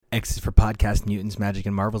X is for Podcast Mutants, Magic,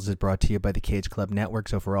 and Marvels is brought to you by the Cage Club Network.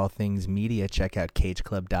 So for all things media, check out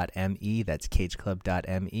cageclub.me. That's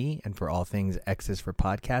cageclub.me. And for all things X is for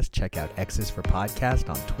Podcast, check out X is for Podcast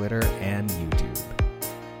on Twitter and YouTube.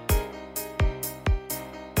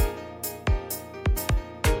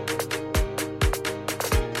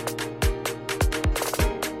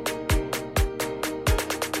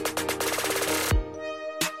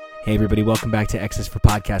 Hey everybody, welcome back to X is for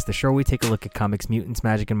Podcast, the show where we take a look at comics, mutants,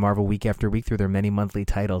 magic, and Marvel week after week through their many monthly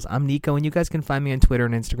titles. I'm Nico, and you guys can find me on Twitter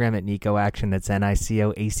and Instagram at NicoAction. That's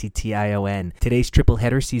NicoAction. Today's triple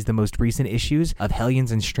header sees the most recent issues of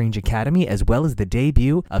Hellions and Strange Academy, as well as the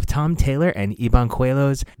debut of Tom Taylor and Iban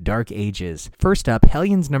Coelho's Dark Ages. First up,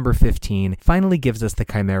 Hellions number 15 finally gives us the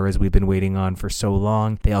chimeras we've been waiting on for so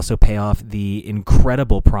long. They also pay off the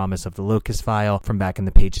incredible promise of the Locust File from back in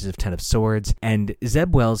the pages of Ten of Swords, and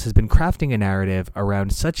Zeb Wells has been crafting a narrative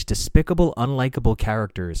around such despicable, unlikable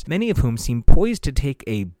characters, many of whom seem poised to take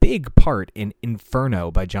a big part in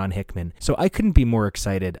Inferno by John Hickman. So I couldn't be more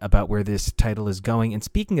excited about where this title is going. And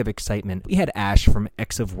speaking of excitement, we had Ash from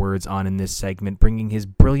X of Words on in this segment, bringing his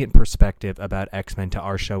brilliant perspective about X-Men to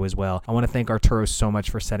our show as well. I want to thank Arturo so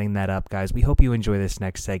much for setting that up, guys. We hope you enjoy this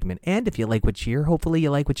next segment. And if you like what you hear, hopefully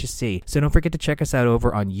you like what you see. So don't forget to check us out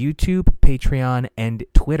over on YouTube, Patreon, and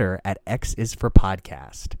Twitter at X is for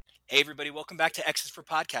Podcast. Hey everybody, welcome back to X is for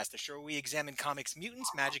Podcast, the show where we examine comics, mutants,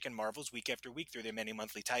 magic, and Marvels week after week through their many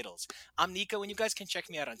monthly titles. I'm Nico, and you guys can check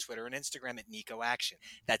me out on Twitter and Instagram at NicoAction.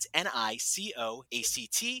 That's NicoAction.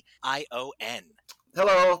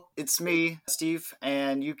 Hello, it's me, Steve,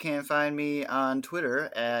 and you can find me on Twitter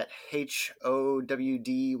at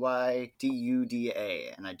HOWDYDUDA,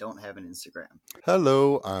 and I don't have an Instagram.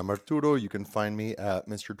 Hello, I'm Arturo. You can find me at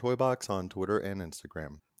Mr. Toybox on Twitter and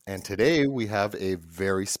Instagram. And today we have a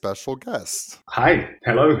very special guest. Hi,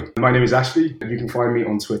 hello. My name is Ashley. You can find me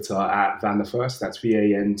on Twitter at VanTheFirst. That's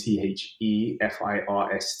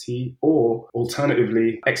VanTheFirst, or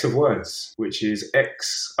alternatively X of Words, which is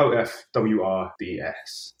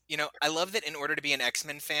XOFWRDS. You know, I love that in order to be an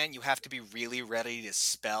X-Men fan, you have to be really ready to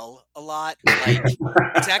spell a lot. Like,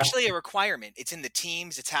 it's actually a requirement. It's in the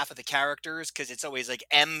teams. It's half of the characters because it's always like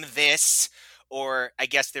M this, or I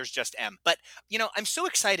guess there's just M. But, you know, I'm so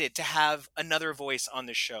excited to have another voice on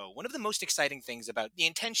the show. One of the most exciting things about the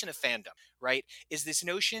intention of fandom, right, is this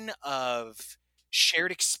notion of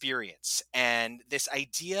shared experience and this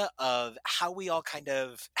idea of how we all kind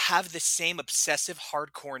of have the same obsessive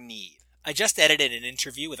hardcore need. I just edited an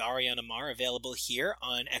interview with Ariana Mar, available here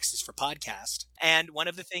on X is for Podcast. And one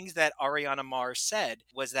of the things that Ariana Mar said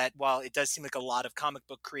was that while it does seem like a lot of comic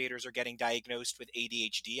book creators are getting diagnosed with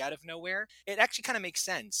ADHD out of nowhere, it actually kind of makes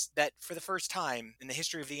sense that for the first time in the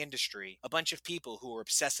history of the industry, a bunch of people who are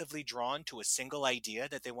obsessively drawn to a single idea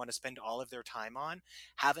that they want to spend all of their time on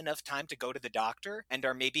have enough time to go to the doctor and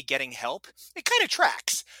are maybe getting help. It kind of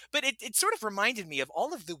tracks, but it sort of reminded me of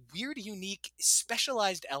all of the weird, unique,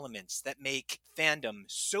 specialized elements that make fandom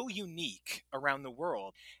so unique around the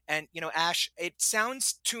world. And, you know, Ash, it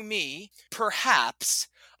sounds to me, perhaps,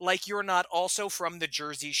 like you're not also from the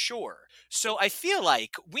Jersey Shore. So I feel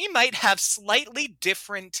like we might have slightly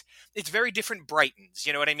different, it's very different Brightons,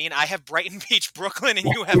 you know what I mean? I have Brighton Beach, Brooklyn, and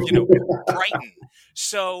you have, you know, Brighton.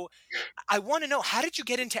 So I want to know, how did you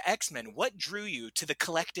get into X-Men? What drew you to the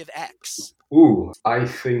Collective X? Ooh, I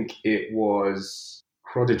think it was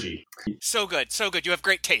Prodigy. So good, so good. You have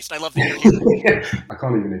great taste. I love that you're here. I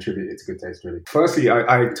can't even attribute it to good taste, really. Firstly,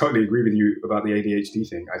 I totally agree with you about the ADHD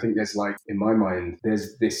thing. I think there's like, in my mind,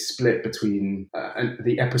 there's this split between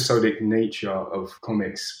the episodic nature of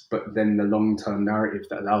comics, but then the long-term narrative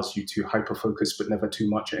that allows you to hyper-focus, but never too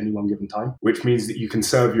much at any one given time, which means that you can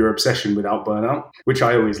serve your obsession without burnout, which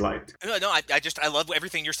I always liked. No, I love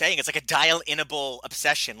everything you're saying. It's like a dial-inable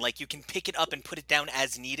obsession. Like you can pick it up and put it down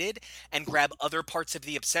as needed and grab other parts of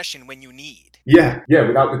the obsession when you need. Yeah,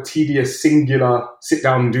 without the tedious, singular, sit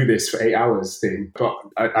down and do this for 8 hours thing. But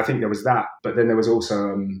I think there was that. But then there was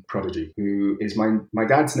also Prodigy, who is my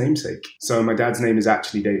dad's namesake. So my dad's name is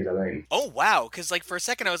actually David Elaine. Oh, wow. Because like for a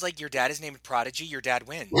second I was like, your dad is named Prodigy, your dad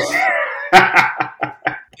wins. Is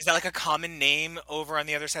that like a common name over on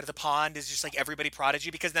the other side of the pond? Is just like everybody Prodigy?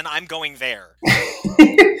 Because then I'm going there.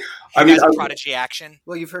 I mean, Prodigy action.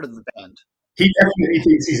 Well, you've heard of the band. He definitely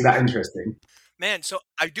thinks he's that interesting. Man, so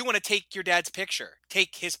I do want to take your dad's picture.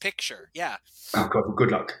 Take his picture. Yeah. Oh, God. Well, good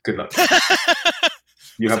luck. Good luck.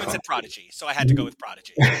 You have said Prodigy, so I had to go with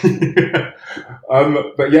Prodigy.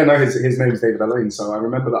 But yeah, no, his name's David Allain. So I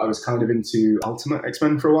remember that I was kind of into Ultimate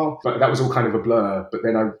X-Men for a while, but that was all kind of a blur. But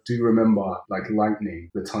then I do remember, like lightning,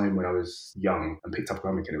 the time when I was young and picked up a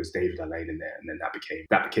comic and it was David Allain in there, and then that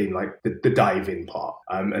became like the dive-in part.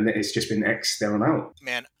 And then it's just been X there on out.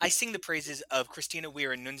 Man, I sing the praises of Christina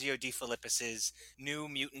Weir and Nunzio De Filippis's New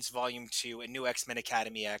Mutants Volume 2 and New X-Men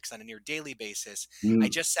Academy X on a near daily basis. I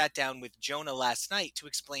just sat down with Jonah last night to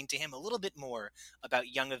explain to him a little bit more about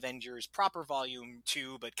Young Avengers proper Volume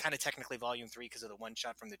 2, but kind of technically Volume 3 because of the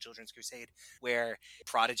one-shot from the Children's Crusade, where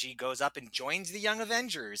Prodigy goes up and joins the Young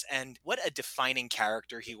Avengers. And what a defining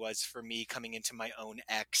character he was for me coming into my own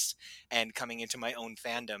X and coming into my own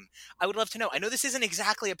fandom. I would love to know. I know this isn't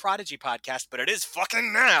exactly a Prodigy podcast, but it is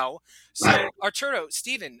fucking now. So, Arturo,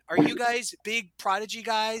 Steven, are you guys big Prodigy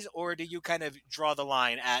guys, or do you kind of draw the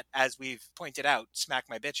line at, as we've pointed out, smack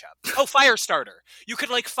my bitch up? Oh, Firestarter. You could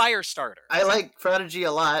like Firestarter. I like Prodigy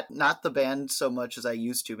a lot, not the band so much as I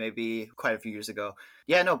used to, maybe quite a few years ago.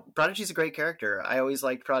 Yeah, no, Prodigy's a great character. I always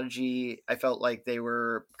liked Prodigy. I felt like they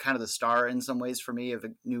were kind of the star in some ways for me of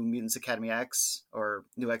New Mutants Academy X or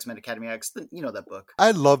New X-Men Academy X. You know that book.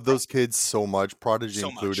 I love those kids so much, Prodigy So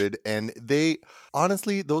included. And they,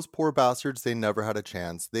 honestly, those poor bastards, they never had a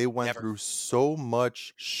chance. They went through so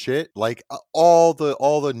much shit. Like all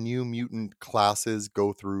the New Mutant classes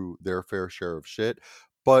go through their fair share of shit.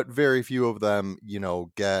 But very few of them,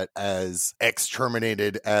 get as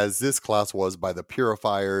exterminated as this class was by the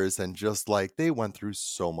Purifiers, and just like they went through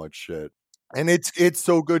so much shit. And it's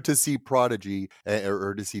so good to see Prodigy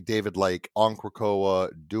or to see David like on Krakoa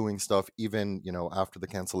doing stuff, even, after the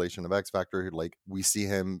cancellation of X Factor. Like we see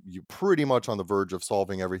him pretty much on the verge of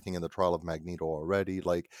solving everything in the trial of Magneto already.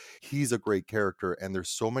 Like he's a great character, and there's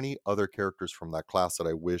so many other characters from that class that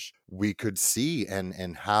I wish we could see and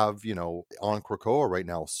have, on Krakoa right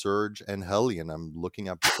now. Surge and Hellion. I'm looking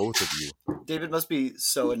at both of you. David must be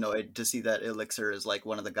so annoyed to see that Elixir is like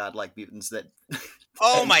one of the godlike mutants that...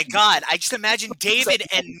 Oh my god, I just imagine David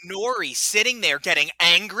and Nori sitting there getting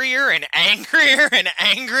angrier and angrier and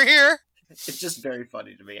angrier. It's just very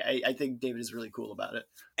funny to me. I think David is really cool about it.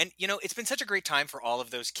 And, it's been such a great time for all of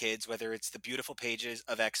those kids, whether it's the beautiful pages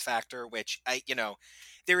of X Factor, which,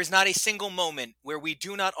 there is not a single moment where we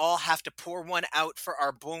do not all have to pour one out for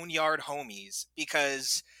our boneyard homies,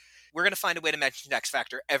 because we're going to find a way to mention X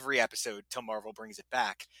Factor every episode till Marvel brings it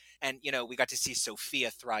back. And, we got to see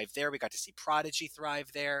Sophia thrive there. We got to see Prodigy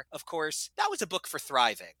thrive there. Of course, that was a book for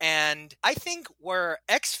thriving. And I think where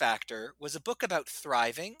X Factor was a book about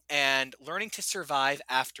thriving and learning to survive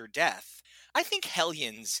after death, I think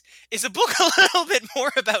Hellions is a book a little bit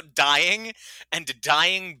more about dying and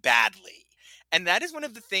dying badly. And that is one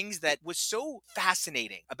of the things that was so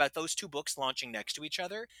fascinating about those two books launching next to each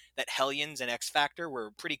other, that Hellions and X Factor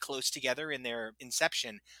were pretty close together in their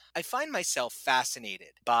inception. I find myself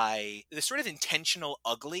fascinated by the sort of intentional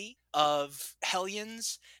ugly of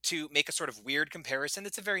Hellions, to make a sort of weird comparison.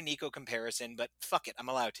 It's a very Nico comparison, but fuck it, I'm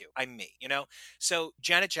allowed to. I'm me, So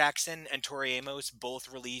Janet Jackson and Tori Amos both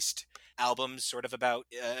released albums sort of about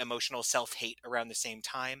emotional self-hate around the same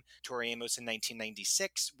time. Tori Amos in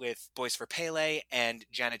 1996 with Boys for Pele, and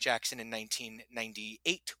Janet Jackson in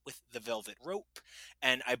 1998 with The Velvet Rope.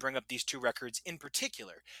 And I bring up these two records in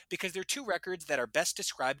particular because they're two records that are best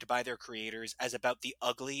described by their creators as about the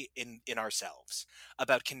ugly in ourselves,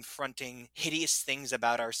 about confronting hideous things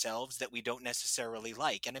about ourselves that we don't necessarily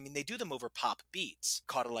like. And I mean, they do them over pop beats.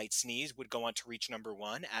 Caught a Light Sneeze would go on to reach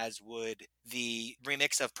 #1, as would the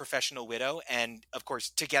remix of Professional Widow, and of course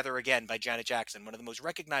Together Again by Janet Jackson, one of the most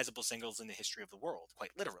recognizable singles in the history of the world,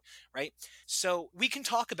 quite literally, right? So we can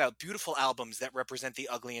talk about beautiful albums that represent the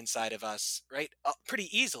ugly inside of us, right? Pretty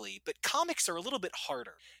easily, but comics are a little bit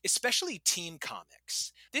harder, especially teen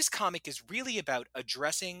comics. This comic is really about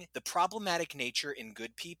addressing the problematic nature in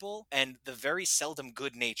good people and the very seldom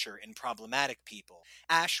good nature in problematic people.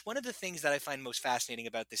 Ash, one of the things that I find most fascinating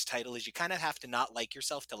about this title is you kind of have to not like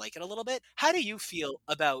yourself to like it a little bit. How do you feel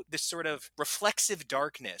about this sort of reflexive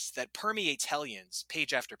darkness that permeates Hellions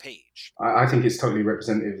page after page? I think it's totally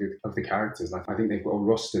representative of the characters. I think they've got a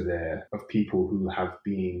roster there of people who have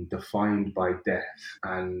been defined by death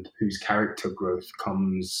and whose character growth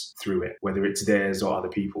comes through it, whether it's theirs or other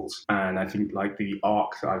people's. And I think like the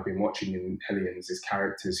arc that I've been watching in Hellions is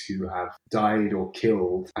characters who have died or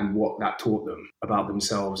killed and what that taught them about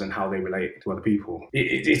themselves and how they relate to other people.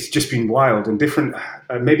 It's just been wild and different,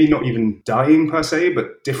 maybe not even dying per se,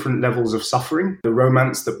 but different levels of suffering. The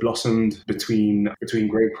romance that blossomed between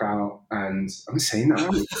Grey Crow and, I'm saying that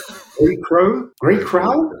right? Grey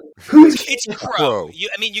Crow? Who is It's Crow.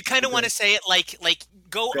 You kind of want to say it like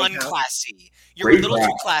go Grey unclassy. You're Grey a little Crow.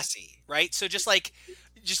 too classy, right? So just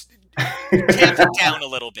tamp it down a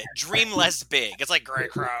little bit. Dream less big. It's like Grey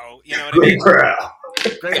Crow. You know what I Grey mean? Crow.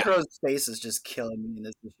 Grey Yeah. Crow's face is just killing me in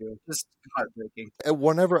this issue. Just heartbreaking. And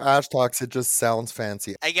whenever Ash talks, it just sounds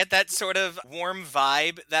fancy. I get that sort of warm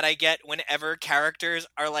vibe that I get whenever characters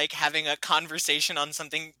are like having a conversation on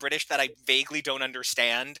something British that I vaguely don't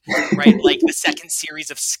understand, right? Like the second series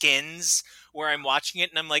of Skins, where I'm watching it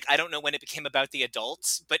and I'm like, I don't know when it became about the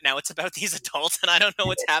adults, but now it's about these adults and I don't know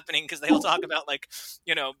what's happening because they all talk about like,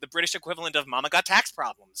 you know, the British equivalent of Mama got tax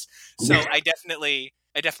problems. So I definitely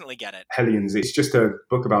get it. Hellions, it's just a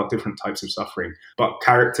book about different types of suffering, but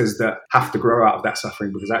characters that have to grow out of that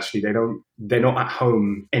suffering because actually they're not at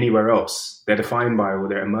home anywhere else. They're defined by, or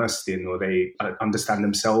they're immersed in, or they understand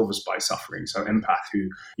themselves by suffering. So Empath, who,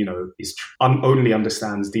 you know, is only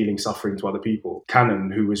understands dealing suffering to other people.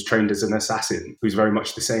 Cannon, who was trained as an assassin, who's very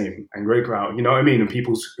much the same. And Grey Crow, you know what I mean? And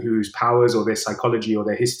people whose powers or their psychology or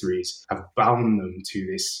their histories have bound them to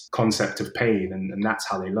this concept of pain, and that's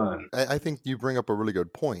how they learn. I think you bring up a really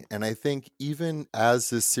good point. And I think even as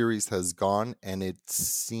this series has gone and it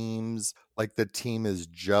seems like the team is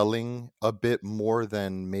gelling a bit more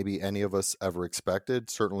than maybe any of us ever expected.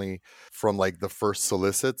 Certainly from like the first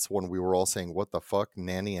solicits when we were all saying, what the fuck,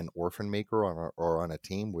 Nanny and Orphan Maker are on a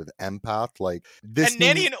team with Empath. Like this, and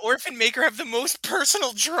Nanny and Orphan Maker have the most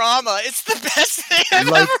personal drama. It's the best thing I've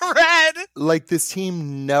ever read. Like this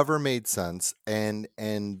team never made sense, and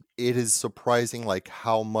it is surprising like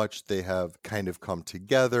how much they have kind of come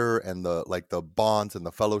together, and the bonds and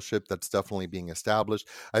the fellowship that's definitely being established.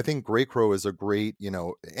 I think Grey Crow is a great, you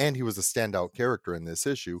know, and he was a standout character in this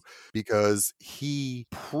issue because he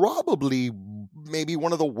probably maybe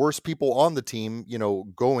one of the worst people on the team, you know,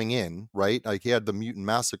 going in, right? Like he had the Mutant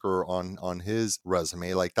Massacre on his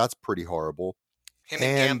resume. Like that's pretty horrible. Him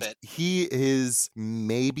and Gambit. He is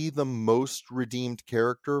maybe the most redeemed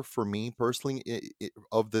character for me personally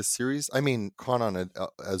of this series. I mean, Conan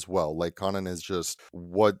as well. Like Conan is just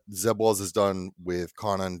what Zeb Wells has done with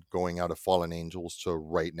Conan going out of Fallen Angels to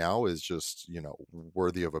right now is just, you know,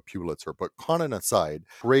 worthy of a Pulitzer. But Conan aside,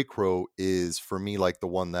 Grey Crow is for me like the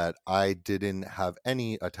one that I didn't have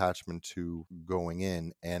any attachment to going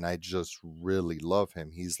in, and I just really love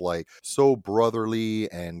him. He's like so brotherly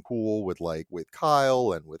and cool with Kyle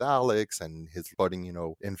and with Alex, and his budding, you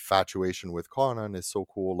know, infatuation with Conan is so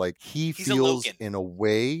cool. Like he's feels in a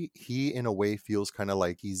way feels kind of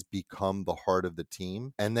like he's become the heart of the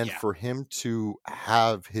team. And then for him to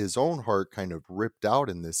have his own heart kind of ripped out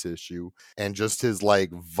in this issue and just his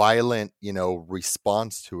like violent, you know,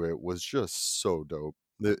 response to it was just so dope.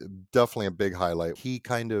 Definitely a big highlight. He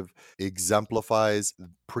kind of exemplifies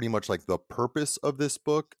pretty much like the purpose of this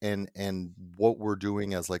book and what we're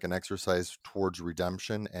doing as like an exercise towards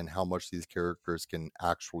redemption and how much these characters can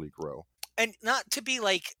actually grow. And not to be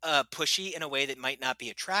like pushy in a way that might not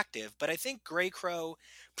be attractive, but I think Grey Crow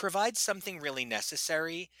provides something really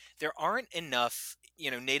necessary. There aren't enough, you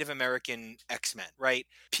know, Native American X-Men, right?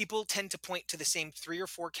 People tend to point to the same 3 or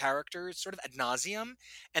 4 characters sort of ad nauseum,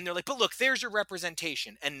 and they're like, but look, there's your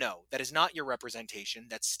representation. And no, that is not your representation.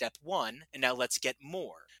 That's step 1, and now let's get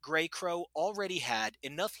more. Grey Crow already had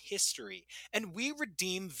enough history, and we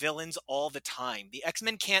redeem villains all the time. The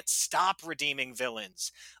X-Men can't stop redeeming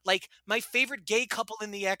villains. Like, my favorite gay couple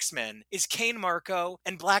in the X-Men is Kane Marco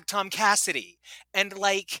and Black Tom Cassidy. And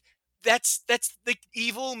like, that's the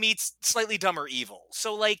evil meets slightly dumber evil.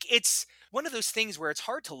 So like, it's one of those things where it's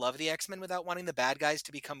hard to love the X-Men without wanting the bad guys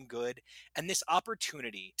to become good. And this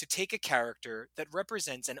opportunity to take a character that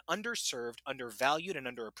represents an underserved, undervalued, and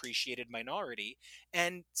underappreciated minority,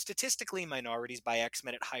 and statistically minorities by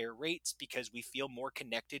X-Men at higher rates because we feel more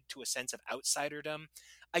connected to a sense of outsiderdom.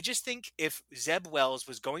 I just think if Zeb Wells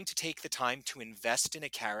was going to take the time to invest in a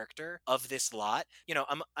character of this lot, you know,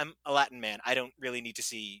 I'm a Latin man. I don't really need to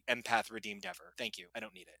see Empath redeemed ever. Thank you. I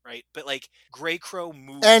don't need it, right? But like Grey Crow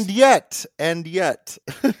moves. And yet.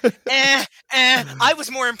 I was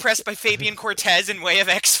more impressed by Fabian Cortez in Way of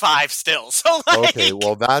X5 still. So like... Okay,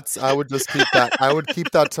 well I would just keep that. I would keep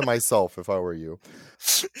that to myself if I were you.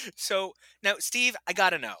 So now, Steve, I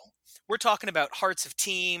gotta know. We're talking about hearts of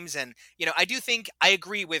teams, and, you know, I do think I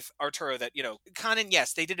agree with Arturo that, you know, Conan,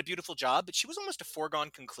 yes, they did a beautiful job, but she was almost a foregone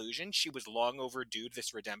conclusion. She was long overdue,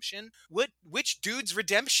 this redemption. Which dude's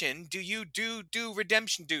redemption do you do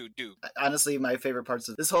redemption do? Honestly, my favorite parts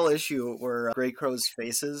of this whole issue were Grey Crow's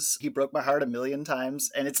faces. He broke my heart a million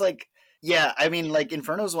times, and it's like, yeah, I mean, like,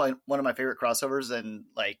 Inferno's one of my favorite crossovers, and,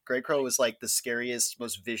 like, Grey Crow was, like, the scariest,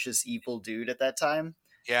 most vicious, evil dude at that time.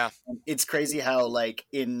 Yeah. It's crazy how, like,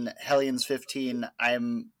 in Hellions 15,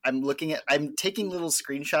 I'm taking little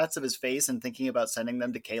screenshots of his face and thinking about sending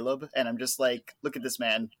them to Caleb, and I'm just like, look at this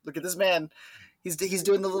man. He's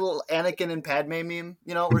doing the little Anakin and Padme meme,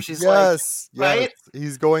 you know, where she's yes, right?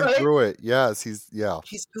 He's going Right? through it. Yes, he's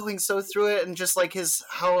going so through it, and just like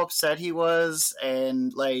how upset he was,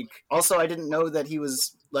 and like also I didn't know that he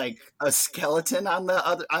was like a skeleton on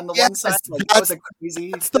the one side. Like that was a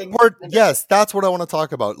crazy thing. Yes, that's what I want to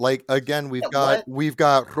talk about. Like again, we've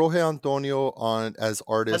got Jorge Antonio on as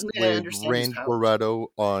artist with Rain Barreto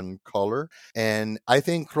on color, and I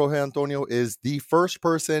think Jorge Antonio is the first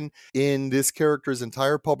person in this character's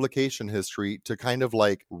entire publication history to kind of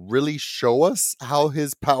like really show us how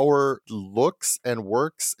his power looks and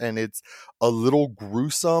works, and it's a little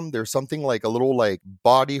gruesome. There's something like a little like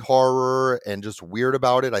body horror and just weird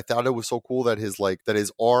about it. I thought it was so cool that his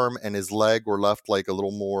arm and his leg were left like a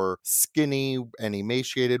little more skinny and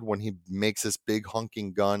emaciated when he makes this big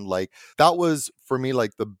hunking gun. Like that was for me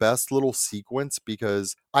like the best little sequence,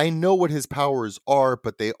 because I know what his powers are,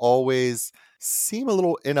 but they always seem a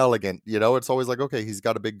little inelegant. You know, it's always like, okay, he's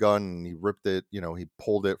got a big gun and he ripped it, you know, he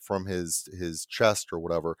pulled it from his chest or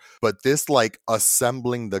whatever. But this like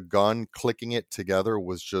assembling the gun, clicking it together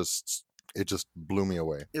was just, it just blew me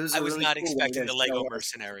away. I was not expecting the Lego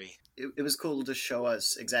mercenary. It was cool to show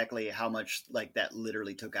us exactly how much like that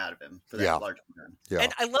literally took out of him for that large gun. Yeah.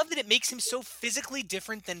 And I love that it makes him so physically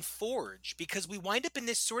different than Forge, because we wind up in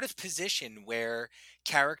this sort of position where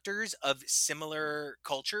characters of similar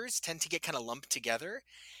cultures tend to get kind of lumped together.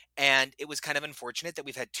 And it was kind of unfortunate that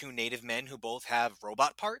we've had two native men who both have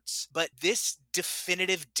robot parts. But this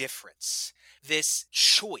definitive difference, this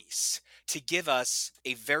choice to give us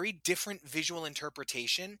a very different visual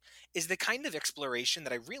interpretation, is the kind of exploration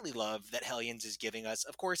that I really love that Hellions is giving us.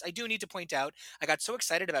 Of course, I do need to point out, I got so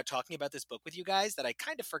excited about talking about this book with you guys that I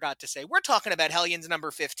kind of forgot to say, we're talking about Hellions number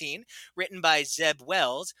 15, written by Zeb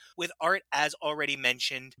Wells, with art, as already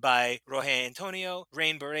mentioned, by Jorge Antonio,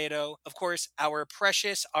 Rain Barreto, of course, our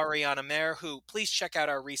precious Ariana Maher, who, please check out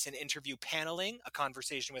our recent interview paneling, a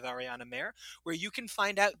conversation with Ariana Maher, where you can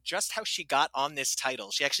find out just how she got on this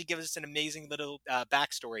title. She actually gives us an amazing little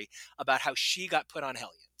backstory about how she got put on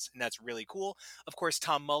Hellions. And that's really cool. Of course,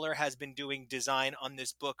 Tom Muller has been doing design on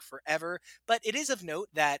this book forever, but it is of note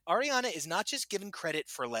that Ariana is not just given credit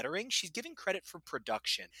for lettering, she's given credit for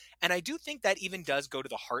production. And I do think that even does go to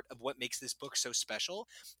the heart of what makes this book so special.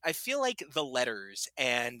 I feel like the letters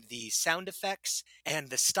and the sound effects and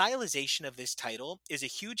the stylization of this title is a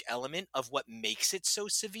huge element of what makes it so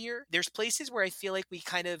severe. There's places where I feel like we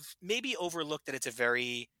kind of maybe overlook that it's a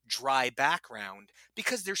very dry background,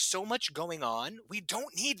 because there's so much going on. We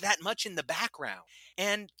don't need that much in the background.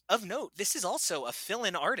 And of note, this is also a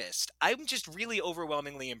fill-in artist. I'm just really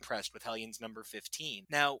overwhelmingly impressed with Hellions number 15.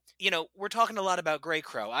 Now, you know, we're talking a lot about Grey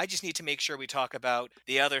Crow. I just need to make sure we talk about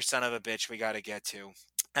the other son of a bitch we got to get to.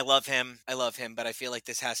 I love him, but I feel like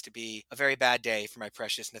this has to be a very bad day for my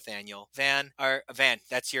precious Nathaniel. Van,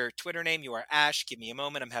 that's your Twitter name. You are Ash. Give me a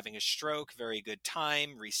moment. I'm having a stroke. Very good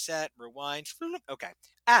time. Reset, rewind. Okay.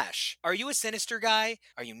 Ash, are you a sinister guy?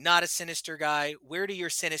 Are you not a sinister guy? Where do your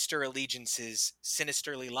sinister allegiances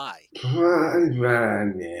sinisterly lie?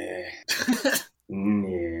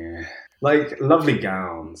 Yeah. Like lovely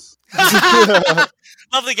gowns.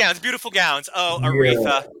 Lovely gowns, beautiful gowns. Oh, Aretha.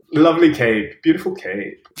 Yeah. Lovely cape, beautiful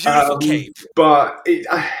cape. Beautiful cape. But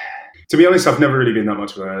to be honest, I've never really been that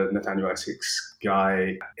much of a Nathaniel Essex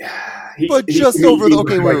guy. But just over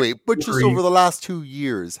the last 2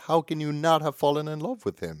 years, how can you not have fallen in love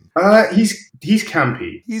with him? He's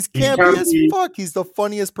campy. He's campy as fuck. He's the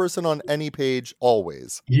funniest person on any page,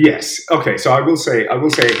 always. Yes. Okay. So I will say,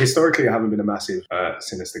 historically, I haven't been a massive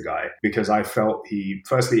sinister guy, because I felt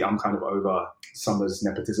I'm kind of over Summers'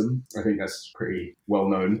 nepotism. I think that's pretty well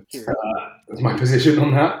known. My position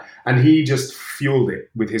on that, and he just fueled it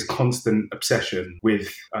with his constant obsession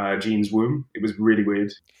with Jean's womb. It was really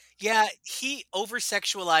weird. Yeah, he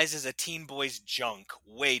over-sexualizes a teen boy's junk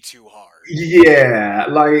way too hard. Yeah,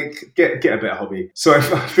 like, get a better hobby. So I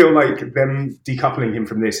feel like them decoupling him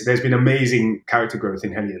from this, there's been amazing character growth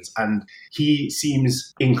in Hellions, and he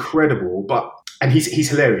seems incredible, and he's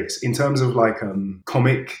hilarious in terms of like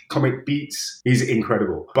comic beats. He's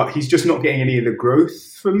incredible, but he's just not getting any of the growth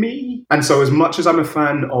for me. And so, as much as I'm a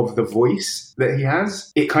fan of the voice that he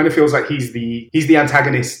has, it kind of feels like he's the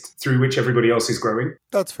antagonist through which everybody else is growing.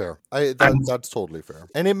 That's fair. That's totally fair,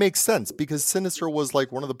 and it makes sense, because Sinister was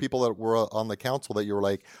like one of the people that were on the council that you were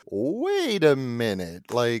like, wait a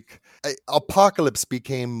minute, like Apocalypse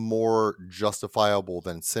became more justifiable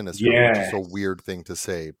than Sinister, which is a weird thing to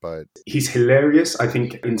say, but he's hilarious. I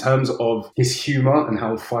think in terms of his humor and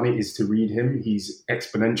how fun it is to read him, he's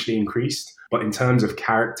exponentially increased. But in terms of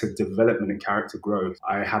character development and character growth,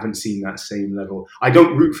 I haven't seen that same level. I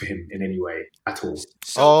don't root for him in any way at all.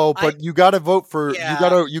 So but you gotta vote for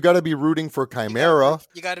you gotta be rooting for Chimera.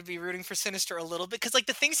 You gotta be rooting for Sinister a little bit, because like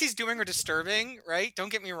the things he's doing are disturbing, right?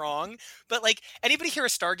 Don't get me wrong, but like, anybody here a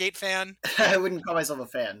Stargate fan? I wouldn't call myself a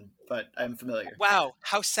fan, but I'm familiar. Wow,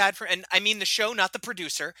 how sad for, and I mean the show, not the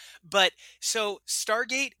producer, but so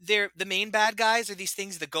Stargate, the main bad guys are these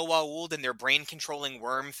things, the Goa'uld and their brain controlling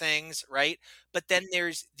worm things, right? But then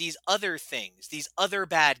there's these other things, these other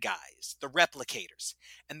bad guys, the replicators.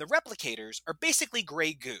 And the replicators are basically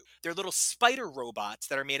gray goo. They're little spider robots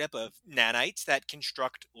that are made up of nanites that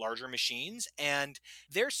construct larger machines, and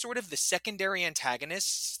they're sort of the secondary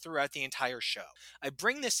antagonists throughout the entire show. I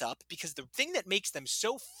bring this up because the thing that makes them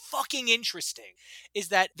so fucking interesting is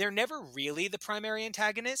that they're never really the primary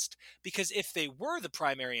antagonist, because if they were the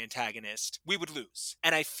primary antagonist, we would lose.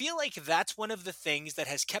 And I feel like that's one of the things that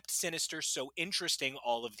has kept Sinister so interesting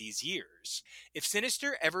all of these years. If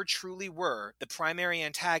Sinister ever truly were the primary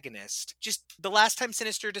antagonist, just the last time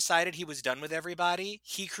Sinister decided he was done with everybody,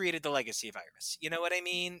 he created the legacy virus. You know what I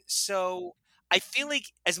mean? So I feel like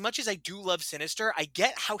as much as I do love Sinister, I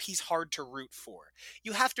get how he's hard to root for.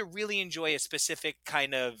 You have to really enjoy a specific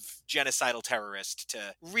kind of genocidal terrorist to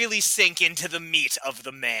really sink into the meat of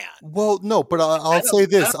the man. Well, no, but I'll say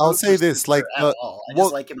this. I'll say this. Like, I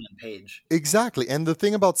just like him on page. Exactly. And the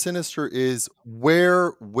thing about Sinister is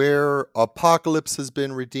where Apocalypse has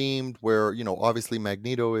been redeemed, where, you know, obviously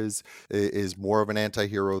Magneto is more of an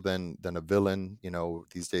anti-hero than a villain, you know,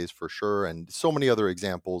 these days for sure, and so many other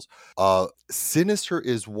examples. Sinister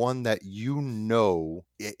is one that, you know,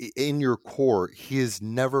 in your core, he is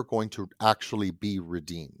never going to actually be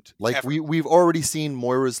redeemed. Like, we've already seen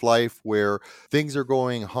Moira's life where things are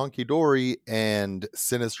going hunky-dory and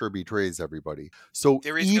Sinister betrays everybody. So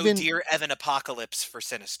there is no Dear Evan Apocalypse for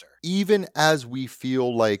Sinister. Even as we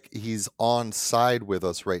feel like he's on side with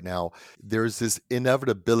us right now, there's this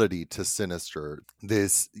inevitability to Sinister,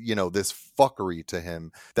 this, you know, this fuckery to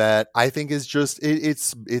him that I think is just,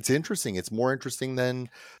 it's interesting. It's more interesting than,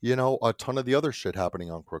 you know, a ton of the other shit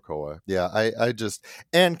happening on Krakoa. Yeah, I just,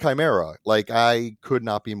 and Chimera, like, I could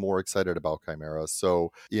not be more excited about Chimera.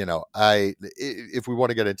 So, you know, if we want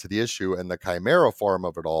to get into the issue and the Chimera form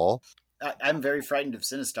of it all, I'm very frightened of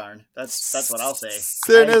Sinistarn. That's what I'll say.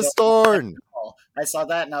 Sinistarn! I saw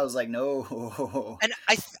that and I was like, no. And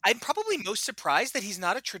I'm probably most surprised that he's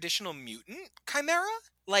not a traditional mutant Chimera.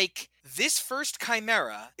 Like, this first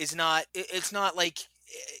Chimera is not, it's not like,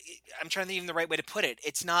 I'm trying to think of the right way to put it.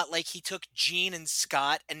 It's not like he took Jean and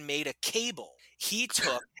Scott and made a Cable. He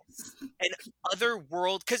took an other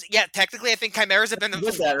world, because technically I think chimeras have been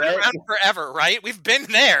around forever, right? We've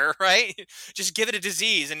been there, right? Just give it a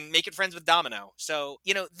disease and make it friends with Domino. So,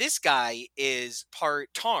 you know, this guy is part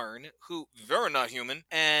Tarn, who very not human,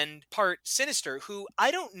 and part Sinister, who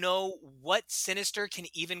I don't know what Sinister can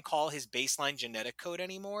even call his baseline genetic code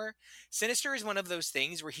anymore. Sinister is one of those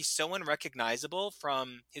things where he's so unrecognizable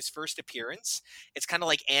from his first appearance. It's kind of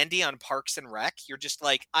like Andy on Parks and Rec. You're just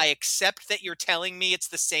like, I accept that you're telling me it's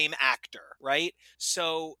the same actor, right?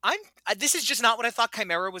 So this is just not what I thought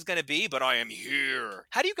Chimera was going to be, but I am here.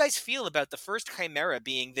 How do you guys feel about the first Chimera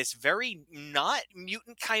being this very not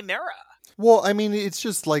mutant Chimera? Well, I mean, it's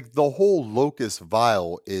just like the whole Locust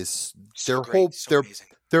Vial is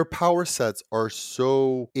their power sets are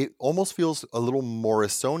so, it almost feels a little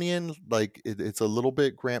Morrisonian, like it's a little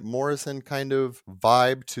bit Grant Morrison kind of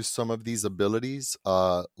vibe to some of these abilities.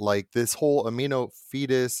 Like this whole amino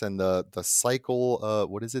fetus and the cycle,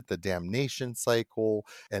 what is it? The damnation cycle.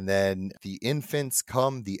 And then the infants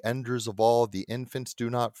come, the enders of all. The infants do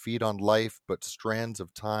not feed on life, but strands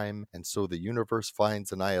of time. And so the universe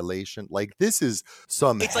finds annihilation. Like, this is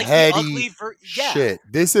some heady shit.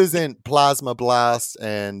 This isn't Plasma Blast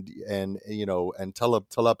and you know, and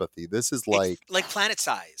telepathy. This is like Planet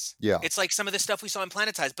Size. Yeah, it's like some of the stuff we saw in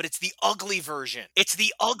Planet Size, but it's the ugly version. It's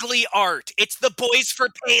the ugly art. It's the Boys for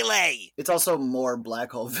Pele. It's also more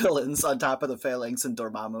Black Hole villains on top of the Phalanx and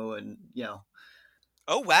Dormammu, and you know.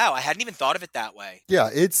 Oh, wow. I hadn't even thought of it that way. Yeah,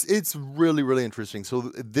 it's really, really interesting. So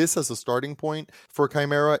this as a starting point for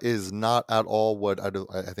Chimera is not at all what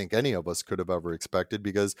I think any of us could have ever expected,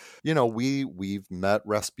 because, you know, we've met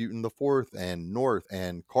Rasputin the Fourth and North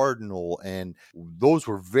and Cardinal, and those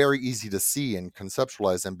were very easy to see and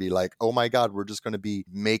conceptualize and be like, oh my God, we're just going to be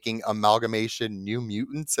making amalgamation new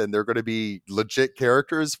mutants and they're going to be legit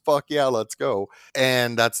characters. Fuck yeah, let's go.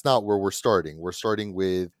 And that's not where we're starting. We're starting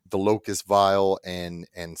with the Locust Vile and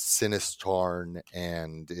Sinistarn,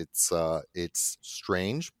 and it's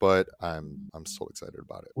strange, but I'm so excited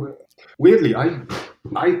about it. Weirdly, I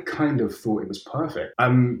kind of thought it was perfect.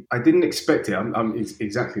 I didn't expect it. I'm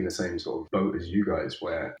exactly in the same sort of boat as you guys,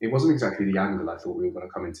 where it wasn't exactly the angle I thought we were going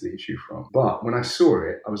to come into the issue from. But when I saw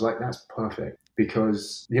it, I was like, that's perfect.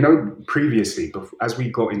 Because, previously, as we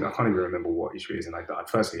got in, I can't even remember what issue it is. And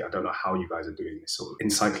firstly, I don't know how you guys are doing this sort of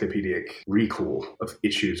encyclopedic recall of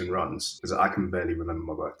issues and runs, because I can barely remember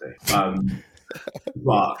my birthday.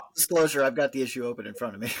 But disclosure, I've got the issue open in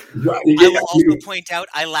front of me. I will also point out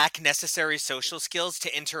I lack necessary social skills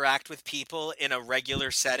to interact with people in a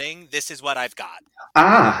regular setting. This is what I've got.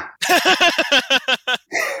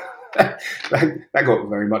 That got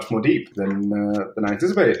very much more deep than I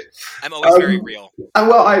anticipated. I'm always very real.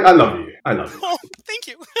 Well, I love you. Oh, thank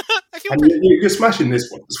you. I feel and you're smashing this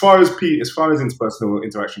one. As far as interpersonal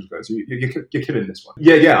interactions goes, you're killing this one.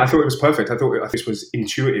 Yeah. I thought it was perfect. I thought this was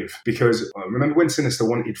intuitive because remember when Sinister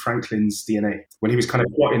wanted Franklin's DNA when he was kind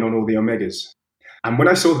of plotting on all the Omegas, and when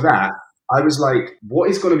I saw that, I was like, what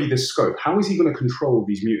is going to be the scope? How is he going to control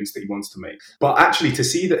these mutants that he wants to make? But actually, to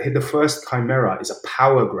see that the first Chimera is a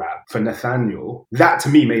power grab for Nathaniel, that to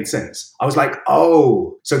me made sense. I was like,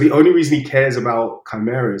 oh, so the only reason he cares about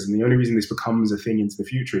Chimeras and the only reason this becomes a thing into the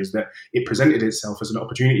future is that it presented itself as an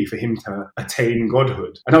opportunity for him to attain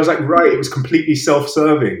godhood. And I was like, right, it was completely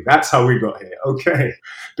self-serving. That's how we got here. Okay.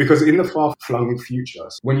 Because in the far-flung future,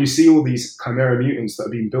 when you see all these Chimera mutants that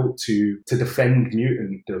are being built to defend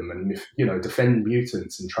mutantdom and defend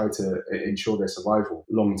mutants and try to ensure their survival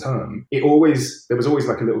long term, there was always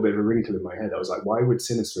like a little bit of a wrinkle in my head. I was like, why would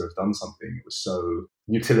Sinister have done something that was so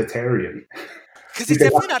utilitarian? Because it's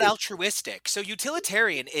definitely not altruistic. So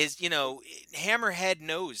utilitarian is, hammerhead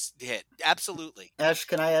nose hit. Absolutely. Ash,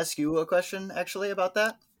 can I ask you a question actually about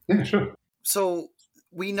that? Yeah, sure. So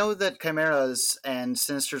we know that Chimeras and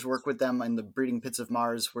Sinister's work with them in the breeding pits of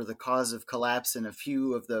Mars were the cause of collapse in a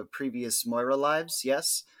few of the previous Moira lives,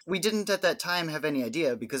 yes? We didn't at that time have any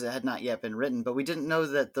idea because it had not yet been written, but we didn't know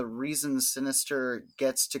that the reason Sinister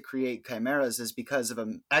gets to create Chimeras is because of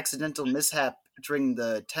an accidental mishap during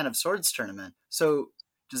the Ten of Swords tournament. So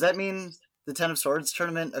does that mean the Ten of Swords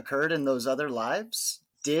tournament occurred in those other lives?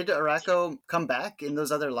 Did Arakko come back in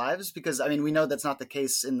those other lives? Because, we know that's not the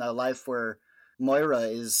case in the life where Moira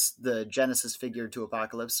is the Genesis figure to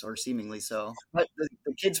Apocalypse, or seemingly so. But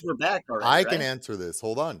the kids were back already, I can answer this.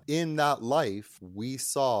 Hold on. In that life, we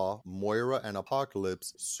saw Moira and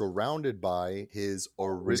Apocalypse surrounded by his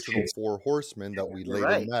original four horsemen that we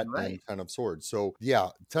later met in Ten of Swords. So, yeah,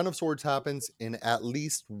 Ten of Swords happens in at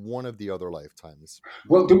least one of the other lifetimes.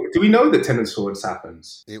 Well, do we know that Ten of Swords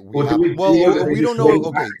happens? We don't know.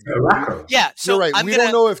 Okay. Yeah, so you're right. We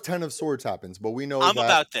don't know if Ten of Swords happens, but we know that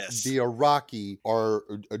about this. The Araki are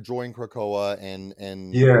join Krakoa and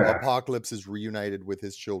Apocalypse is reunited with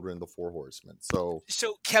his children, the Four Horsemen. So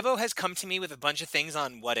Kevo has come to me with a bunch of things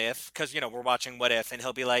on What If, because we're watching What If, and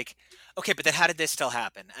he'll be like, okay, but then how did this still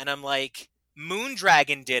happen? And I'm like,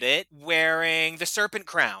 Moondragon did it wearing the serpent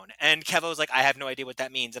crown, and Kevo's like, I have no idea what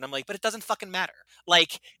that means, and I'm like, but it doesn't fucking matter.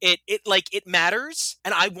 Like it matters,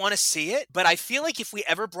 and I want to see it, but I feel like if we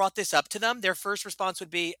ever brought this up to them, their first response would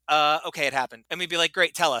be, okay, it happened, and we'd be like,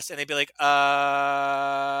 great, tell us, and they'd be like,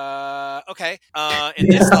 okay, in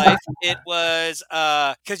this life, it was,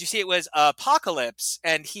 because you see, it was Apocalypse,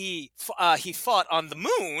 and he fought on the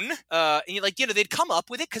moon, and they'd come up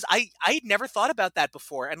with it because I'd never thought about that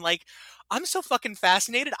before, and I'm so fucking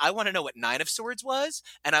fascinated. I want to know what 9 of Swords was,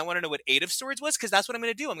 and I want to know what 8 of Swords was, because that's what I'm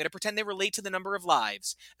going to do. I'm going to pretend they relate to the number of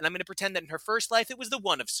lives, and I'm going to pretend that in her first life it was the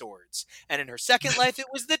 1 of Swords, and in her second life it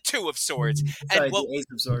was the 2 of Swords. And the Ace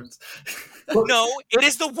of Swords. No, it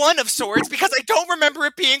is the 1 of Swords, because I don't remember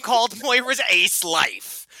it being called Moira's Ace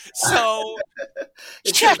Life. So,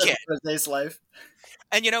 check it. Ace Life.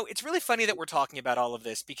 And, it's really funny that we're talking about all of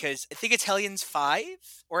this because I think it's Hellions 5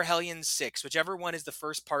 or Hellions 6, whichever one is the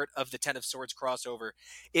first part of the Ten of Swords crossover.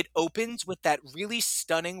 It opens with that really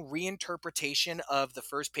stunning reinterpretation of the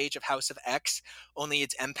first page of House of X, only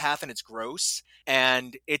it's empath and it's gross.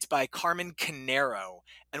 And it's by Carmen Canero.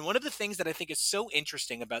 And one of the things that I think is so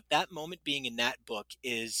interesting about that moment being in that book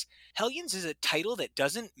is Hellions is a title that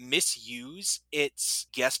doesn't misuse its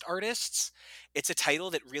guest artists. It's a title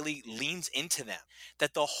that really leans into them.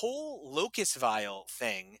 that the whole Locust Vial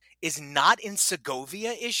thing is not in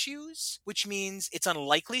Segovia issues, which means it's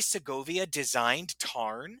unlikely Segovia designed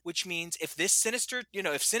Tarn, which means if this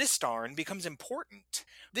if Sinistarn becomes important,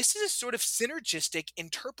 this is a sort of synergistic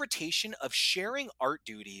interpretation of sharing art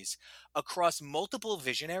duties across multiple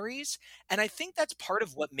visionaries. And I think that's part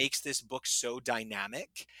of what makes this book so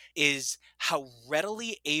dynamic, is how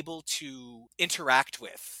readily able to interact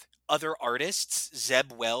with other artists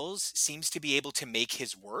Zeb Wells seems to be able to make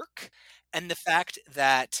his work. And the fact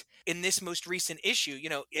that in this most recent issue,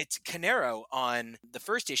 it's Canero on the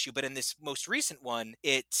first issue, but in this most recent one,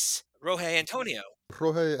 it's Roge Antonio.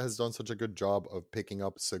 Roge has done such a good job of picking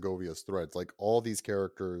up Segovia's threads. Like all these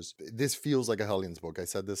characters, this feels like a Hellions book. I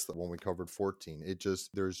said this when we covered 14.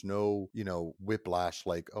 There's no, whiplash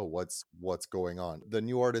like, oh, what's going on. The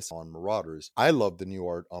new artist on Marauders, I love the new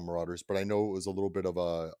art on Marauders, but I know it was a little bit of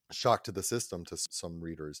a shock to the system to some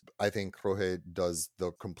readers. I think Roge does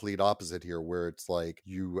the complete opposite here, where it's like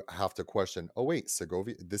you have to question, oh wait,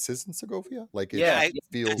 Segovia, this isn't Segovia? Like it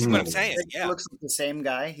feels that's what I'm saying. He looks like the same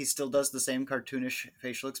guy. He still does the same cartoonish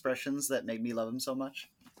facial expressions that make me love him so much.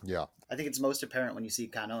 Yeah. I think it's most apparent when you see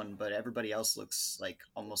Canon, but everybody else looks like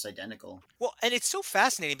almost identical. Well, and it's so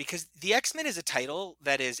fascinating because the X-Men is a title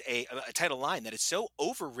that is a title line that is so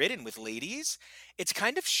overridden with ladies. It's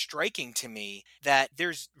kind of striking to me that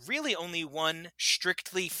there's really only one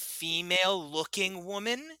strictly female-looking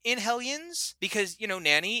woman in Hellions, because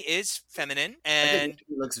Nanny is feminine, and I think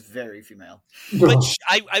she looks very female. But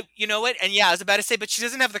I you know what? And yeah, I was about to say, but she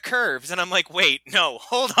doesn't have the curves, and I'm like, wait, no,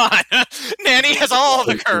 hold on, Nanny has all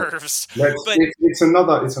the curves. But it's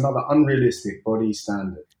another unrealistic body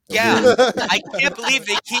standard. Yeah, I can't believe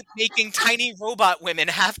they keep making tiny robot women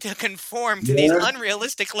have to conform to these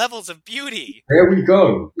unrealistic levels of beauty. There we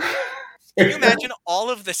go. Can you imagine all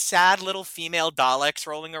of the sad little female Daleks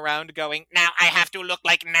rolling around going, now I have to look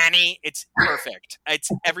like Nanny? It's perfect. It's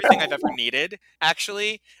everything I've ever needed.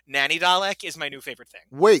 Actually, Nanny Dalek is my new favorite thing.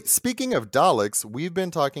 Wait, speaking of Daleks, we've been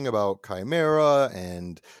talking about Chimera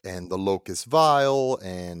and the Locust Vial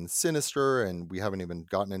and Sinister, and we haven't even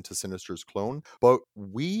gotten into Sinister's clone, but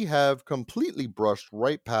we have completely brushed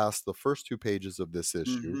right past the first 2 pages of this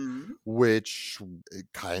issue, which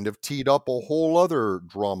kind of teed up a whole other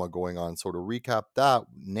drama going on. So to recap that,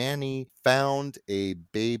 Nanny found a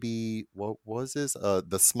baby, what was this? The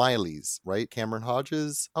Smileys, right? Cameron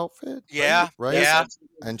Hodges' outfit? Yeah. Right? Yeah.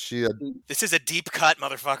 And she had... This is a deep cut,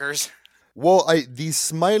 motherfuckers. Well, these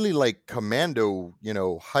Smiley like commando,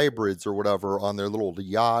 hybrids or whatever on their little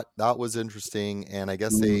yacht, that was interesting. And I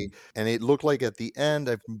guess and it looked like at the end,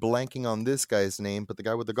 I'm blanking on this guy's name, but the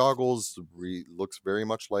guy with the goggles looks very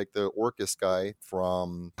much like the Orcus guy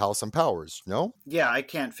from House and Powers, no? Yeah, I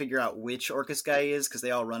can't figure out which Orcus guy is because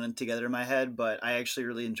they all run in together in my head, but I actually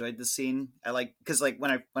really enjoyed this scene. Because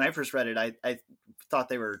when I first read it, I thought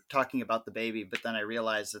they were talking about the baby, but then I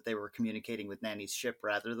realized that they were communicating with Nanny's ship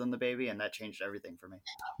rather than the baby, and that changed everything for me.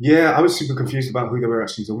 Yeah, I was super confused about who they were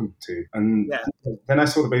actually talking to. And then I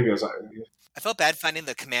saw the baby, I was like... I felt bad finding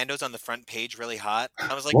the commandos on the front page really hot.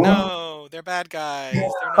 I was like, no, they're bad guys. They're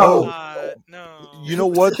not hot. No. You know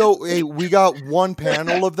what, though? Hey, we got one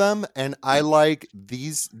panel of them, and I like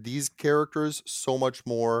these characters so much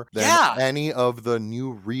more than any of the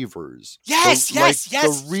new Reavers. Yes,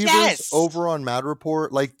 The Reavers over on Mad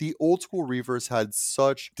Report, like the old school Reavers had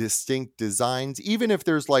such distinct designs, even if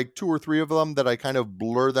there's like 2 or 3 of them that I kind of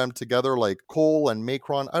blur them together, like Cole and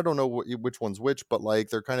Macron. I don't know which one's which, but like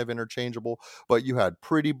they're kind of interchangeable. But you had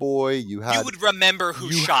Pretty Boy, you would remember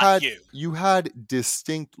who shot you. You had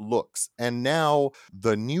distinct looks. And now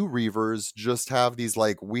the new Reavers just have these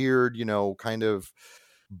like weird, kind of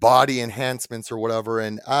body enhancements or whatever,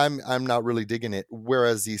 and I'm not really digging it.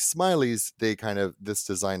 Whereas these Smileys, they kind of, this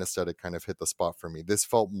design aesthetic kind of hit the spot for me. This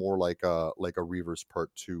felt more like a Reavers Part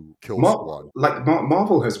 2 Kill Squad. Like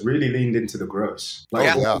Marvel has really leaned into the gross.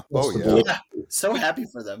 Yeah, so happy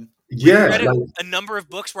for them. Yeah, I've read a number of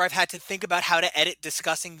books where I've had to think about how to edit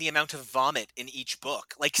discussing the amount of vomit in each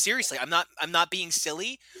book. Like seriously, I'm not being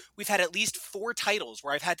silly. We've had at least 4 titles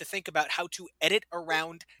where I've had to think about how to edit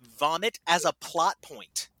around vomit as a plot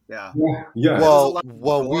point. Yeah. Well,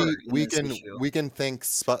 we can thank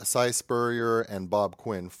Cy Spurrier and Bob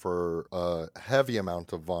Quinn for a heavy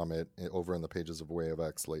amount of vomit over in the pages of Way of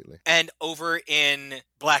X lately. And over in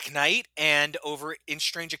Black Knight and over in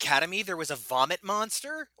Strange Academy, there was a vomit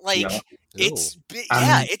monster. Like it's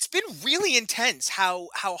been really intense how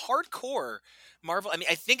hardcore Marvel, I mean,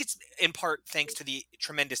 I think it's in part thanks to the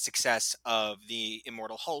tremendous success of the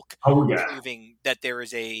Immortal Hulk, proving that there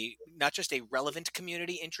is not just a relevant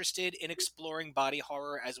community interested in exploring body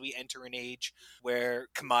horror as we enter an age where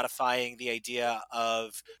commodifying the idea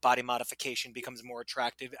of body modification becomes more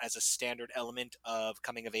attractive as a standard element of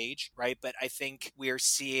coming of age, right? But I think we're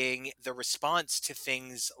seeing the response to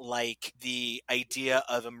things like the idea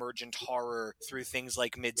of emergent horror through things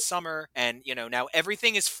like Midsummer, and now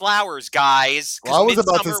everything is flowers, guys. Well, I was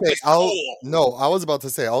about to say, I was about to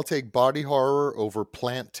say, I'll take body horror over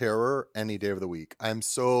plant terror any day of the week. I'm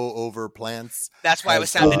so over plants. That's why I was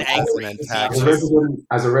sounding angry.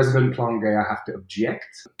 As a resident plant guy, I have to object.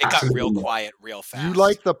 It got real quiet real fast.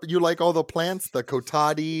 You like all the plants, the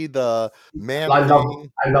Kotati, the man. I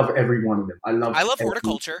love every one of them. I love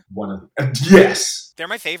horticulture. One of them. Yes. They're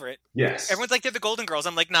my favorite. Yes. Everyone's like, they're the Golden Girls.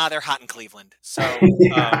 I'm like, nah, they're hot in Cleveland. So,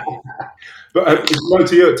 But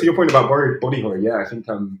to your point about body horror, yeah, I think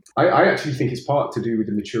I actually think it's part to do with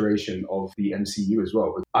the maturation of the MCU as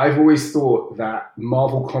well. I've always thought that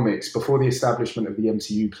Marvel Comics, before the establishment of the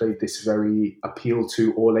MCU, played this very appeal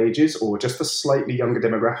to all ages or just a slightly younger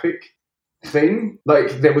demographic thing.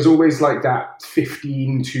 Like there was always like that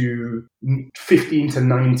 15 to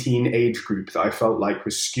 19 age group that I felt like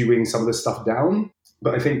was skewing some of the stuff down.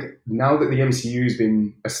 But I think now that the MCU has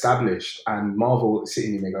been established and Marvel is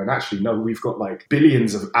sitting there going, actually, no, we've got like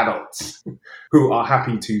billions of adults who are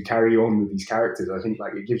happy to carry on with these characters. I think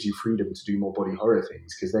like it gives you freedom to do more body horror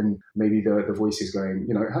things because then maybe the voice is going,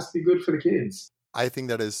 it has to be good for the kids. I think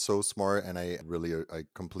that is so smart, and I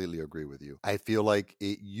completely agree with you. I feel like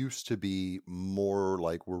it used to be more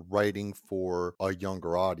like we're writing for a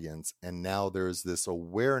younger audience, and now there's this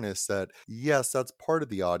awareness that, yes, that's part of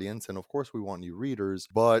the audience, and of course we want new readers,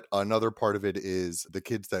 but another part of it is the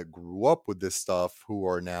kids that grew up with this stuff who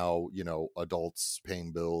are now, adults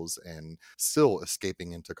paying bills and still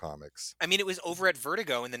escaping into comics. I mean, it was over at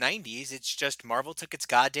Vertigo in the 90s. It's just Marvel took its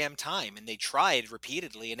goddamn time, and they tried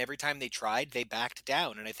repeatedly, and every time they tried, they backed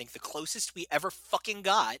down. And I think the closest we ever fucking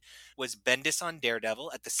got was Bendis on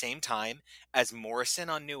Daredevil at the same time as Morrison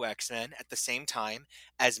on New X-Men, at the same time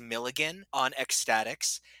as Milligan on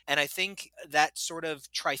Ecstatics. And I think that sort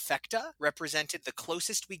of trifecta represented the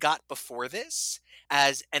closest we got before this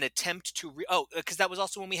as an attempt to because that was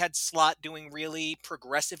also when we had Slott doing really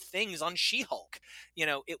progressive things on She-Hulk.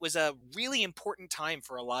 It was a really important time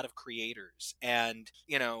for a lot of creators. And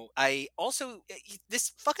I also,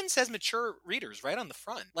 this fucking says mature readers right on the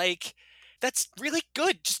front. Like, that's really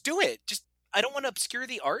good. Just do it. I don't want to obscure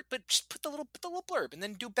the art, but just put the little blurb and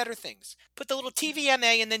then do better things. Put the little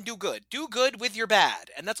TVMA and then do good. Do good with your bad.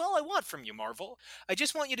 And that's all I want from you, Marvel. I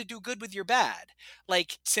just want you to do good with your bad.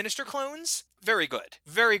 Like Sinister clones, very good.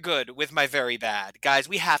 Very good with my very bad. Guys,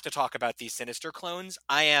 we have to talk about these Sinister clones.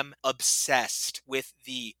 I am obsessed with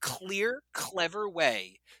the clear, clever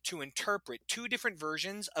way to interpret two different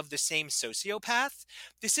versions of the same sociopath.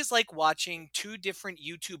 This is like watching two different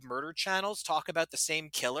YouTube murder channels talk about the same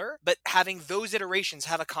killer, but having those iterations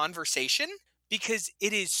have a conversation because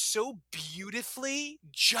it is so beautifully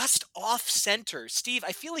just off center. Steve,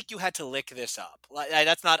 I feel like you had to lick this up.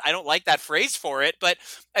 I don't like that phrase for it, but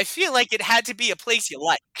I feel like it had to be a place you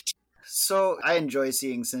liked. So I enjoy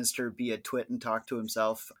seeing Sinister be a twit and talk to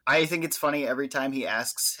himself. I think it's funny every time he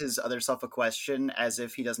asks his other self a question as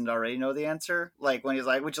if he doesn't already know the answer. Like when he's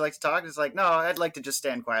like, would you like to talk? It's like, no, I'd like to just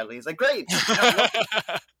stand quietly. He's like, great.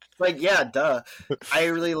 Like, yeah, duh. I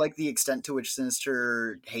really like the extent to which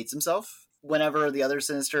Sinister hates himself. Whenever the other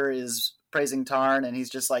Sinister is praising Tarn and he's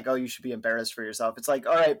just like, oh, you should be embarrassed for yourself. It's like,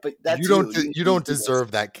 all right, but that's you don't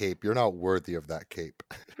deserve that cape. You're not worthy of that cape.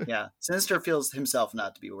 Yeah. Sinister feels himself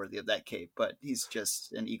not to be worthy of that cape, but he's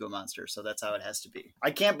just an ego monster, so that's how it has to be.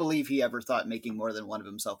 I can't believe he ever thought making more than one of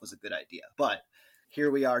himself was a good idea. But here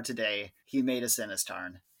we are today. He made a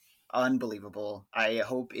Sinistarn. Unbelievable. I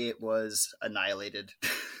hope it was annihilated.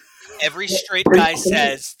 Every straight guy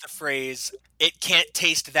says the phrase, it can't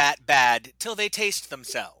taste that bad till they taste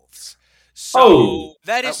themselves. So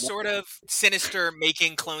that is sort of Sinister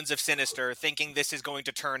making clones of Sinister, thinking this is going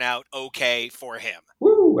to turn out okay for him.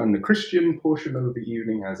 Woo! And the Christian portion of the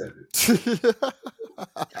evening has ended.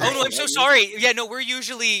 Oh no, I'm so sorry. Yeah, no, we're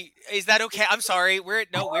usually. Is that okay? I'm sorry. We're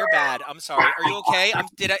bad. I'm sorry. Are you okay? I'm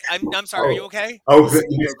sorry. Are you okay?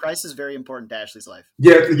 Christ is very important to Ashley's life.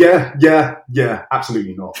 Yeah.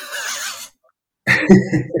 Absolutely not.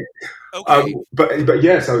 Okay. But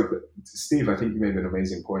yeah, so Steve, I think you made an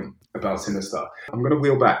amazing point about Sinister. I'm going to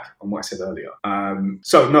wheel back on what I said earlier. I'm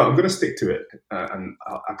going to stick to it, and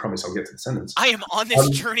I promise I'll get to the sentence. I am on this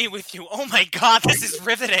journey with you. Oh my God, this is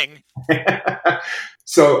riveting.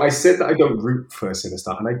 So I said that I don't root for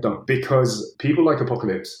Sinister, and I don't, because people like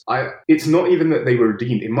Apocalypse, it's not even that they were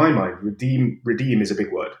redeemed. In my mind, redeem is a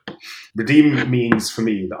big word. Redeem means for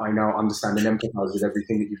me that I now understand and empathize with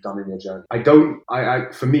everything that you've done in your journey.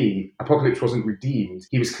 For me, Apocalypse wasn't redeemed.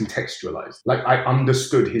 He was contextualized. Like, I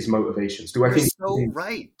understood his motivations. Do I think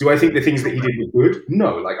the things that he did were good?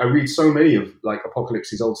 No. Like, I read so many of like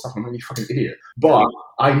Apocalypse's old stuff. I'm like, you fucking idiot. But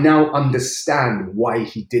I now understand why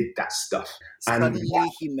he did that stuff. Suddenly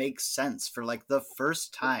he makes sense for like the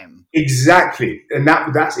first time. Exactly. And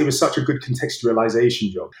it was such a good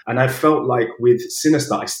contextualization job. And I felt like with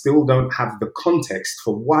Sinister, I still don't have the context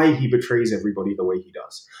for why he betrays everybody the way he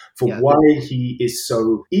does. Why he's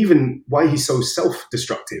so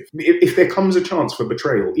self-destructive. If there comes a chance for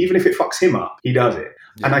betrayal, even if it fucks him up, he does it.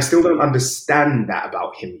 Yeah. And I still don't understand that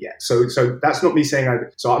about him yet. So that's not me saying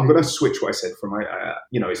so I'm going to switch what I said from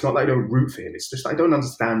it's not that I don't root for him. It's just I don't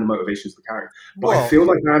understand the motivations of the character. But I feel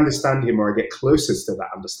like I understand him, or I get closest to that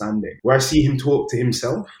understanding, where I see him talk to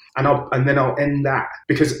himself. And then I'll end that,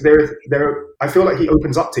 because I feel like he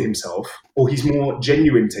opens up to himself, or he's more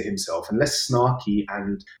genuine to himself and less snarky,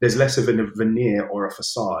 and there's less of a veneer or a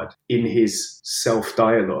facade in his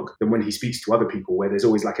self-dialogue than when he speaks to other people, where there's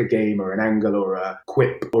always like a game or an angle or a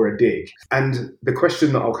quip or a dig. And the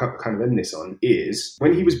question that I'll kind of end this on is,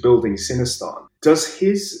 when he was building Sinistan, does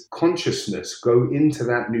his consciousness go into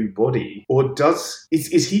that new body, or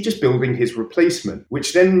is he just building his replacement?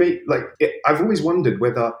 Which then I've always wondered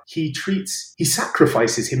whether he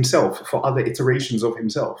sacrifices himself for other iterations of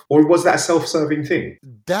himself, or was that a self-serving thing?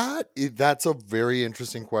 That's a very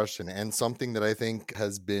interesting question, and something that I think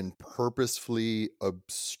has been purposefully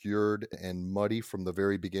obscured and muddy from the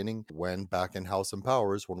very beginning. When back in House and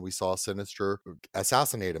Powers, when we saw Sinister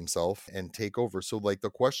assassinate himself and take over, so like the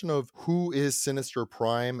question of who is Sinister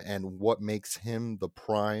Prime and what makes him the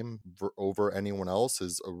Prime over anyone else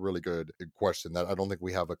is a really good question that I don't think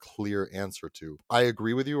we have a clear answer to. I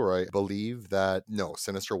agree with you, or I believe that no,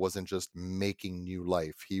 Sinister wasn't just making new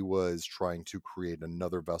life. He was trying to create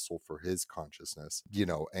another vessel for his consciousness,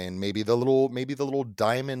 and maybe the little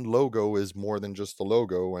diamond logo is more than just the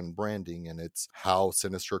logo and branding, and it's how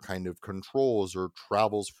Sinister kind of controls or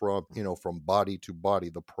travels from body to body,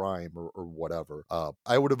 the Prime or whatever.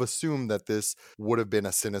 I would have assumed that this would have been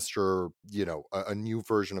a Sinister, a new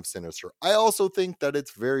version of Sinister. I also think that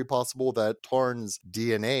it's very possible that Tarn's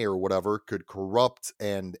DNA or whatever could corrupt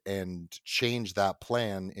and change that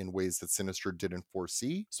plan in ways that Sinister didn't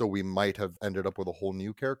foresee. So we might have ended up with a whole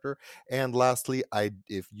new character. And lastly,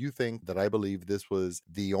 if you think that I believe this was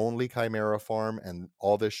the only Chimera farm and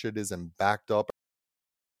all this shit isn't backed up.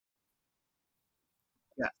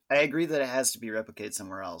 Yeah, I agree that it has to be replicated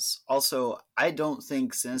somewhere else. Also, I don't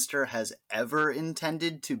think Sinister has ever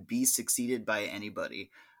intended to be succeeded by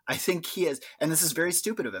anybody. I think he has, and this is very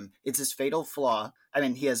stupid of him, it's his fatal flaw. I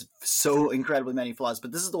mean, he has so incredibly many flaws,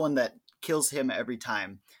 but this is the one that kills him every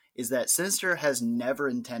time, is that Sinister has never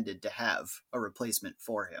intended to have a replacement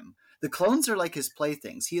for him. The clones are like his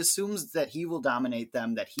playthings. He assumes that he will dominate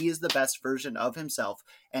them, that he is the best version of himself,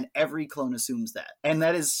 and every clone assumes that. And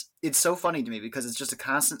it's so funny to me, because it's just a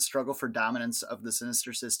constant struggle for dominance of the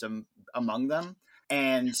Sinister system among them.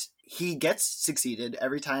 And he gets succeeded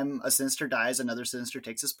every time a Sinister dies, another Sinister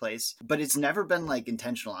takes his place. But it's never been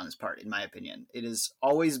intentional on his part, in my opinion. It has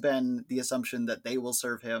always been the assumption that they will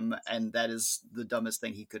serve him, and that is the dumbest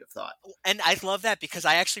thing he could have thought. And I love that, because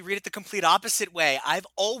I actually read it the complete opposite way. I've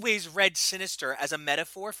always read Sinister as a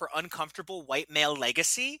metaphor for uncomfortable white male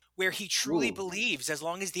legacy, where he truly believes, as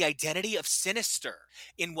long as the identity of Sinister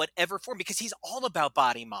in whatever form, because he's all about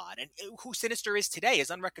body mod, and who Sinister is today is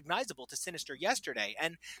unrecognizable to Sinister yesterday.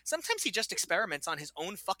 And sometimes he just experiments on his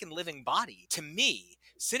own fucking living body. To me,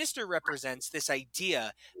 Sinister represents this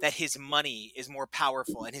idea that his money is more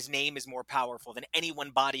powerful and his name is more powerful than any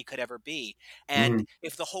one body could ever be. And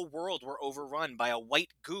if the whole world were overrun by a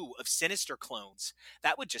white goo of Sinister clones,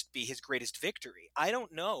 that would just be his greatest victory. I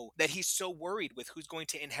don't know that he's so worried with who's going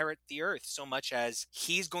to inherit the earth so much as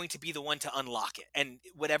he's going to be the one to unlock it. And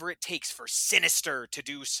whatever it takes for Sinister to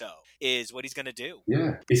do so is what he's going to do.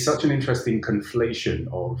 Yeah, it's such an interesting conflation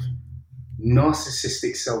of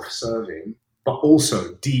narcissistic self-serving but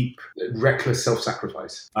also deep, reckless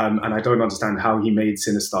self-sacrifice. And I don't understand how he made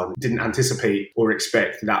Sinistar. Didn't anticipate or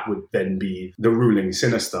expect that would then be the ruling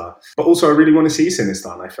Sinistar. But also, I really want to see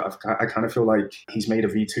Sinistar. And I kind of feel like he's made a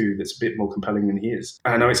V2 that's a bit more compelling than he is.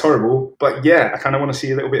 I know it's horrible, but yeah, I kind of want to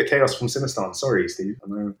see a little bit of chaos from Sinistar. Sorry, Steve. I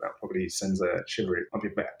know that probably sends a shiver up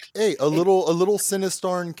your back. Hey, a little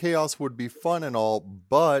Sinistar and chaos would be fun and all,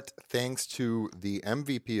 but thanks to the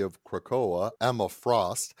MVP of Krakoa, Emma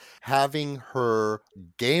Frost, having her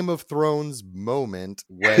Game of Thrones moment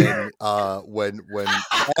when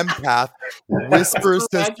Empath whispers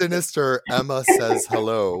to Sinister, Emma says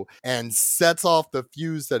hello, and sets off the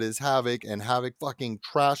fuse that is Havoc, and Havoc fucking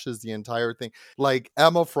trashes the entire thing. Like,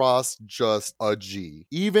 Emma Frost, just a G.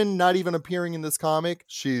 Not even appearing in this comic,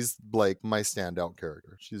 she's like my standout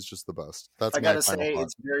character. She's just the best. That's I my gotta final say, thought.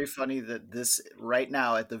 it's very funny that this right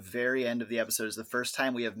now at the very end of the episode is the first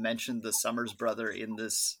time we have mentioned the Summers brother in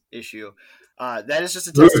this issue. That is just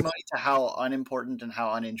a testimony to how unimportant and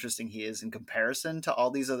how uninteresting he is in comparison to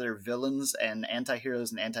all these other villains and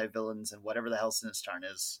anti-heroes and anti-villains and whatever the hell Sinistar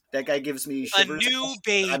is. That guy gives me shivers. A new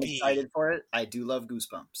baby. I'm excited for it. I do love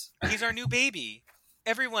goosebumps. He's our new baby.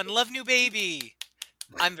 Everyone love new baby.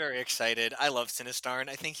 I'm very excited. I love Sinistar, and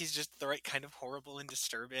I think he's just the right kind of horrible and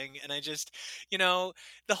disturbing. And I just, the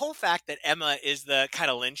whole fact that Emma is the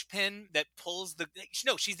kind of linchpin that pulls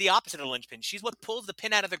she's the opposite of linchpin. She's what pulls the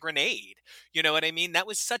pin out of the grenade. You know what I mean? That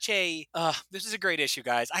was such a, this is a great issue,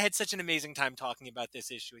 guys. I had such an amazing time talking about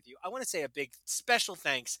this issue with you. I want to say a big special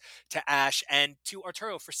thanks to Ash and to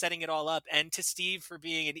Arturo for setting it all up, and to Steve for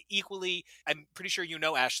being an equally, I'm pretty sure you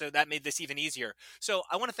know Ash, so that made this even easier. So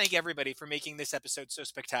I want to thank everybody for making this episode so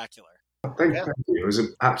spectacular. Thank you. It was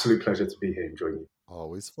an absolute pleasure to be here and join you.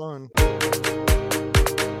 Always fun.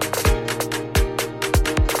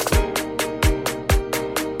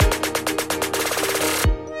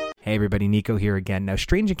 Hey everybody, Nico here again. Now,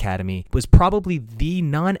 Strange Academy was probably the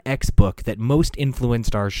non-X book that most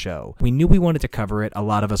influenced our show. We knew we wanted to cover it. A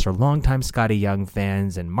lot of us are longtime Scotty Young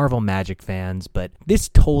fans and Marvel Magic fans, but this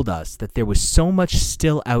told us that there was so much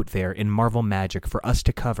still out there in Marvel Magic for us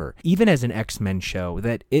to cover, even as an X-Men show,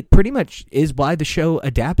 that it pretty much is why the show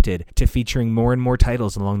adapted to featuring more and more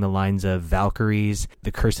titles along the lines of Valkyries,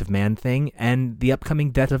 The Curse of Man-Thing, and the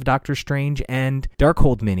upcoming Death of Doctor Strange and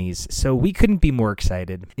Darkhold minis. So we couldn't be more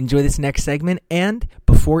excited. Enjoy this next segment, and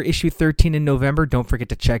before issue 13 in November, don't forget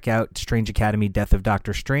to check out Strange Academy Death of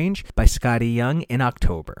Doctor Strange by Scotty Young in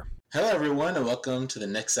October. Hello, everyone, and welcome to the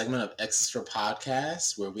next segment of X's for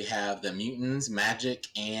Podcast, where we have the Mutants, Magic,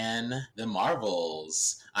 and the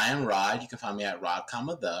Marvels. I am Rod. You can find me at Rod, on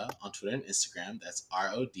Twitter and Instagram. That's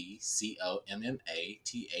RODCOMMATHE.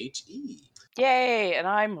 Yay! And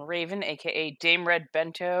I'm Raven, aka Dame Red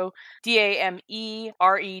Bento,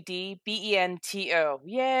 DameRedBento.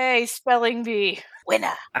 Yay! Spelling bee.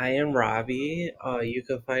 Winner! I am Robbie. You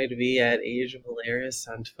can find me at Age of Hilarious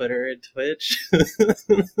on Twitter and Twitch.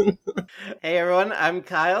 Hey everyone, I'm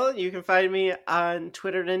Kyle. You can find me on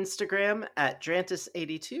Twitter and Instagram at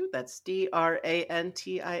Drantis82. That's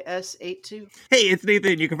DRANTIS82. Hey, it's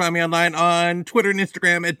Nathan. You can find me online on Twitter and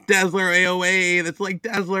Instagram at Dazzler AOA. That's like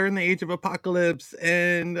Dazzler in the Age of Apocalypse.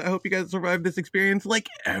 And I hope you guys survived this experience like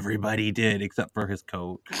everybody did, except for his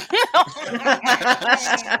coat.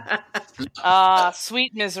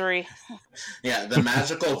 Sweet misery. Yeah, the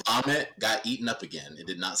magical vomit got eaten up again. It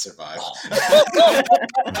did not survive.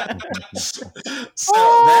 So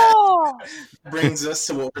that brings us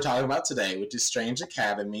to what we're talking about today, which is Strange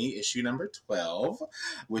Academy, issue number 12,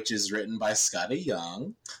 which is written by Scotty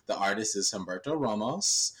Young. The artist is Humberto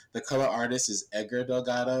Ramos. The color artist is Edgar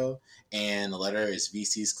Delgado. And the letter is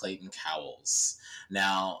VC's Clayton Cowles.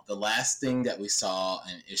 Now, the last thing that we saw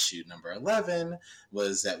in issue number 11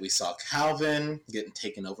 was that we saw Calvin getting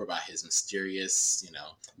taken over by his mysterious,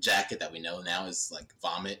 jacket that we know now is like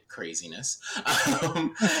vomit craziness.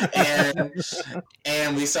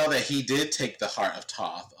 And we saw that he did take the heart of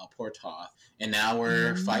Toth, poor Toth, and now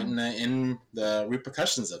we're fighting in the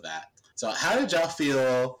repercussions of that. So how did y'all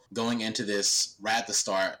feel going into this right at the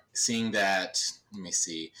start, seeing that, let me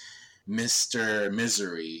see, Mr.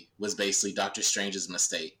 Misery was basically Doctor Strange's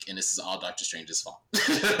mistake, and this is all Doctor Strange's fault.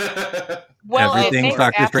 Well, everything's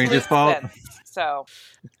Doctor Strange's fault. So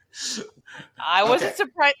I wasn't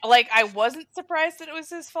surprised. I wasn't surprised that it was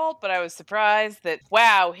his fault, but I was surprised that,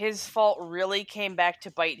 wow, his fault really came back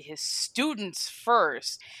to bite his students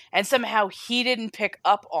first, and somehow he didn't pick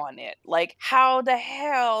up on it. Like, how the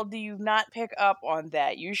hell do you not pick up on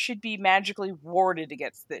that? You should be magically warded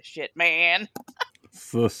against this shit, man.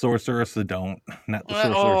 The Sorcerer Sedone, not the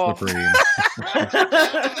Sorcerer Supreme.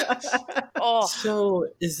 Oh, So,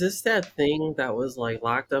 is this that thing that was like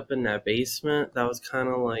locked up in that basement that was kind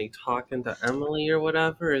of like talking to Emily or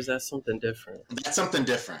whatever? Or is that something different? That's something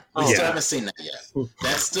different. We Oh. still Yeah. haven't seen that yet.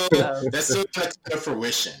 That's still gonna come to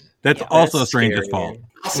fruition. That's Yeah, also that's Strange's scary. fault.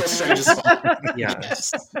 Also, Strange's fault. Yeah.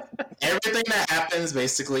 Yes. Everything that happens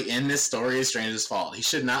basically in this story is Strange's fault. He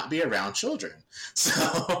should not be around children. So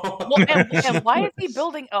well, and why is he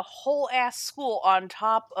building a whole ass school on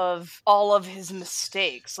top of all of his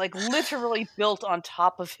mistakes? Like literally built on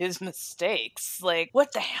top of his mistakes. Like,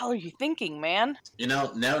 what the hell are you thinking, man? you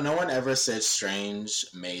know, no one ever said Strange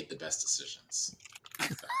made the best decisions.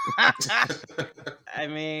 I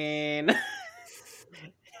mean,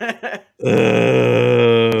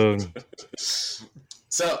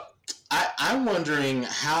 So I'm wondering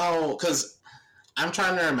how, because I'm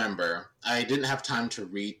trying to remember. I didn't have time to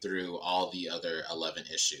read through all the other 11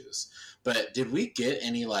 issues, but did we get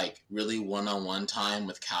any like really one-on-one time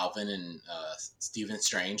with Calvin and Stephen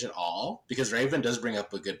Strange at all? Because Raven does bring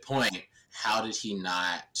up a good point. How did he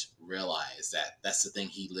not realize that that's the thing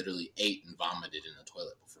he literally ate and vomited in the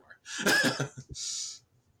toilet before?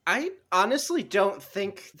 I honestly don't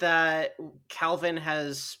think that Calvin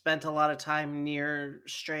has spent a lot of time near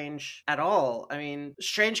Strange at all. I mean,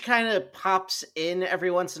 Strange kind of pops in every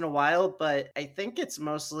once in a while, but I think it's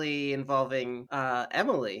mostly involving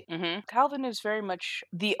Emily. Mm-hmm. Calvin is very much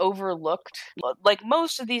the overlooked. Like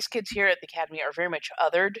most of these kids here at the academy are very much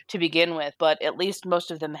othered to begin with, but at least most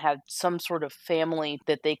of them had some sort of family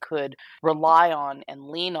that they could rely on and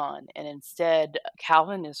lean on. And instead,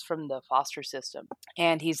 Calvin is from the foster system,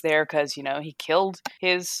 and he's there because, you know, he killed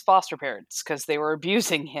his foster parents because they were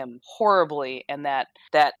abusing him horribly, and that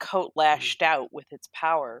coat lashed out with its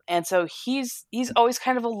power. And so he's always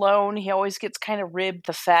kind of alone. He always gets kind of ribbed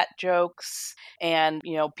the fat jokes, and,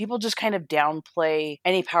 you know, people just kind of downplay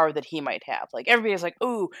any power that he might have. Like, everybody's like,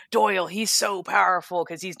 "Ooh, Doyle, he's so powerful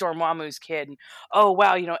because he's Dormammu's kid." And, "Oh,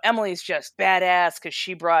 wow, you know, Emily's just badass because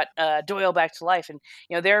she brought Doyle back to life." And,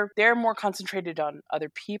 you know, they're more concentrated on other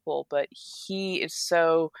people, but he is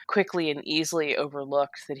so quickly and easily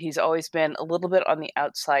overlooked that he's always been a little bit on the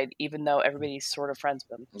outside, even though everybody's sort of friends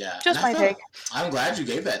with him. Yeah, Just my take. I'm glad you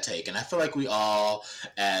gave that take, and I feel like we all,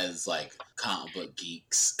 as like comic book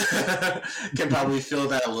geeks, can probably feel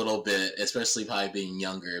that a little bit, especially probably being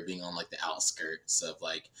younger, being on like the outskirts of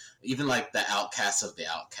like even like the outcasts of the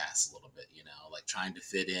outcasts a little bit, you know, like trying to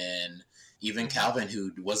fit in. Even Calvin,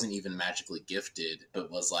 who wasn't even magically gifted, but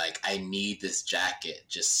was like, I need this jacket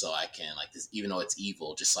just so I can, like, this, even though it's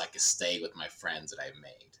evil, just so I can stay with my friends that I've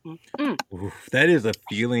made. Oof, that is a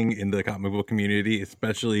feeling in the comic book community,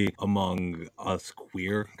 especially among us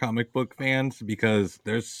queer comic book fans, because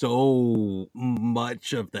there's so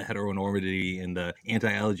much of the heteronormity and the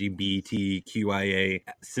anti-LGBTQIA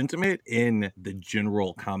sentiment in the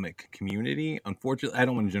general comic community. Unfortunately, I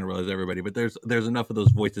don't want to generalize everybody, but there's enough of those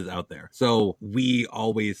voices out there. So we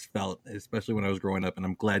always felt, especially when I was growing up, and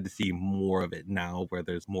I'm glad to see more of it now where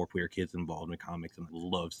there's more queer kids involved in comics, and I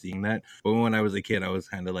love seeing that. But when I was a kid, I was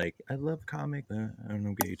kind of like, I love comics.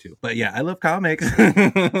 I'm gay too. But yeah, I love comics.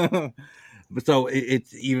 But so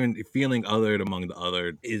it's even feeling othered among the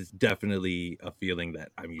othered is definitely a feeling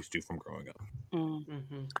that I'm used to from growing up.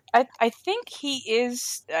 Mm-hmm. I think he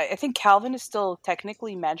is. I think Calvin is still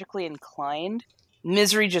technically magically inclined.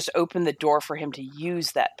 Misery just opened the door for him to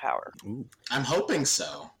use that power. Ooh. I'm hoping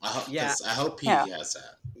so. I hope he has that.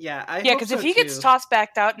 Yeah, because if he gets tossed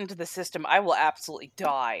back out into the system, I will absolutely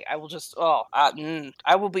die. I will just,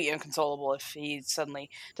 I will be inconsolable if he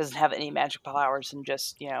suddenly doesn't have any magic powers and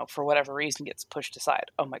just, you know, for whatever reason gets pushed aside.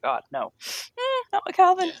 Oh my god, no. Not my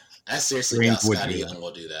Calvin. Yeah. I seriously doubt Scotty Young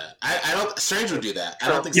will do that. I don't. Strange would do that. I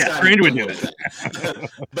don't think Scotty Strange would do that.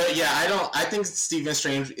 But yeah, I think Stephen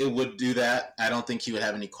Strange would do that. I don't think he would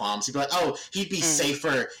have any qualms. He'd be like, oh, he'd be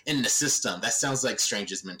safer in the system. That sounds like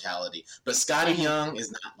Strange's mentality. But Scotty Young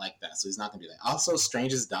is not like that, so he's not gonna do that. Also,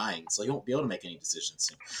 Strange is dying, so he won't be able to make any decisions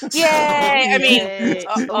soon. Yay! I mean,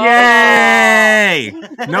 yay!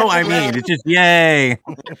 No, I mean it's just yay.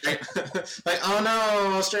 Like, oh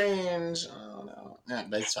no, Strange. Oh no. Yeah,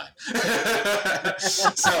 but it's fine.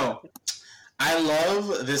 So, I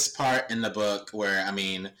love this part in the book where, I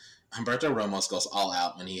mean, Humberto Ramos goes all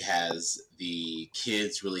out when he has the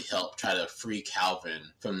kids really help try to free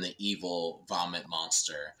Calvin from the evil vomit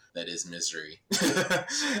monster that is Misery.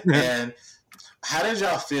 And How did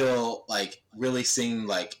y'all feel like really seeing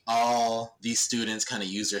like all these students kind of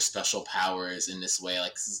use their special powers in this way?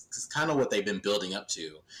 Like, it's kind of what they've been building up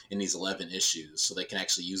to in these 11 issues, so they can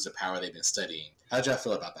actually use the power they've been studying. How did y'all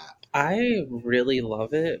feel about that? I really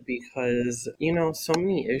love it because, so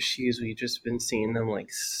many issues we've just been seeing them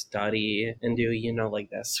like study and do, like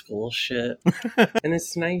that school shit. And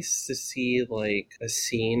it's nice to see like a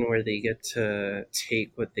scene where they get to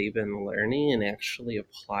take what they've been learning and actually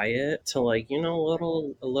apply it to like, a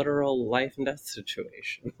literal life and death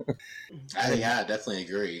situation. Yeah, I definitely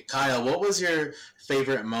agree. Kyle, what was your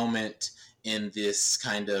favorite moment in this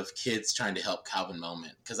kind of kids trying to help Calvin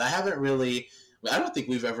moment? Because I don't think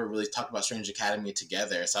we've ever really talked about Strange Academy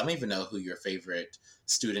together, so I don't even know who your favorite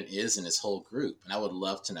student is in this whole group, and I would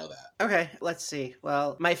love to know that. Okay, let's see.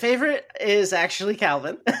 Well, my favorite is actually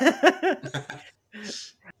Calvin.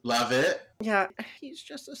 Love it. Yeah, he's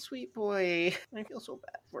just a sweet boy. I feel so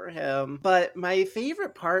bad for him. But my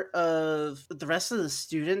favorite part of the rest of the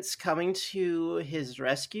students coming to his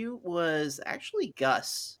rescue was actually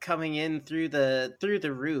Gus coming in through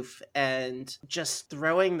the roof and just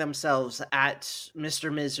throwing themselves at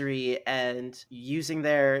Mr. Misery and using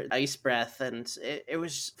their ice breath, and it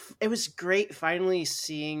was great finally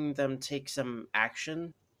seeing them take some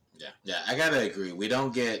action. Yeah, I gotta agree.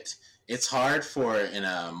 It's hard in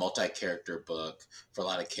a multi-character book for a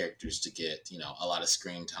lot of characters to get, a lot of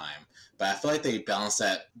screen time. But I feel like they balance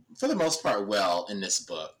that, for the most part, well in this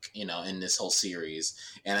book, in this whole series.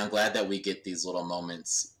 And I'm glad that we get these little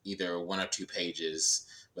moments, either 1 or 2 pages,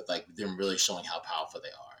 with, like, them really showing how powerful they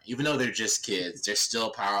are. Even though they're just kids, they're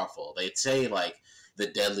still powerful. They'd say, like, the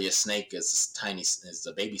deadliest snake is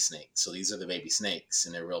the baby snake. So these are the baby snakes,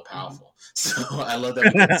 and they're real powerful. So I love that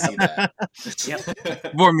we get to see that.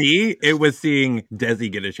 Yep. For me, it was seeing Desi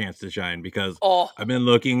get a chance to shine, because I've been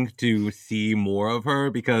looking to see more of her,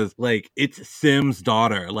 because like it's Sim's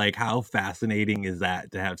daughter. Like, how fascinating is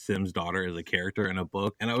that to have Sim's daughter as a character in a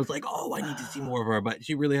book? And I was like, I need to see more of her, but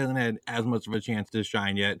she really hasn't had as much of a chance to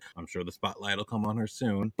shine yet. I'm sure the spotlight will come on her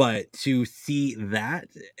soon. But to see that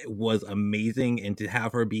was amazing, and to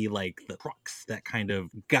have her be like the crux that kind of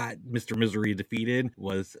got Mr. Misery defeated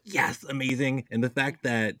was, yes, amazing. And the fact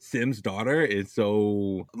that Sim's daughter is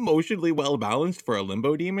so emotionally well balanced for a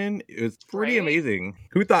limbo demon is pretty amazing.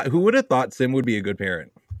 Who would have thought Sim would be a good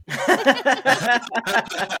parent?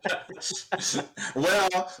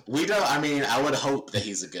 Well, we don't. I mean, I would hope that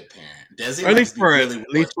he's a good parent. Desi, at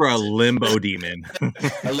least for a limbo demon.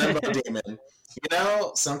 A limbo demon.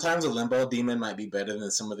 Sometimes a limbo demon might be better than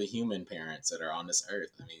some of the human parents that are on this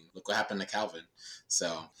earth. I mean, look what happened to Calvin.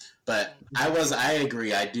 So, but I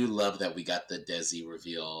agree. I do love that we got the Desi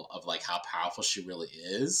reveal of like how powerful she really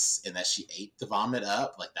is, and that she ate the vomit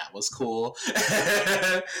up. Like, that was cool.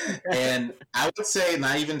 And I would say,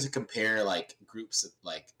 not even to compare like groups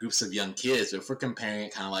of young kids, but if we're comparing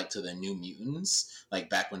it kind of like to the New Mutants, like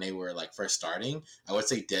back when they were like first starting, I would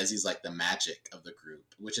say Desi's like the magic of the group,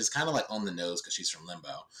 which is kind of like on the nose because she's from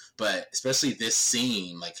Limbo. But especially this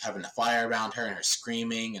scene, like having the fire around her and her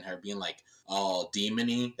screaming and her being like all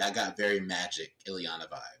demony, that got very magic Ileana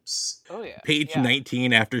vibes. Oh yeah. Page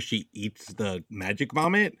 19, after she eats the magic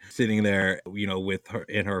vomit, sitting there, with her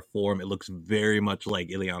in her form, it looks very much like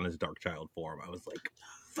Ileana's Darkchild form. I was like,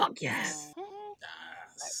 fuck yes.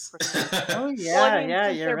 Oh yeah,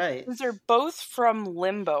 you're right. They're both from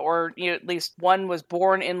Limbo, or at least one was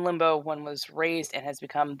born in Limbo, one was raised and has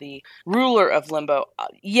become the ruler of Limbo.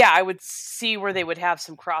 I would see where they would have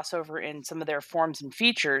some crossover in some of their forms and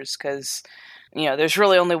features, because there's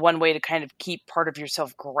really only one way to kind of keep part of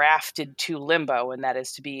yourself grafted to Limbo, and that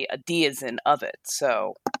is to be a deizen of it.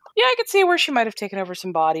 So yeah, I could see where she might have taken over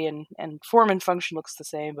some body, and form and function looks the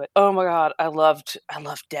same. But oh my god, I loved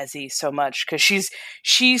Desi so much, because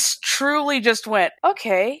she's truly just went,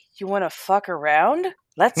 okay, you want to fuck around?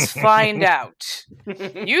 Let's find out.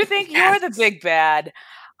 You think you're the big bad?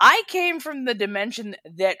 I came from the dimension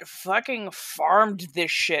that fucking farmed this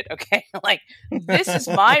shit, okay? Like, this is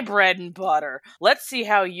my bread and butter. Let's see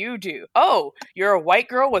how you do. Oh, you're a white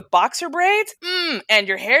girl with boxer braids? And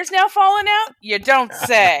your hair's now falling out? You don't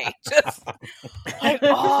say. Just like,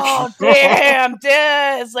 oh, damn,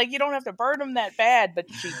 Des. Like, you don't have to burn him that bad,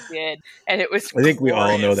 but she did. And it was I think we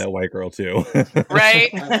all know that white girl, too. Right?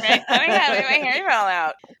 I don't have my hair fall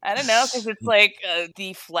out. I don't know, because it's like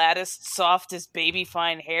the flattest, softest, baby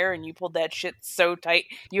fine hair, and you pulled that shit so tight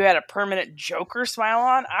you had a permanent Joker smile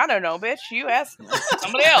on. I don't know, bitch. You ask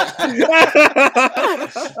somebody else.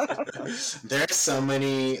 There's so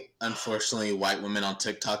many, unfortunately, white women on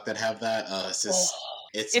TikTok that have that. It's just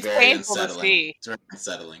It's It's very painful to unsettling. see. It's very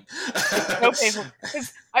unsettling. So painful.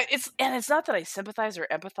 It's not that I sympathize or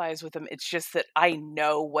empathize with them. It's just that I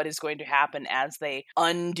know what is going to happen as they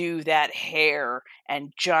undo that hair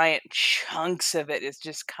and giant chunks of it is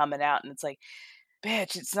just coming out, and it's like,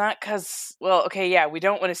 bitch, it's not because, well, okay, yeah, we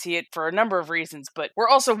don't want to see it for a number of reasons, but we're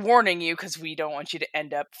also warning you because we don't want you to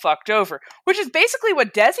end up fucked over. Which is basically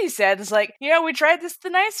what Desi said. It's like, we tried this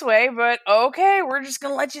the nice way, but okay, we're just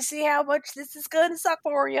going to let you see how much this is going to suck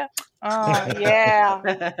for you. Oh,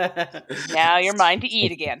 yeah. Now you're mine to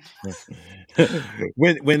eat again.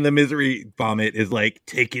 when the misery vomit is like,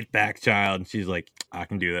 take it back, child, and she's like, I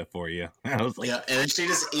can do that for you. I was like, yeah, and she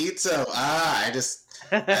just eats him. I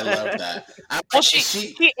love that. Well,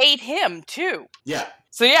 she ate him too. Yeah.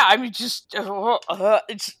 So yeah, I mean, just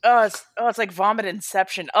it's like vomit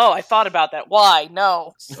inception. Oh, I thought about that. Why?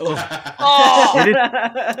 No.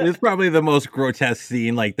 It is probably the most grotesque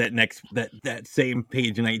scene. Like that same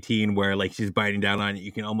page 19 where like she's biting down on it.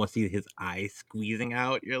 You can almost see his eye squeezing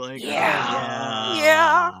out. You're like,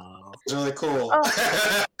 yeah. It's really cool.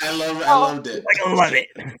 I loved it. I love it.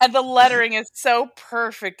 And the lettering is so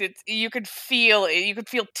perfect. You could feel it. You could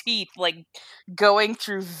feel teeth like going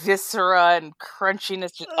through viscera and crunchiness.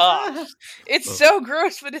 It's so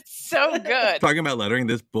gross, but it's so good. Talking about lettering,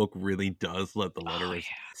 this book really does let the letterers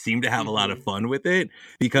seem to have a lot of fun with it,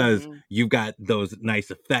 because you've got those nice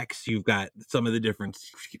effects. You've got some of the different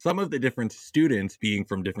students being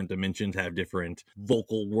from different dimensions have different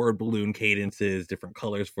vocal word balloon cadences, different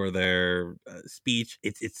colors for their speech.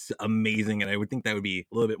 It's amazing, and I would think that would be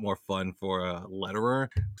a little bit more fun for a letterer,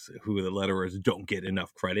 who the letterers don't get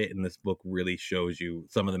enough credit, and this book really shows you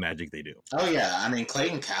some of the magic they do. Oh yeah, I mean,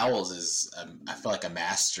 Clayton Cowles is I feel like a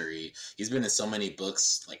mastery. He's been in so many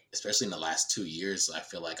books, like especially in the last 2 years. I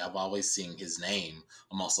feel like I've always seen his name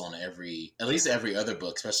almost on at least every other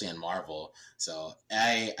book, especially in Marvel. So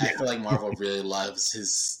I feel like Marvel really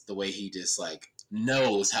loves the way he just like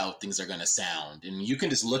knows how things are going to sound, and you can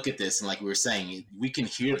just look at this and, like we were saying, we can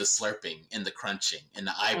hear the slurping and the crunching and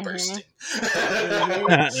the eye bursting.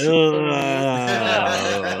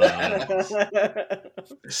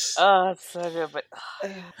 Oh, it's so good. But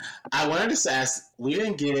I wanted to ask, we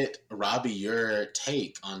didn't get, Robbie, your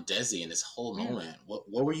take on Desi and this whole moment. What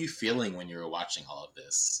were you feeling when you were watching all of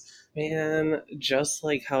this? Man, just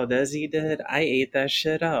like how Desi did, I ate that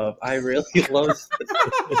shit up. I really loved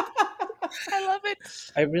I love it.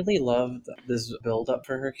 I really loved this build up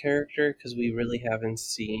for her character, because we really haven't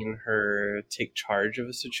seen her take charge of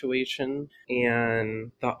a situation,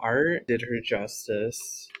 and the art did her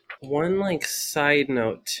justice. One like side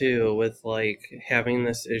note too, with like having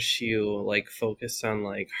this issue like focused on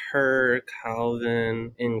like her,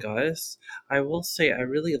 Calvin, and Gus, I will say I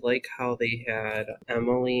really like how they had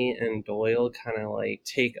Emily and Doyle kind of like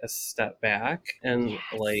take a step back, and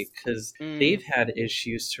like, because they've had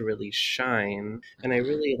issues to really shine, and I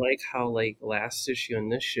really like how like last issue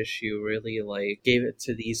and this issue really like gave it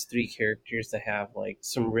to these three characters to have like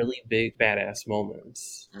some really big badass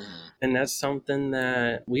moments. And that's something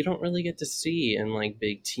that we don't really get to see in like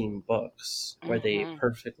big team books, where they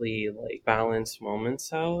perfectly like balance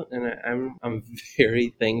moments out, and I'm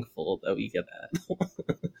very thankful that we get that.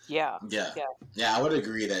 Yeah, I would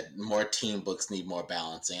agree that more team books need more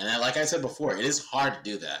balancing, and like I said before, it is hard to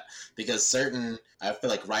do that, because I feel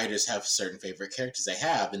like writers have certain favorite characters they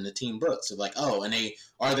have in the team books. So like,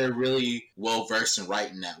 and they're really well versed in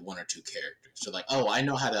writing that one or two characters. So like, I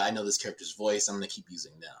know this character's voice, I'm gonna keep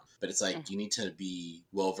using them. But it's like, you need to be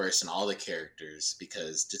well versed in all the characters,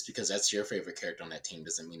 because just because that's your favorite character on that team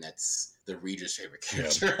doesn't mean that's the reader's favorite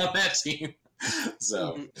character on that team.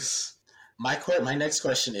 So my next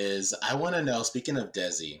question is, I want to know, speaking of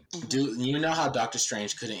Desi, do you know how Doctor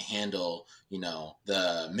Strange couldn't handle,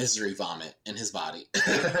 the misery vomit in his body?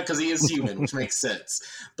 Because he is human, which makes sense.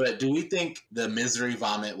 But do we think the misery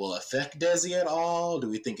vomit will affect Desi at all? Do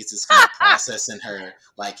we think it's just going to process in her,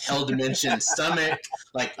 like, hell dimension stomach?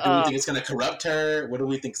 Like, do we think it's going to corrupt her? What do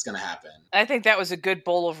we think is going to happen? I think that was a good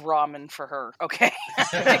bowl of ramen for her, okay?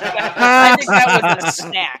 I think that was a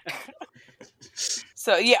snack.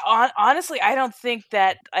 So yeah, honestly, I don't think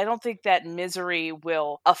that misery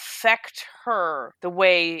will affect her the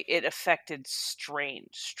way it affected Strange.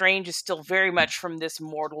 Strange is still very much from this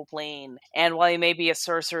mortal plane, and while he may be a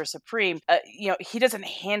Sorcerer Supreme, he doesn't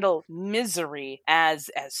handle misery as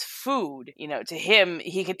food. To him,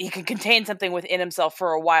 he can contain something within himself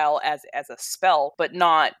for a while as a spell, but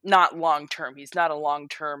not long term. He's not a long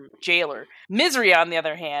term jailer. Misery, on the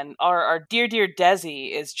other hand, our dear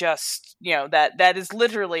Desi is just that is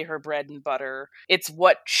literally her bread and butter. It's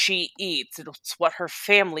what she eats. It's what her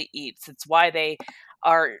family eats. It's why they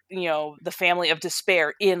are, the family of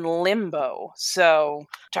despair in limbo. So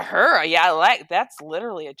to her, yeah, that's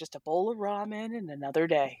literally just a bowl of ramen and another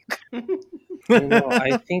day.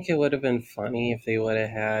 I think it would have been funny if they would have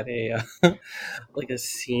had a like a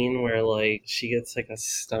scene where like she gets like a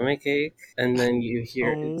stomach ache, and then you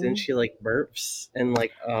hear, then she like burps, and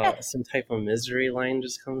like some type of misery line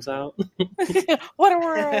just comes out. What a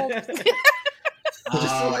world!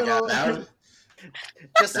 Oh my god, that would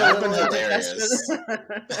just that a would little hilarious.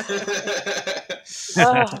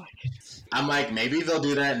 Oh. I'm like, maybe they'll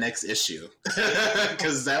do that next issue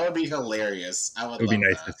because that would be hilarious. I would. It would be love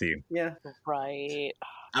nice that. to see. Yeah, right.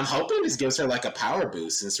 I'm hoping this gives her like a power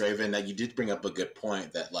boost, since Raven, that you did bring up a good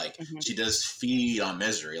point that like she does feed on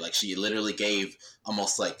misery. Like she literally gave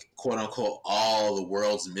almost like quote unquote all the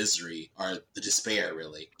world's misery, or the despair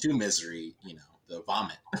really, to misery, the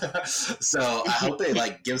vomit. So I hope it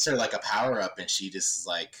like gives her like a power up, and she just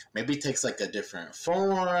like maybe takes like a different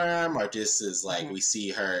form, or just is like we see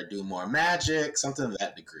her do more magic, something to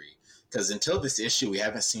that degree. Because until this issue, we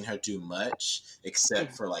haven't seen her do much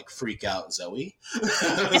except for like freak out Zoe.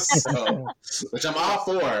 So, which I'm all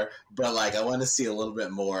for, but like I want to see a little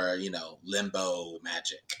bit more, limbo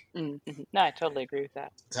magic. Mm-hmm. No, I totally agree with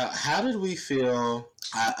that. So how did we feel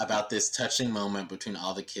about this touching moment between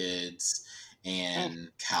all the kids and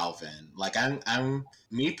Calvin? Like I'm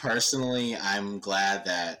me personally, I'm glad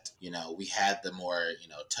that, we had the more,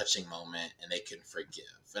 touching moment and they can forgive.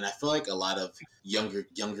 And I feel like a lot of younger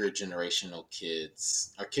generational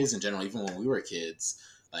kids, or kids in general, even when we were kids,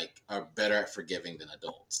 like are better at forgiving than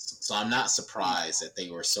adults. So I'm not surprised that they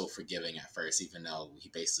were so forgiving at first, even though he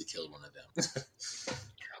basically killed one of them.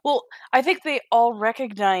 Well, I think they all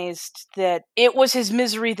recognized that it was his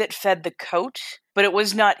misery that fed the coat, but it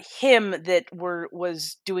was not him that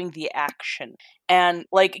was doing the action. And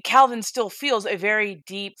like Calvin still feels a very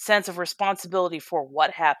deep sense of responsibility for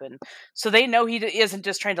what happened. So they know he isn't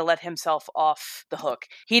just trying to let himself off the hook.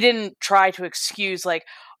 He didn't try to excuse like,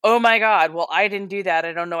 oh my God, well, I didn't do that.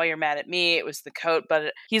 I don't know why you're mad at me. It was the coat.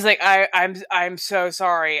 But he's like, I'm so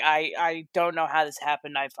sorry. I don't know how this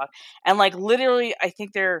happened. And like literally, I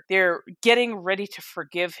think they're getting ready to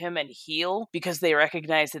forgive him and heal because they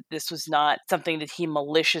recognize that this was not something that he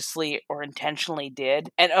maliciously or intentionally did.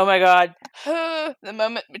 And oh my God, the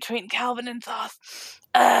moment between Calvin and Thoth.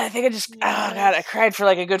 I think I cried for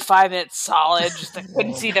like a good 5 minutes solid. Just I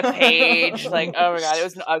couldn't see the page. Like, oh my God, it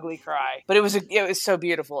was an ugly cry. But it was so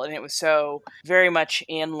beautiful, and it was so very much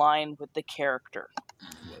in line with the character.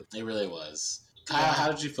 It really was. Kyle,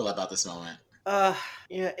 how did you feel about this moment?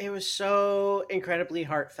 Yeah, it was so incredibly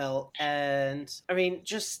heartfelt, and I mean,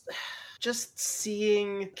 just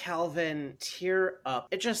seeing Calvin tear up,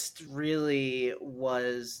 it just really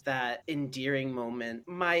was that endearing moment.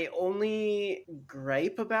 My only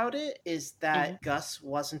gripe about it is that Gus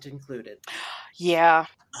wasn't included. Yeah.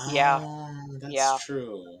 That's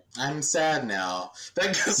true. I'm sad now. That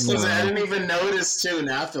Gus was, I didn't even notice too.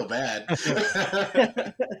 Now I feel bad.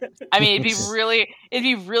 I mean, it'd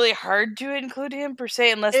be really hard to include him per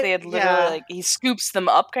se, unless they had literally like he scoops them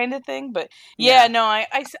up kind of thing. But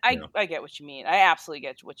I get what you mean. I absolutely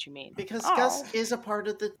get what you mean. Because Gus is a part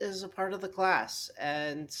of the class,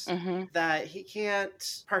 and that he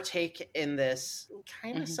can't partake in this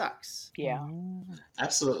kind of sucks. Yeah.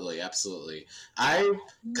 Absolutely. I'm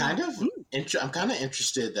kind of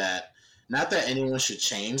interested that, not that anyone should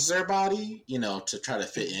change their body, to try to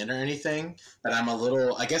fit in or anything, but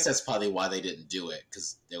I guess that's probably why they didn't do it,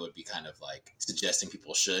 because they would be kind of like suggesting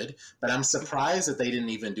people should. But I'm surprised that they didn't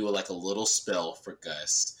even do like a little spell for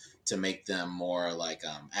Gus to make them more like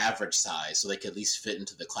average size, so they could at least fit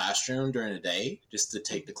into the classroom during the day, just to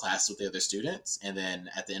take the class with the other students, and then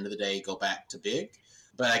at the end of the day go back to big.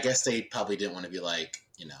 But I guess they probably didn't want to be like,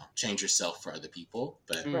 change yourself for other people.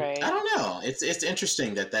 But I don't know. It's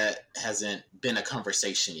interesting that hasn't been a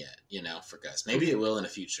conversation yet, for Gus. Maybe it will in the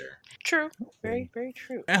future. True. Very, very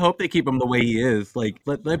true. I hope they keep him the way he is. Like,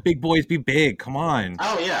 let big boys be big. Come on.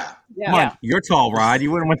 Oh, yeah. Come on. You're tall, Rod.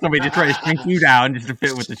 You wouldn't want somebody to try to shrink you down just to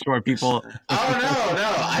fit with the short people. Oh,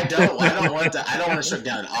 no. I don't want to. I don't want to shrink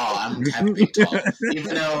down at all. I'm happy to be tall.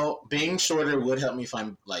 Even though being shorter would help me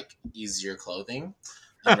find like easier clothing.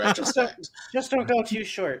 In retrospect. Just don't go too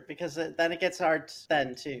short, because then it gets hard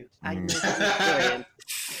then too. I can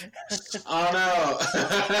Oh no!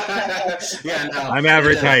 Yeah, no. I'm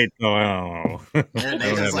average height, so I don't know. And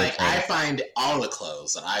Nathan's like, I find all the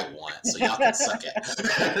clothes that I want, so y'all can suck it.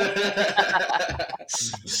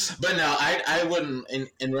 But no, I wouldn't.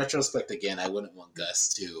 In retrospect, again, I wouldn't want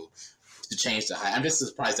Gus to to change the height. I'm just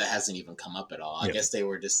surprised that hasn't even come up at all. I guess they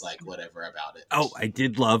were just like whatever about it. Oh, I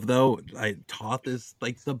did love though. Toth is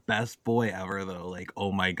like the best boy ever though. Like,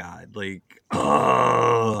 oh my god, like,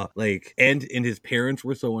 and his parents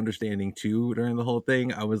were so understanding too during the whole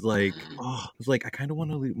thing. I was like, I kind of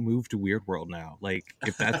want to move to Weird World now. Like,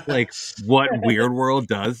 if that's like what Weird World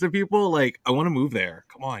does to people, like, I want to move there.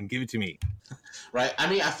 Come on, give it to me. Right. I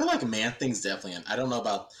mean, I feel like Man-Thing's definitely. I don't know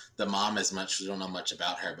about the mom as much. We don't know much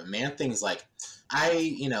about her, but Man-Thing's like,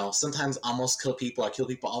 I sometimes almost kill people. I kill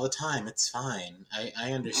people all the time. It's fine.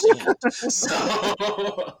 I understand.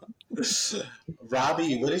 So,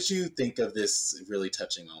 Robbie, what did you think of this really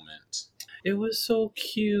touching moment? It was so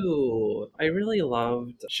cute. I really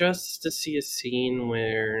loved just to see a scene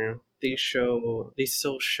where they still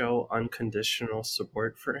show unconditional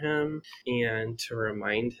support for him, and to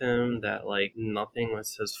remind him that like nothing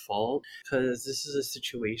was his fault, because this is a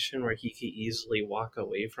situation where he could easily walk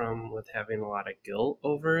away from with having a lot of guilt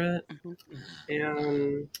over it.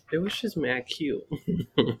 And it was just mad cute.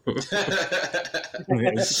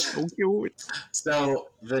 So cute. So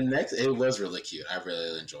it was really cute. I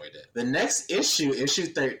really enjoyed it. The next issue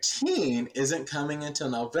 13, isn't coming until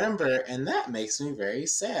November, and that makes me very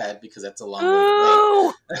sad because that's a long way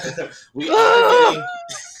to wait. We are getting...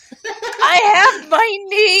 I have my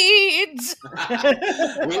needs.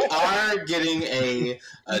 We are getting a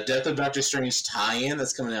Death of Doctor Strange tie-in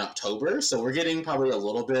that's coming in October, so we're getting probably a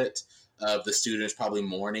little bit of the students probably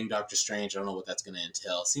mourning Doctor Strange. I don't know what that's going to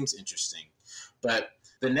entail. Seems interesting. But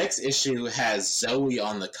the next issue has Zoe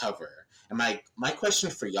on the cover. And my question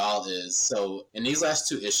for y'all is, so in these last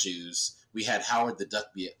two issues, we had Howard the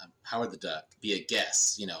Duck be a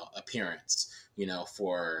guest, appearance,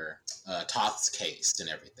 for Toth's case and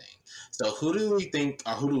everything. So who do we think,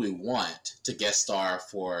 or who do we want to guest star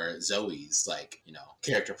for Zoe's,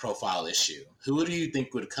 character profile issue? Who do you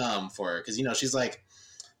think would come for, because, she's like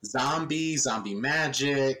zombie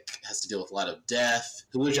magic, has to deal with a lot of death.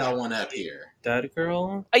 Who would y'all want to appear? Dead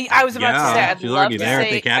Girl? I was about to say, I'd she's love already to there at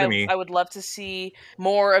the say, Academy. I would love to see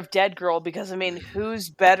more of Dead Girl, because, I mean, who's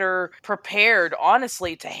better prepared,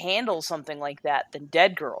 honestly, to handle something like that than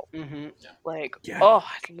Dead Girl? Mm-hmm.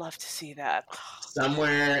 I'd love to see that.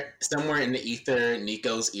 Somewhere in the ether,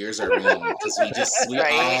 Nico's ears are ringing, because we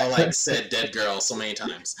all, said Dead Girl so many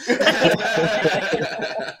times.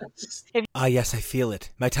 Yes, I feel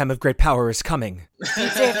it. My time of great power is coming. You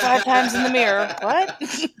say it 5 times in the mirror. What?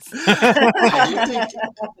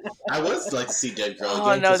 I would like to see Dead Girl Oh,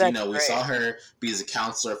 again, no, because that's we great. saw her be as a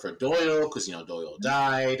counselor for Doyle, because Doyle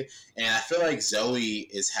died, and I feel like Zoe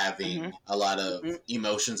is having a lot of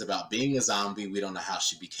emotions about being a zombie. We don't know how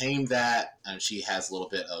she became that, and she has a little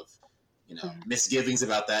bit of misgivings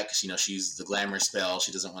about that, because she uses the glamour spell.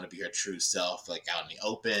 She doesn't want to be her true self, out in the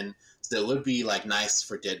open. So it would be nice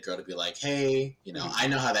for Dead Girl to be like, hey, I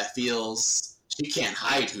know how that feels. She can't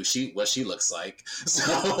hide what she looks like,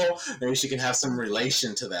 so maybe she can have some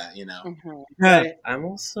relation to that, I'm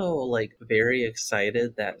also very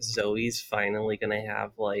excited that Zoe's finally gonna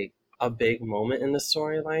have a big moment in the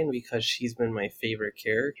storyline, because she's been my favorite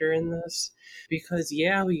character in this. Because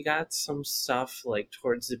we got some stuff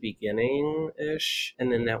towards the beginning-ish,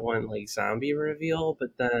 and then that one zombie reveal,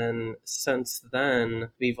 but then since then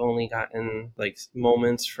we've only gotten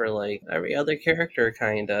moments for every other character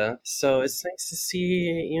kinda. So it's nice to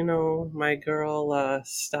see, my girl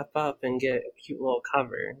step up and get a cute little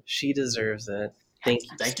cover. She deserves it. Thank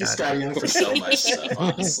you, Scott Young, for so much stuff,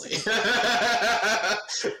 honestly.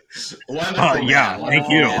 Wonderful. Thank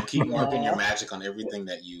you. Man. Keep working your magic on everything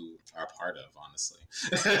that you are part of, honestly.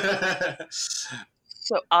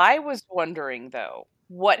 So I was wondering, though,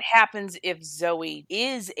 what happens if Zoe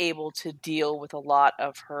is able to deal with a lot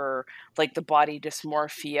of her, the body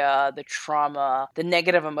dysmorphia, the trauma, the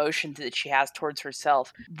negative emotions that she has towards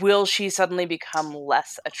herself? Will she suddenly become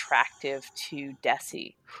less attractive to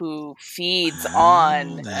Desi, who feeds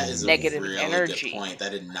on that is negative a really energy? Good point.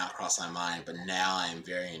 That did not cross my mind, but now I am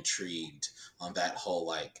very intrigued on that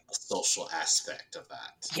whole social aspect of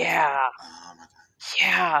that. Yeah. Oh my god.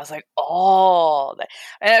 Yeah, I was like,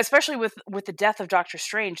 and especially with the death of Doctor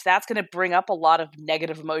Strange, that's going to bring up a lot of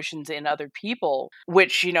negative emotions in other people,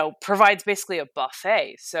 which, provides basically a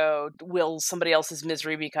buffet. So will somebody else's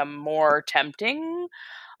misery become more tempting?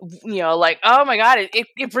 Oh my god,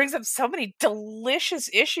 it brings up so many delicious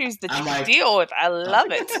issues that you can deal with. I love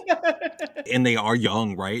it. And they are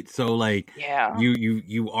young, right? So yeah,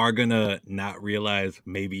 you are gonna not realize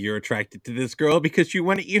maybe you're attracted to this girl because you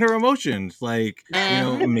want to eat her emotions. Maybe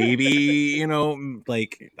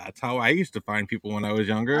that's how I used to find people when I was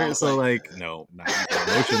younger. No, not eat her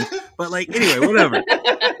emotions. But like, anyway, whatever.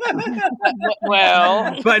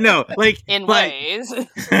 Well, But no, like in but, ways.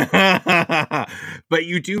 but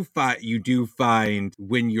you do find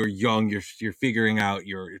when you're young, you're figuring out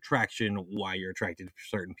your attraction, why you're attracted to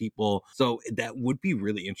certain people. So that would be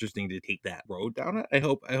really interesting to take that road down. I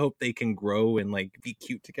hope they can grow and like be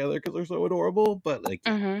cute together because they're so adorable. But like,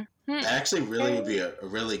 Mm-hmm. That actually really would be a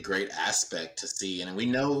really great aspect to see. And we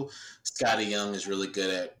know Scotty Young is really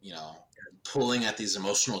good at, pulling at these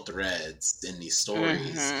emotional threads in these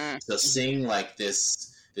stories. Mm-hmm. So seeing like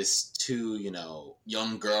this two,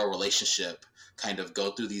 young girl relationship kind of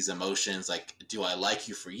go through these emotions, like, do I like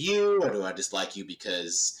you for you, or do I just like you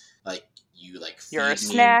because like you like You're a feed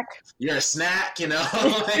me? snack. You're a snack,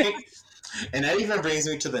 like, and that even brings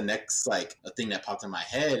me to the next like a thing that popped in my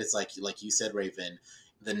head. It's like you said, Raven,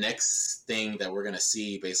 the next thing that we're going to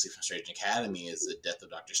see basically from Strange Academy is the Death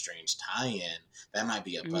of Doctor Strange tie-in. That might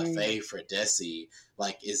be a buffet for Desi.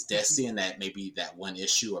 Like, is Desi in that maybe that one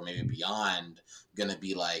issue or maybe beyond going to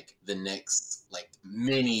be like the next like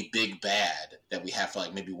mini big bad that we have for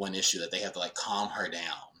like maybe one issue that they have to like calm her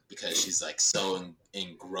down because she's like so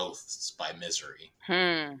engrossed by misery.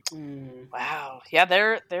 Wow. Yeah,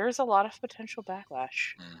 there's a lot of potential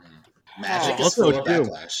backlash. Magic is Also, full of too.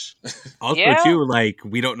 backlash. Also, Yeah. too, like,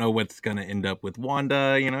 we don't know what's going to end up with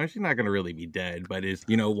Wanda. She's not going to really be dead, but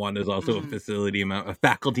Wanda's also a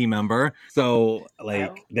faculty member. So,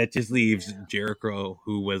 like, that just leaves Jericho,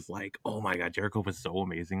 who was like, oh my God, Jericho was so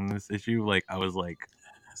amazing in this issue. Like, I was like,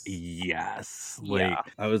 yes. Like, Yeah.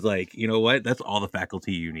 I was like, you know what? That's all the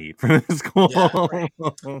faculty you need for this school.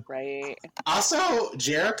 Yeah, Right. Also,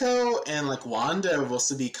 Jericho and like Wanda were supposed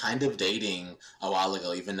to be kind of dating a while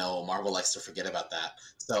ago, even though Marvel likes to forget about that.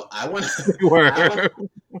 So I want to.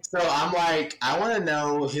 So I'm like, I want to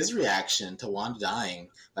know his reaction to Wanda dying.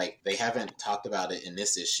 Like, they haven't talked about it in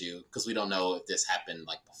this issue because we don't know if this happened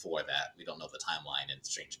like before that. We don't know the timeline in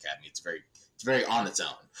Strange Academy. It's very on its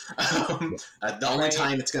own. The only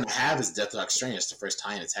time it's going to have is Death of Doctor Strange. It's the first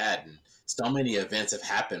time it's had, and so many events have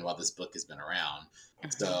happened while this book has been around.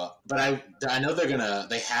 So, but I know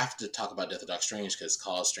they have to talk about Death of Doctor Strange because it's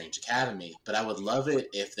called Strange Academy. But I would love it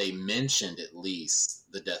if they mentioned at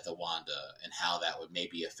least the death of Wanda and how that would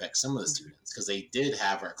maybe affect some of the students because they did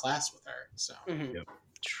have her class with her. So. Yep.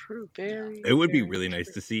 True, very. It would be really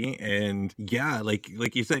nice to see, and yeah, like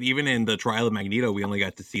you said, even in the Trial of Magneto, we only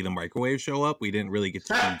got to see the microwave show up. We didn't really get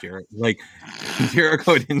to see Jericho. Like,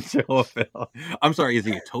 Jericho didn't show up at all. I'm sorry, is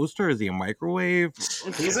he a toaster? Is he a microwave?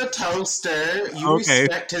 He's a toaster. You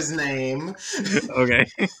respect his name. Okay.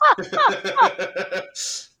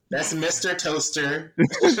 That's Mr. Toaster.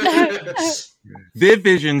 Viv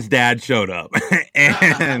Vision's dad showed up,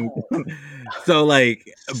 and so like,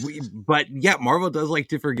 but yeah, Marvel does like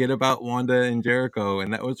to forget about Wanda and Jericho,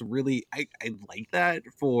 and that was really I like that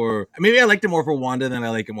for maybe I liked it more for Wanda than I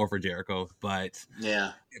like it more for Jericho, but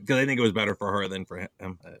yeah, because I think it was better for her than for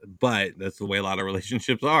him. But that's the way a lot of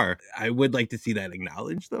relationships are. I would like to see that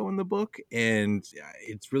acknowledged though in the book, and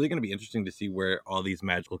it's really going to be interesting to see where all these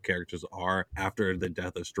magical characters are after the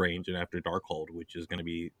death of Strange and after Darkhold, which is going to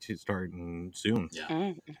be starting soon.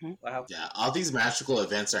 Yeah. Wow. Yeah, all these magical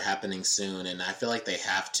events are happening soon, and I feel like they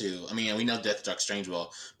have to. I mean, we know Death of Doctor Strange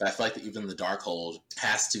will, but I feel like that even the Darkhold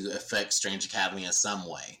has to affect Strange Academy in some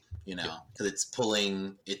way. Because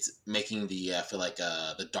it's making the I feel like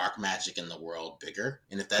the dark magic in the world bigger,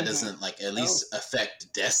 and if that doesn't like at least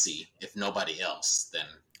affect Desi, if nobody else, then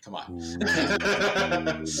come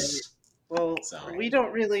on. Well, we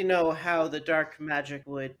don't really know how the dark magic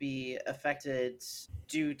would be affected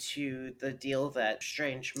due to the deal that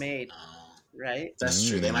Strange made, right? That's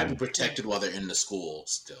true. They might be protected while they're in the school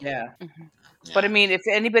still. Yeah. Yeah. But I mean, if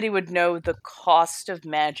anybody would know the cost of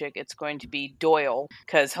magic, it's going to be Doyle.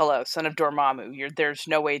 Because, hello, son of Dormammu. There's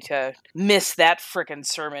no way to miss that frickin'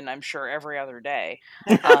 sermon, I'm sure, every other day.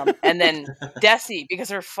 And then Desi, because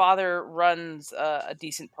her father runs a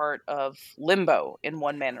decent part of Limbo in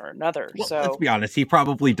one manner or another. Well, so let's be honest, he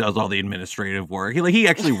probably does all the administrative work. He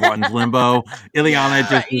actually runs Limbo. Ileana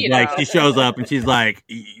just is like, she shows up and she's like,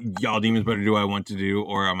 y'all demons better do what I want to do,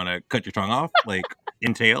 or I'm going to cut your tongue off, like,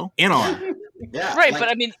 in tail and arm. Yeah, right, but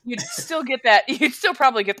I mean, you'd still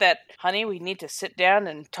probably get that, honey, we need to sit down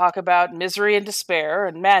and talk about misery and despair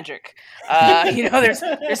and magic.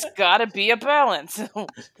 There's gotta be a balance.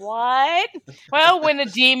 What? Well, when a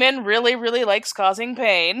demon really, really likes causing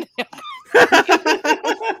pain.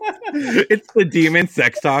 It's the demon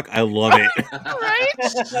sex talk. I love it.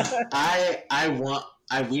 Right? I want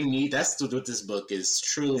we need, that's what this book is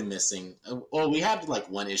truly missing. Well, we have like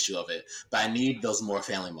one issue of it, but I need those more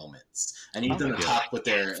family moments. I need them to talk with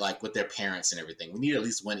their parents and everything. We need at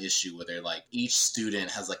least one issue where they're like, each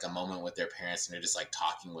student has like a moment with their parents and they're just like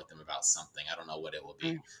talking with them about something. I don't know what it will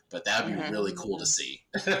be, but that would be really cool to see.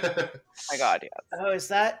 My God, yeah. Oh, is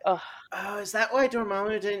that why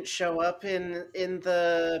Dormammu didn't show up in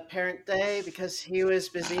the Parent Day, because he was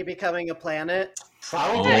busy becoming a planet?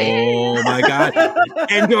 Probably. Oh my God.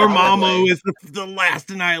 And Dormammu is the last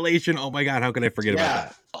annihilation. Oh my God, how could I forget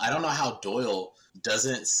about that? I don't know how Doyle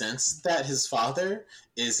doesn't sense that his father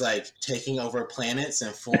is like taking over planets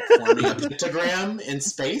and forming a pentagram in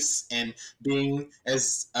space and being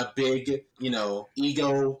as a big,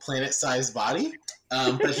 ego planet-sized body.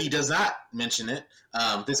 But he does not mention it.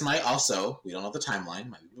 This might also, we don't know the timeline,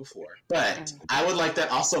 might be before, but I would like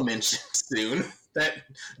that also mentioned soon, that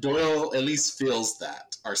Doyle at least feels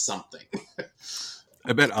that or something.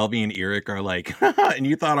 I bet Alvy and Eric are like, and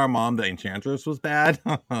you thought our mom, the Enchantress, was bad?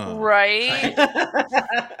 Right?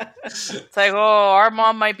 It's like, oh, our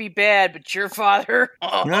mom might be bad, but your father,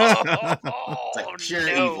 it's like pure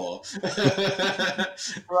evil.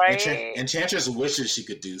 Right? Enchantress wishes she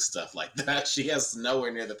could do stuff like that. She has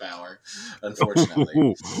nowhere near the power,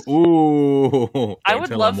 unfortunately. Ooh. I would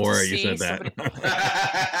love to Laura, see you said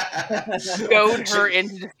that. Goad her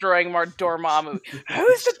into destroying Dormammu.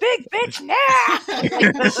 Who's the big bitch now?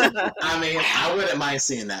 I mean, I wouldn't mind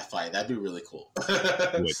seeing that fight. That'd be really cool.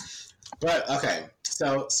 But, okay,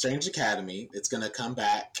 so Strange Academy, it's going to come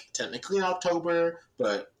back technically in October,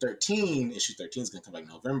 but issue 13 is going to come back in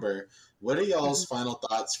November. What are y'all's final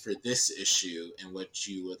thoughts for this issue, and what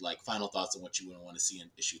you would like, final thoughts on what you would want to see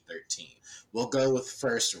in issue 13? We'll go with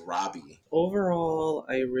first Robbie. Overall,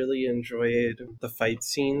 I really enjoyed the fight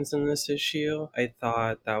scenes in this issue. I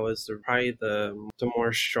thought that was probably the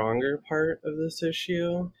more stronger part of this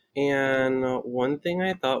issue. And one thing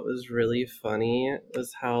I thought was really funny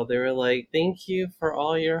was how they were like, "Thank you for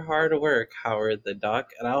all your hard work, Howard the Duck."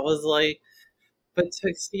 And I was like, "But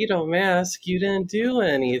Tuxedo Mask, you didn't do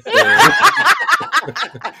anything."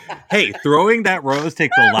 Hey, throwing that rose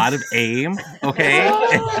takes a lot of aim, okay?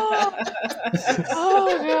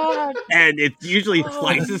 Oh, God. And it usually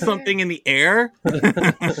slices something in the air.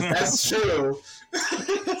 That's true.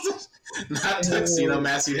 Not Tuxedo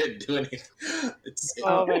Mask, you didn't do anything.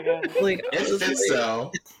 Oh my God. Like, it fits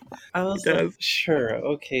though. I was like, sure,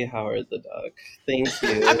 okay, Howard the Duck. Thank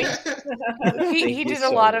you. I mean, he did a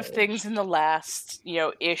lot of things in the last,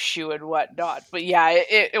 issue and whatnot. But yeah,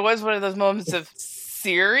 it was one of those moments of,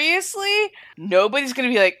 seriously? Nobody's going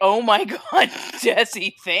to be like, oh my God,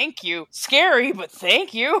 Desi, thank you. Scary, but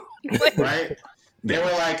thank you. Right? They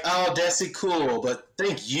were like, oh, Desi, cool, but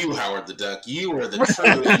thank you, Howard the Duck. You were the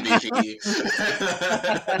true MVP.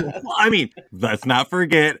 Well, I mean, let's not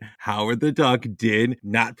forget, Howard the Duck did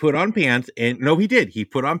not put on pants. And no, he did. He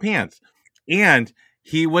put on pants. And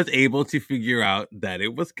he was able to figure out that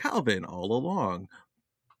it was Calvin all along.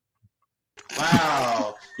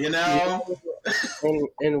 Wow.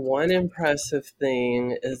 And one impressive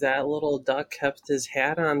thing is that little duck kept his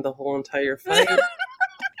hat on the whole entire fight.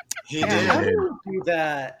 He did. How did he do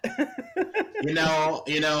that? Howard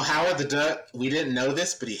the Duck, we didn't know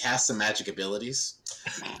this, but he has some magic abilities.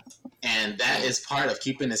 And that is part of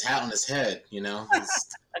keeping his hat on his head,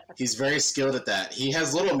 He's very skilled at that. He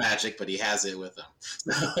has little magic, but he has it with him.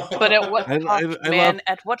 But at what cost,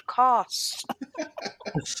 at what cost?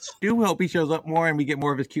 Do hope he shows up more and we get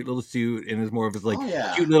more of his cute little suit and is more of his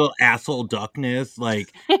cute little asshole duckness.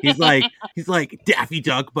 Like he's like Daffy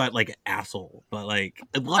Duck, but like an asshole. But like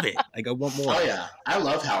I love it. Like I want more. Oh yeah, I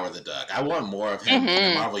love Howard the Duck. I want more of him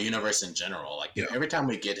in the Marvel Universe in general. Like every time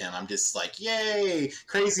we get him, I'm just like, yay!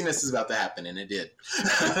 Craziness is about to happen, and it did.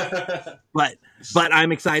 But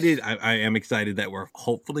I'm excited. I am excited that we're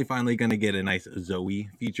hopefully finally going to get a nice Zoe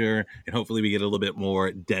feature, and hopefully we get a little bit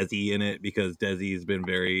more Desi in it, because Desi has been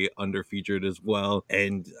very underfeatured as well.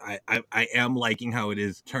 And I am liking how it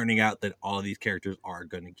is turning out that all of these characters are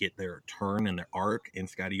going to get their turn and their arc, and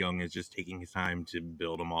Scotty Young is just taking his time to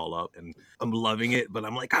build them all up, and I'm loving it. But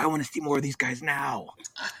I'm like, I want to see more of these guys now.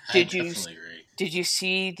 Did you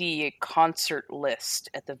see the concert list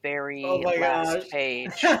at the very last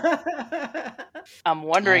page? I'm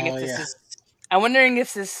wondering if this is I'm wondering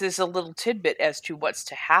if this is a little tidbit as to what's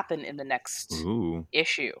to happen in the next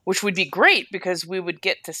issue, which would be great because we would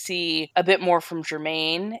get to see a bit more from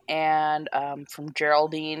Jermaine and from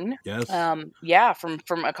Geraldine. Yes.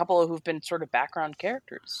 From a couple who've been sort of background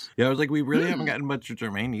characters. Yeah, I was like, we really haven't gotten much of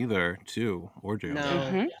Jermaine either, too, or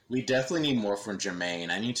Geraldine. No. We definitely need more from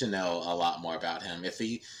Jermaine. I need to know a lot more about him. If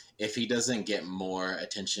he doesn't get more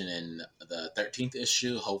attention in the 13th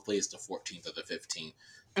issue, hopefully it's the 14th or the 15th.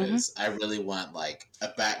 Because I really want like a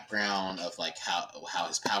background of like how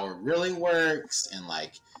his power really works and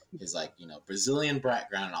like his like, you know, Brazilian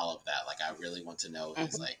background and all of that. Like I really want to know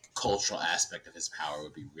his like cultural aspect of his power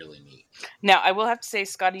would be really neat. Now I will have to say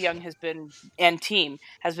Skottie Young and team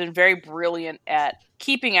has been very brilliant at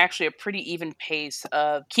keeping actually a pretty even pace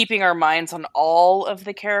of keeping our minds on all of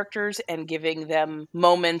the characters and giving them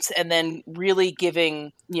moments and then really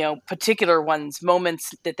giving, you know, particular ones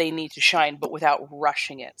moments that they need to shine, but without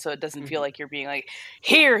rushing it. So it doesn't feel like you're being like,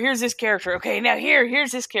 here's this character. Okay, now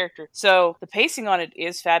here's this character. So the pacing on it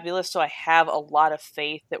is fabulous. So I have a lot of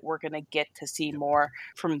faith that we're going to get to see more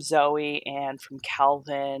from Zoe and from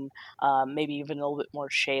Calvin, maybe even a little bit more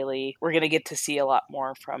Shaylee. We're going to get to see a lot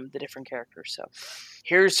more from the different characters. So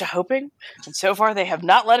here's to hoping. And so far they have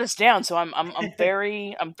not let us down. So I got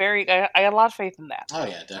a lot of faith in that. Oh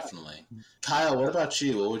yeah, definitely. Kyle, what about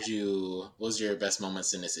you? What was your best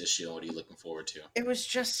moments in this issue and what are you looking forward to? It was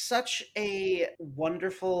just such a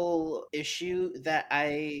wonderful issue that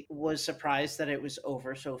I was surprised that it was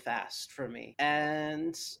over so fast for me.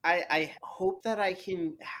 And I hope that I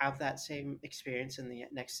can have that same experience in the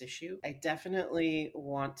next issue. I definitely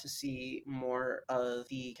want to see more of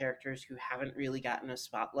the characters who haven't really gotten a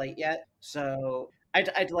spotlight yet. So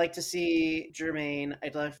I'd like to see Jermaine.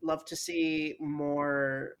 I'd love to see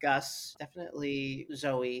more Gus. Definitely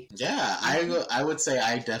Zoe. Yeah, I would say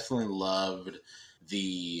I definitely loved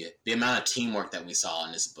the amount of teamwork that we saw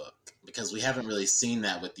in this book because we haven't really seen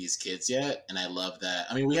that with these kids yet, and I love that.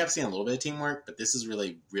 I mean, we have seen a little bit of teamwork, but this is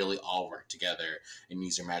really, really all work together and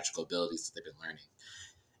use their magical abilities that they've been learning.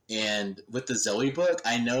 And with the Zoe book,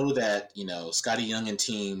 I know that, you know, Skottie Young and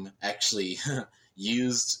team actually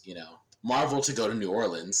used, you know, Marvel to go to New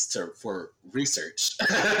Orleans for research,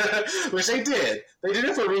 which they did. They did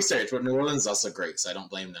it for research, but New Orleans is also great, so I don't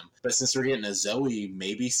blame them. But since we're getting a Zoe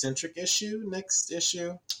maybe-centric issue next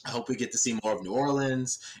issue, I hope we get to see more of New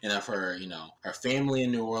Orleans and of her, you know, her family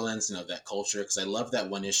in New Orleans, you know, that culture, because I love that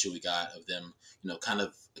one issue we got of them, you know, kind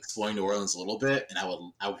of exploring New Orleans a little bit, and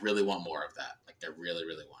I really want more of that. Like, I really,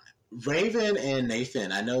 really want it. Raven and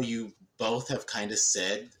Nathan, I know you both have kind of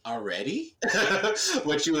said already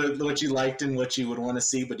what you liked and what you would want to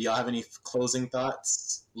see, but do y'all have any closing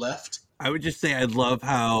thoughts left? I would just say I love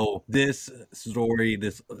how this story,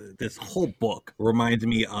 this whole book reminds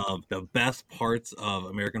me of the best parts of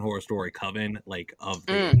American Horror Story Coven, like of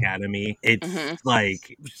the Academy. It's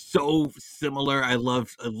like so similar. I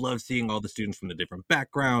love seeing all the students from the different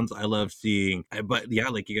backgrounds. I love seeing, but yeah,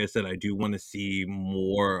 like you guys said, I do want to see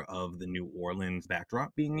more of the New Orleans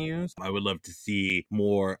backdrop being used. I would love to see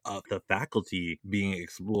more of the faculty being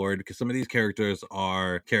explored because some of these characters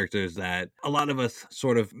are characters that a lot of us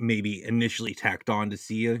sort of maybe initially tacked on to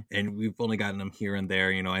see, and we've only gotten them here and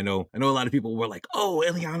there. You know, I know a lot of people were like, "Oh,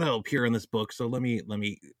 Ileana will appear in this book, so let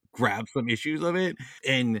me grab some issues of it."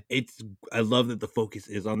 And I love that the focus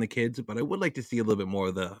is on the kids, but I would like to see a little bit more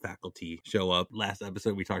of the faculty show up. Last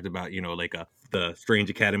episode we talked about, you know, like the Strange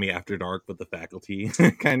Academy After Dark with the faculty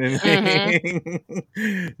kind of thing.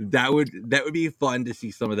 That would be fun to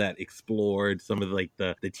see some of that explored. Some of like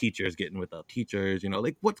the teachers getting with the teachers, you know,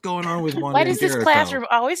 like what's going on with Wanda. Why does this classroom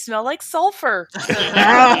always smell like sulfur?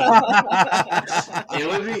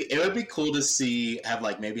 It would be cool to see have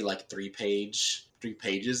like maybe like 3 pages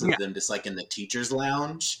of them just like in the teacher's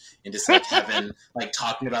lounge and just like having like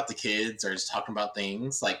talking about the kids or just talking about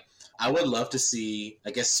things. Like I would love to see,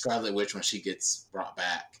 I guess, Scarlet Witch when she gets brought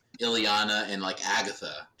back, Ileana and like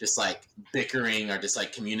Agatha just like bickering or just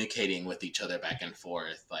like communicating with each other back and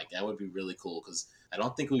forth. Like that would be really cool because I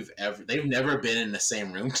don't think they've never been in the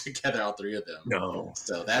same room together, all 3 of them. No.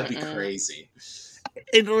 So that'd be crazy.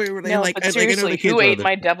 And but seriously, who ate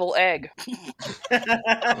my double egg?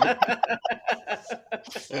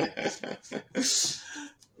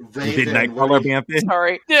 Did Nightcrawler Bamford?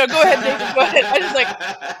 Sorry. No, go ahead, David. Go ahead. I just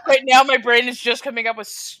like right now my brain is just coming up with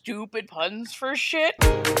stupid puns for shit.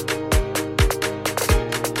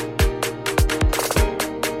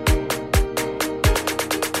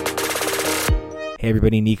 Hey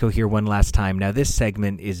everybody, Nico here one last time. Now this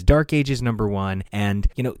segment is Dark Ages #1, and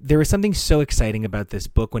you know, there was something so exciting about this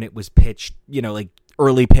book when it was pitched, you know, like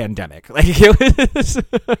early pandemic. Like, it was,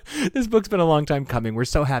 this book's been a long time coming. We're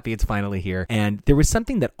so happy it's finally here. And there was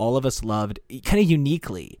something that all of us loved kind of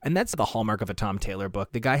uniquely, and that's the hallmark of a Tom Taylor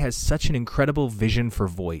book. The guy has such an incredible vision for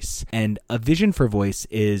voice, and a vision for voice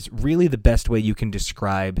is really the best way you can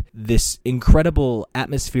describe this incredible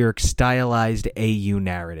atmospheric stylized AU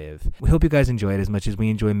narrative. We hope you guys enjoy it as much as we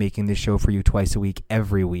enjoy making this show for you twice a week,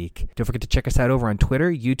 every week. Don't forget to check us out over on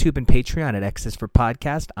Twitter, YouTube, and Patreon at X's for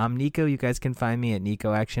Podcast. I'm Nico. You guys can find me at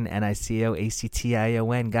Nico Action,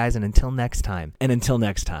 NICOACTION. Guys, and until next time,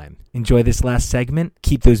 enjoy this last segment.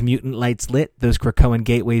 Keep those mutant lights lit, those Krakoan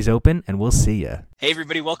gateways open, and we'll see ya. Hey,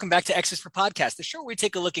 everybody. Welcome back to X's for Podcast, the show where we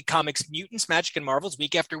take a look at comics, mutants, magic, and marvels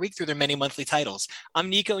week after week through their many monthly titles. I'm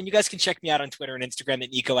Nico, and you guys can check me out on Twitter and Instagram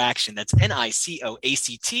at Nico Action. That's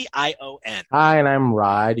NICOACTION. Hi, and I'm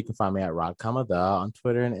Rod. You can find me at Rod Comma the on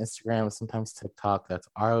Twitter and Instagram, and sometimes TikTok. That's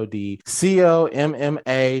RODCOMMATHE.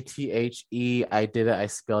 I did it. I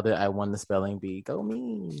spelled it. I won the spelling bee. Go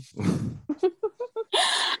me.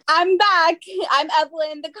 I'm back. I'm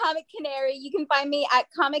Evelyn, the Comic Canary. You can find me at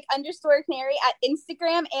comic_canary at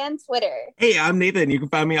Instagram and Twitter. Hey, I'm Nathan. You can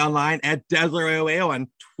find me online at DazzlerAOA on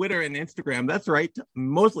Twitter and Instagram. That's right.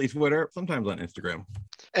 Mostly Twitter, sometimes on Instagram.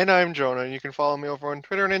 And I'm Jonah. You can follow me over on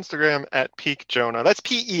Twitter and Instagram at Peak Jonah. That's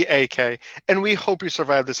PEAK. And we hope you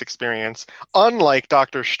survived this experience, unlike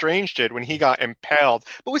Doctor Strange did when he got impaled,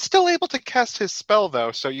 but was still able to cast his spell,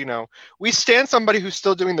 though. So, we stand somebody who's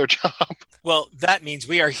still doing their job. Well, that means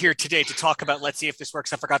we are here today to talk about, let's see if this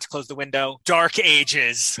works. I forgot to close the window. Dark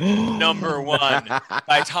Ages, #1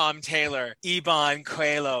 by Tom Taylor, Iban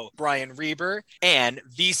Coelho, Brian Reber, and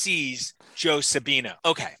VC's Joe Sabino.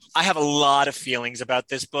 Okay, I have a lot of feelings about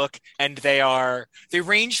this book, and they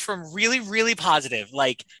range from really, really positive.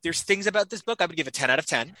 Like, there's things about this book I would give a 10 out of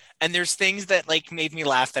 10, and there's things that made me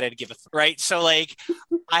laugh that I'd give a 3, right? So I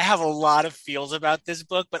have a lot of feels about this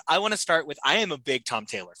book, but I want to start with, I am a big Tom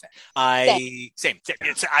Taylor fan. Same.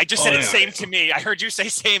 I just said same to me. I heard you say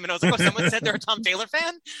same, and I was like, oh, someone said they're a Tom Taylor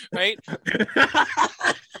fan, right?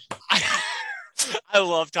 I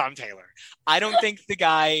love Tom Taylor. I don't think the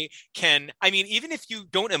guy can, even if you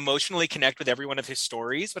don't emotionally connect with every one of his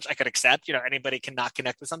stories, which I could accept, anybody cannot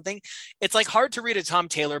connect with something. It's hard to read a Tom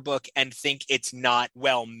Taylor book and think it's not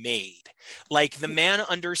well made. The man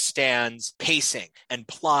understands pacing and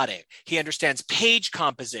plotting. He understands page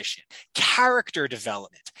composition, character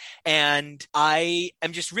development. And I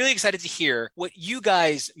am just really excited to hear what you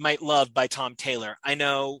guys might love by Tom Taylor. I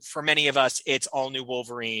know for many of us, it's All New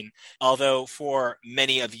Wolverine, although for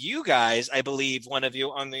many of you guys, I believe one of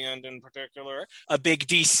you on the end in particular, a big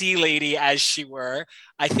DC lady as she were,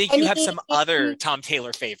 I think you have some other Tom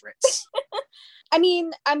Taylor favorites.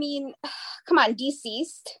 Come on,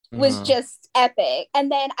 Deceased was just epic.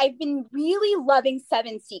 And then I've been really loving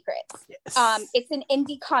Seven Secrets. Yes. It's an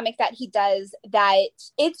indie comic that he does that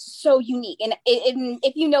it's so unique. And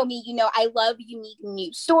if you know me, I love unique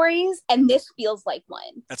new stories, and this feels like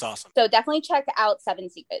one. That's awesome. So definitely check out Seven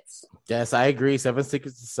Secrets. Yes, I agree. Seven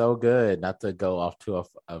Secrets is so good. Not to go off too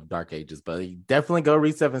of Dark Ages, but definitely go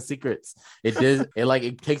read Seven Secrets. It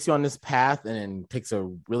takes you on this path and then takes a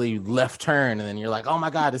really left turn, and then you're like, oh my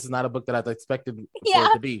God, this is not a book that I expected for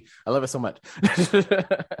it to be. I love it so much.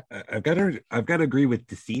 I've got to agree with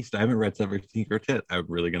Deceased. I haven't read Seven Secrets yet. I'm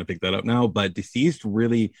really going to pick that up now. But Deceased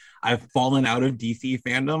really, I've fallen out of DC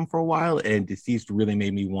fandom for a while, and Deceased really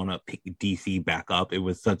made me want to pick DC back up. It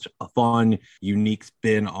was such a fun, unique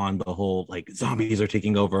spin on the whole zombies are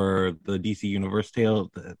taking over the DC universe tale.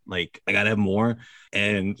 That I gotta have more.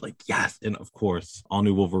 And yes, and of course, All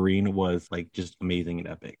New Wolverine was just amazing and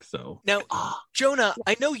epic. So now, Jonah,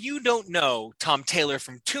 I know you don't know Tom Taylor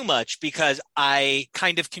from too much because I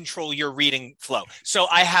kind of control your reading flow. So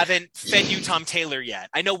I haven't fed you Tom Taylor yet.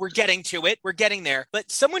 I know we're getting to it. We're getting there. But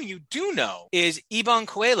someone you do know is Iban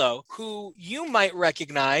Coelho, who you might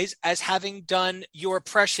recognize as having done your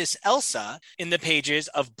precious Elsa in the pages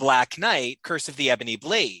of Black Knight, Curse of the Ebony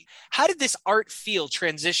Blade. How did this art feel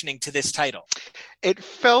transitioning to this title? It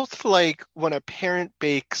felt like when a parent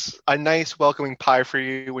bakes a nice welcoming pie for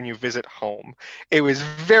you when you visit home. It was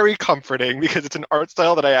very comforting because it's an art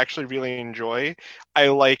style that I actually really enjoy. I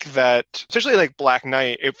like that, especially Black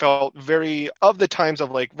Knight, it felt very of the times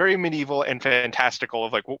of very medieval and fantastical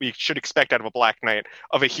of what we should expect out of a Black Knight,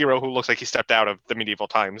 of a hero who looks like he stepped out of the medieval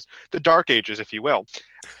times, the Dark Ages, if you will.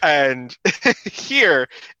 And here,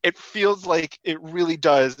 it feels like it really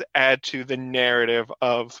does add to the narrative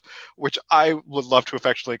of, which I would love to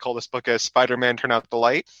affectionately call this book as Spider-Man Turn Out the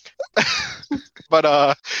Light.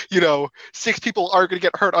 But, 6 people are going to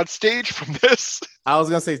get hurt on stage from this. I was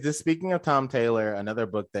gonna say, just speaking of Tom Taylor, another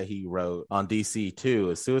book that he wrote on DC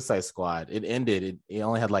too is Suicide Squad. It ended. It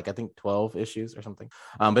only had like I think 12 issues or something.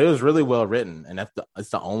 But it was really well written, and it's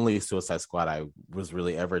the only Suicide Squad I was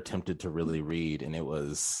really ever tempted to really read, and it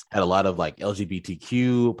had a lot of like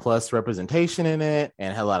LGBTQ plus representation in it,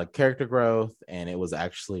 and had a lot of character growth, and it was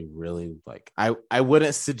actually really like I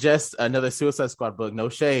wouldn't suggest another Suicide Squad book. No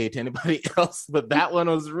shade to anybody else, but that one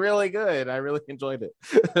was really good. I really enjoyed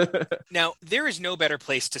it. Now, there is no better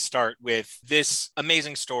place to start with this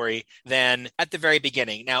amazing story than at the very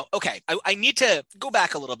beginning. Now, okay, I need to go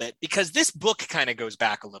back a little bit because this book kind of goes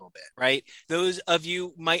back a little bit, right? Those of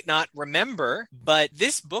you might not remember, but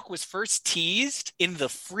this book was first teased in the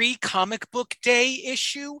Free Comic Book Day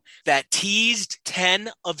issue that teased 10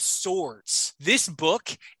 of Swords. This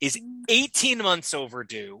book is 18 months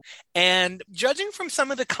overdue, and judging from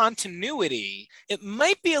some of the continuity, it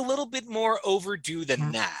might be a little bit more overdue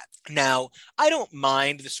than that. Now, I don't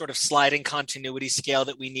mind the sort of sliding continuity scale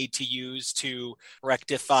that we need to use to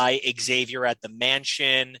rectify Xavier at the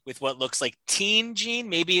mansion with what looks like teen Jean.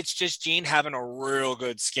 Maybe it's just Jean having a real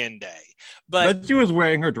good skin day. But she was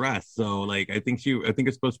wearing her dress, so like I think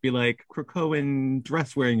it's supposed to be like Krakoan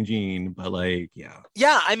dress wearing Jean, but like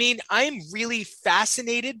yeah, I mean, I'm really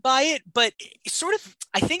fascinated by it, but sort of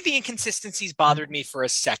I think the inconsistencies bothered me for a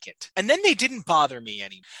second, and then they didn't bother me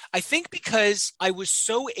anymore. I think because I was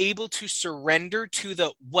so able to surrender to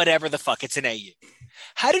the whatever the fuck, it's an AU.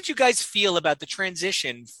 How did you guys feel about the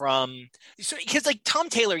transition from, because like Tom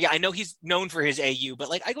Taylor, yeah, I know he's known for his AU, but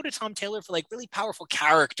like I go to Tom Taylor for like really powerful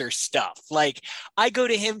character stuff. Like I go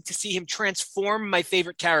to him to see him transform my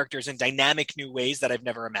favorite characters in dynamic new ways that I've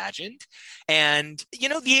never imagined. And, you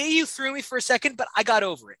know, the AU threw me for a second, but I got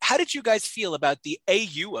over it. How did you guys feel about the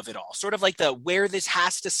AU of it all? Sort of like the where this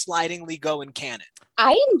has to slidingly go in canon.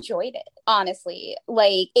 I enjoyed it, honestly.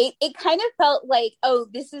 Like, it kind of felt like, oh,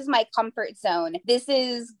 this is my comfort zone. This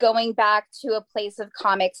is going back to a place of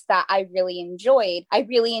comics that I really enjoyed.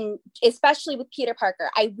 Especially with Peter Parker.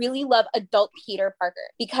 I really love adult Peter Parker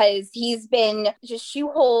because he's been just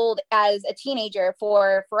shoeholed as a teenager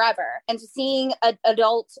for forever. And seeing an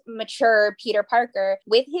adult, mature Peter Parker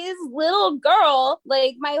with his little girl,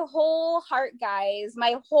 like my whole heart, guys,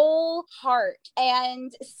 my whole heart.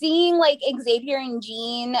 And seeing like Xavier and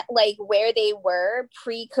Jean, like where they were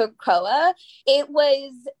pre-Krakoa,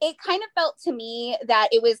 it kind of felt to me that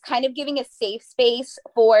it was kind of giving a safe space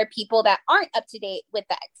for people that aren't up to date with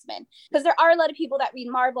the X-Men. Because there are a lot of people that read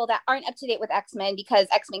Marvel that aren't up to date with X-Men because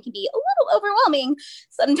X-Men can be a little overwhelming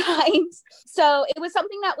sometimes. So it was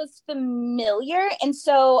something that was familiar. And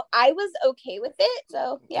so I was okay with it.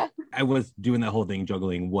 So yeah. I was doing that whole thing,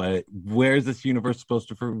 juggling where is this universe supposed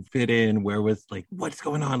to fit in? Where was like, what's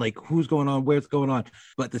going on? Like, who's going on? Where's going on?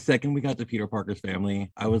 But the second we got to Peter Parker's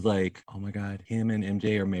family, I was like, oh my God, him and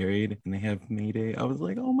MJ are married and they have Mayday. I was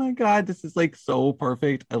like, oh my God, this is like so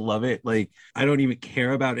perfect. I love it. Like, I don't even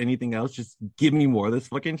care about anything else. Just give me more of this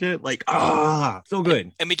fucking shit. Like, so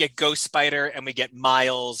good. And we get Ghost Spider and we get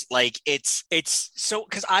Miles. Like, it's so,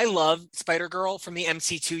 because I love Spider-Girl from the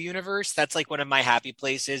MC2 universe. That's like one of my happy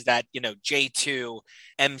places that, you know, J2,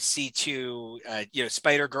 MC2,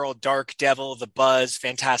 Spider-Girl, Dark Devil, The Buzz,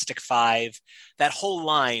 Fantastic Five. That whole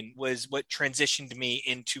line was what transitioned me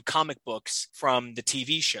into comic books from the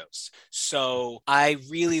TV shows. So I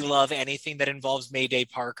really love anything that involves Mayday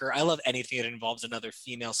Parker. I love anything that involves another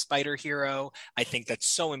female spider hero. I think that's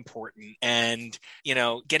so important. And, you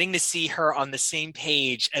know, getting to see her on the same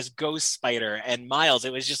page as Ghost Spider and Miles,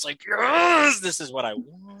 it was just like, yes, this is what I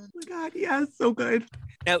want. Oh my God, yes, so good.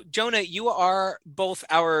 Now, Jonah, you are both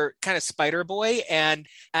our kind of spider boy, and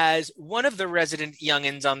as one of the resident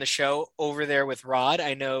youngins on the show over there with Rod,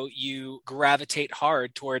 I know you gravitate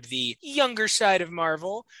hard toward the younger side of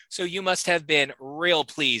Marvel, so you must have been real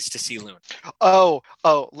pleased to see Luna. Oh,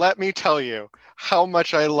 let me tell you how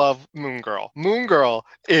much I love Moon Girl. Moon Girl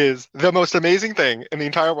is the most amazing thing in the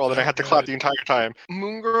entire world, and I had to clap the entire time.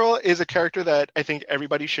 Moon Girl is a character that I think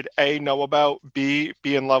everybody should A, know about, B,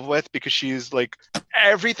 be in love with, because she's like,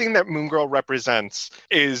 everything that Moon Girl represents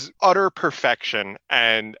is utter perfection,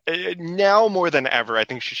 and now more than ever, I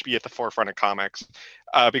think she should be at the forefront of comics.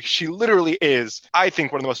 Because she literally is, I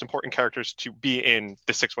think, one of the most important characters to be in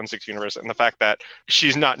the 616 universe, and the fact that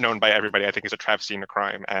she's not known by everybody, I think, is a travesty and a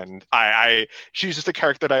crime. And she's just a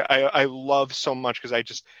character that I love so much, because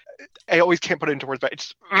I always can't put it into words, but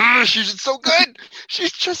it's she's just so good.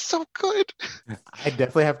 She's just so good. I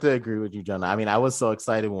definitely have to agree with you, Jonah. I mean, I was so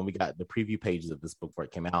excited when we got the preview pages of this book before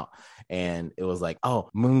it came out, and it was like, oh,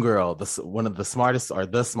 Moon Girl, one of the smartest or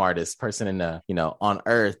the smartest person in the on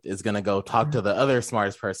Earth is gonna go talk to the other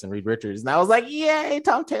smartest person, Reed Richards, and I was like, yay,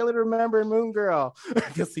 Tom Taylor remembered Moon Girl,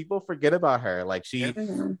 because people forget about her. Like, she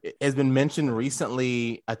has been mentioned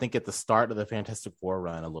recently, I think at the start of the Fantastic Four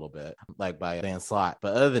run a little bit, like by Dan Slott,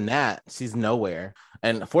 but other than that, she's nowhere.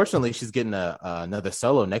 And fortunately, she's getting another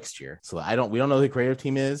solo next year. So we don't know who the creative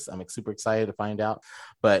team is. I'm super excited to find out.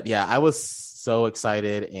 But yeah, I was so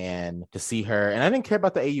excited and to see her. And I didn't care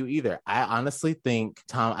about the AU either. I honestly think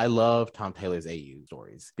I love Tom Taylor's AU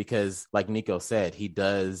stories because, like Nico said, he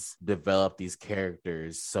does develop these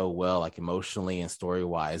characters so well, like emotionally and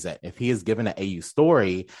story-wise, that if he is given an AU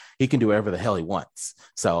story, he can do whatever the hell he wants.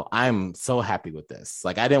 So I'm so happy with this.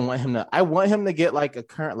 Like, I want him to get like a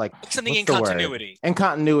current, like something in continuity. In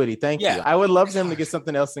continuity, thank you. I would love him to get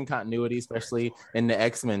something else in continuity, especially in the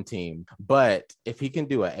X-Men team. But if he can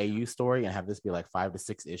do an AU story and have this be like 5 to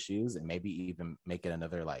 6 issues and maybe even make it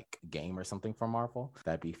another like game or something for Marvel,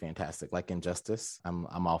 that'd be fantastic. Like Injustice, I'm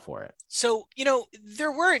all for it. So,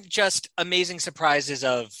 there weren't just amazing surprises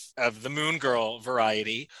of the Moon Girl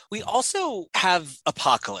variety. We also have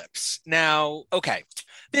Apocalypse. Now, okay,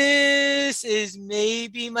 this is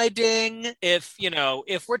maybe my ding. If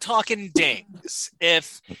we're talking dings,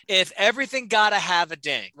 if everything gotta have a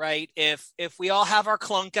ding, right? If we all have our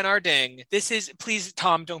clunk and our ding, this is, please,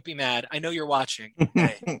 Tom, don't be mad. I know you're watching.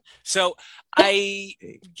 Okay. So I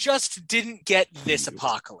just didn't get this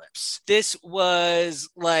Apocalypse. This was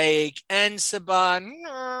like Ensaban.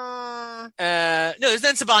 No, it was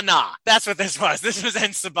Ensaban Na. That's what this was. This was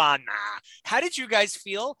Ensaban Na. How did you guys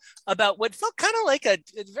feel about what felt kind of like a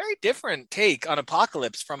very different take on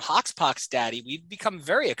Apocalypse from Hoxpox Daddy we've become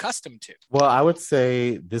very accustomed to? Well, I would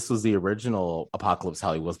say this was the original Apocalypse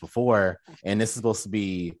how he was before, and this is supposed to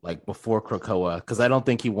be like before Krakoa, because I don't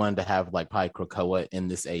think he wanted to have like probably Krakoa in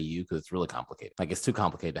this AU because it's really complicated. Like, it's too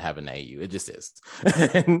complicated to have an AU. It just is.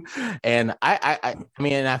 and I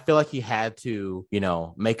mean, I feel like he had to,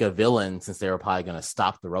 make a villain since they were probably going to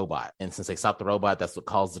stop the robot. And since they stopped the robot, that's what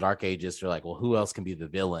caused the Dark Ages. They're like, well, who else can be the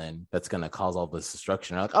villain that's going to cause all this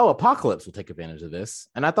destruction? They're like, oh, Apocalypse will take advantage of this.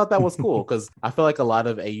 And I thought that was cool because I feel like a lot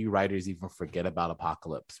of AU writers even forget about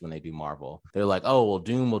Apocalypse when they do Marvel. They're like, oh, well,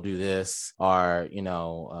 Doom will do this, or,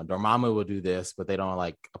 Dormammu will do this, but they don't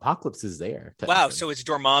like Apocalypse is there. Wow, so it's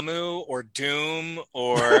Dormammu or Doom,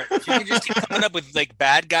 or if you can just keep coming up with like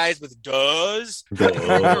bad guys with does.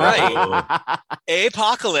 Right.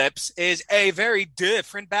 Apocalypse is a very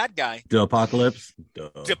different bad guy. Apocalypse.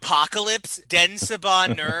 Apocalypse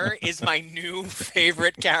Densaban is my new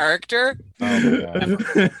favorite character. Oh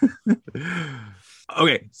my God.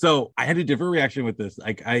 Okay, so I had a different reaction with this.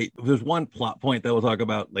 Like, there's one plot point that we'll talk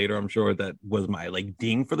about later, I'm sure, that was my like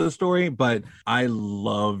ding for the story, but I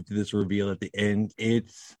loved this reveal at the end.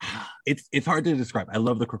 It's hard to describe. I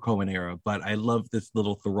love the Krakoan era, but I love this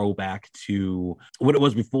little throwback to what it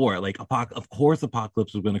was before. Like, of course,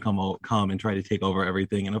 Apocalypse was going to come and try to take over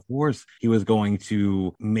everything, and of course, he was going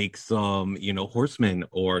to make some, horsemen,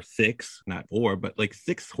 or 6, not 4, but like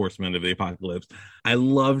 6 horsemen of the Apocalypse. I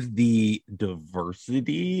loved the diversity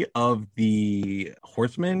of the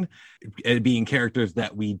horsemen being characters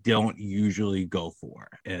that we don't usually go for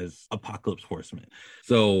as Apocalypse horsemen.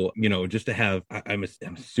 So, just to have, I'm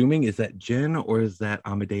assuming, is that Jen or is that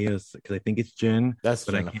Amadeus? Because I think it's Jen. That's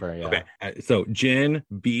Jennifer, yeah. Okay, so Jen,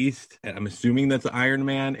 Beast, I'm assuming that's Iron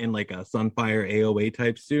Man in like a Sunfire AOA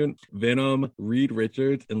type suit. Venom, Reed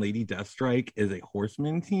Richards, and Lady Deathstrike is a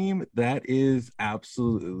horseman team. That is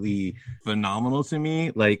absolutely phenomenal to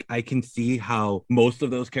me. Like, I can see how most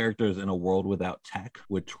of those characters in a world without tech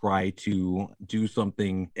would try to do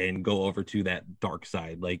something and go over to that dark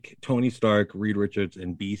side. Like, Tony Stark, Reed Richards,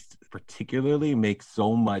 and Beast particularly make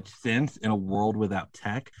so much sense in a world without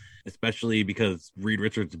tech, especially because Reed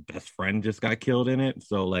Richards' best friend just got killed in it.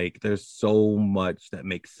 So, like, there's so much that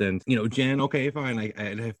makes sense. Jen, okay, fine.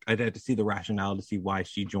 I'd have to see the rationale to see why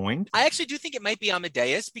she joined. I actually do think it might be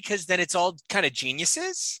Amadeus, because then it's all kind of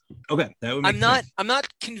geniuses. Okay, that would make sense. I'm not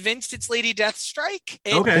convinced it's Lady Deathstrike.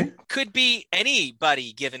 It could be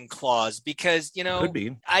anybody given claws, because, could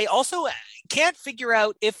be. I also can't figure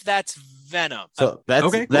out if that's Venom. So that's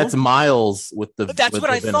Okay, cool. that's Miles with the. That's with what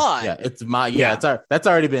the I Venom. thought. Yeah, it's that's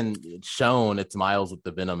already been shown. It's Miles with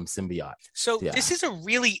the Venom symbiote. So this is a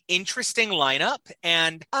really interesting lineup,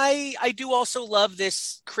 and I do also love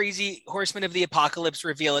this crazy Horseman of the Apocalypse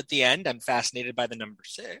reveal at the end. I'm fascinated by the number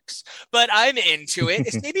 6, but I'm into it.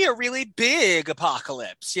 It's maybe a really big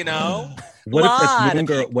apocalypse, you know?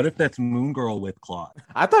 What if that's Moon Girl with Claude?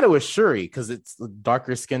 I thought it was Shuri because it's the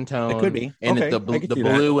darker skin tone. It could be. And Okay, the I can see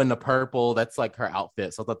blue that. and the purple. That's like her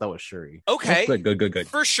outfit. So I thought that was Shuri. Okay. That's good.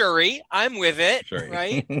 For Shuri, I'm with it, Shuri.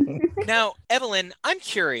 right? Now, Evelyn, I'm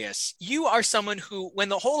curious. You are someone who, when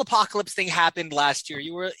the whole apocalypse thing happened last year,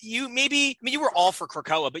 you were all for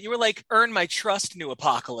Krakoa, but you were like, earn my trust, new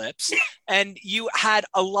apocalypse. And you had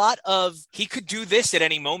a lot of, he could do this at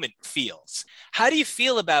any moment feels. How do you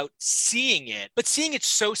feel about seeing it, but seeing it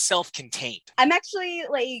so self-contained? I'm actually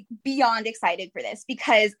like beyond excited for this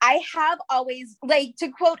because I have always, like, to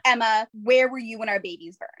quote Emma, where were you when our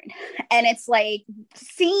babies burned? And it's like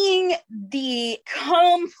seeing the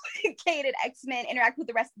complicated X-Men interact with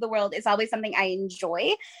the rest of the world is always something I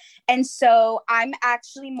enjoy. And so I'm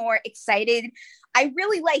actually more excited. I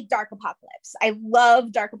really like Dark Apocalypse. I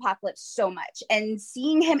love Dark Apocalypse so much. And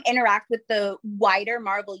seeing him interact with the wider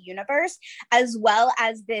Marvel universe, as well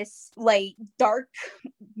as this like dark,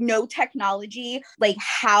 no technology, like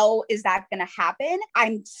how is that going to happen?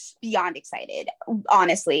 I'm beyond excited,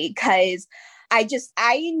 honestly, because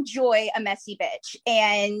I enjoy a messy bitch.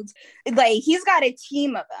 And like, he's got a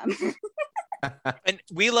team of them. And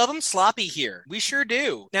we love him sloppy here. We sure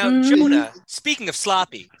do. Now, Jonah, speaking of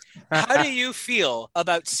sloppy, how do you feel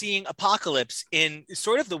about seeing Apocalypse in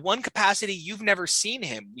sort of the one capacity you've never seen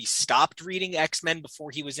him? We stopped reading X-Men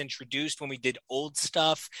before he was introduced when we did old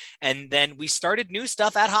stuff, and then we started new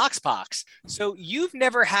stuff at Hoxpox. So you've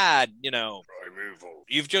never had, Primeval.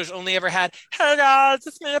 You've just only ever had, hey guys,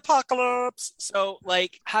 it's me, Apocalypse. So,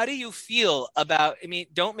 like, how do you feel about,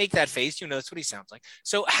 don't make that face, that's what he sounds like.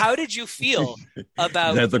 So how did you feel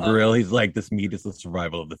about... That's a gorilla. He's like, this meat is the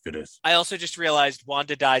survival of the fittest. I also just realized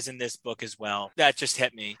Wanda dies in this book as well. That just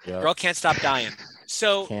hit me. Yep. Girl can't stop dying.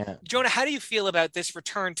 So, Jonah, how do you feel about this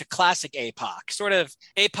return to classic APOC? Sort of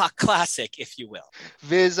APOC classic, if you will.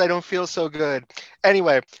 Viz, I don't feel so good.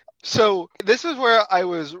 Anyway, so this is where I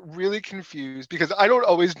was really confused because I don't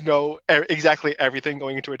always know exactly everything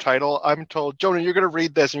going into a title. I'm told, Jonah, you're going to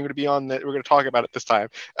read this and you're going to be on that. We're going to talk about it this time.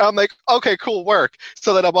 And I'm like, okay, cool, work.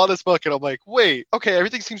 So then I'm on this book and I'm like, wait, okay,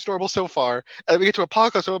 everything seems normal so far. And then we get to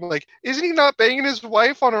Apocalypse. So I'm like, isn't he not banging his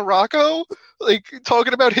wife on a Rocco? Like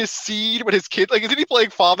talking about his seed, but his kid, like, isn't he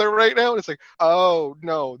playing father right now? And it's like, oh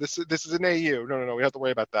no, this is an AU. No, we have to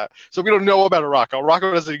worry about that. So we don't know about a Rocco.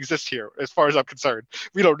 Rocco doesn't exist here, as far as I'm concerned.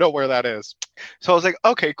 We don't know where that is. So I was like,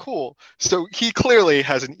 okay, cool. So he clearly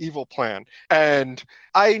has an evil plan. And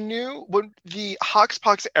I knew when the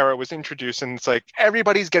Hoxpox era was introduced and it's like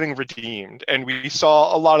everybody's getting redeemed. And we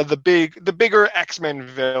saw a lot of the bigger X-Men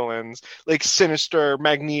villains like Sinister,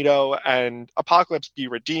 Magneto, and Apocalypse be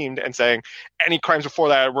redeemed and saying any crimes before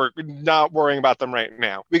that, we're not worrying about them right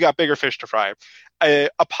now. We got bigger fish to fry.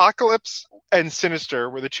 Apocalypse and Sinister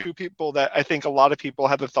were the two people that I think a lot of people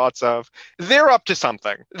had the thoughts of. They're up to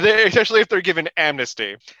something, especially if they're given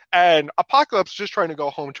amnesty. And Apocalypse is just trying to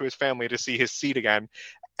go home to his family to see his seed again.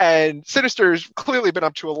 And Sinister's clearly been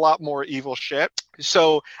up to a lot more evil shit.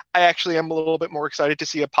 So I actually am a little bit more excited to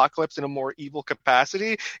see Apocalypse in a more evil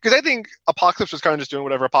capacity. Because I think Apocalypse was kind of just doing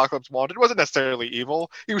whatever Apocalypse wanted. It wasn't necessarily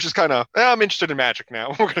evil. He was just kind of, I'm interested in magic now.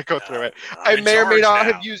 We're going to go through it. I may or may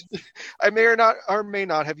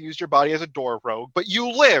not have used your body as a door rogue, but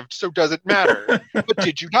you lived, so does it matter? But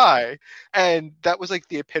did you die? And that was like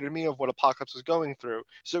the epitome of what Apocalypse was going through.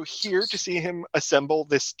 So here to see him assemble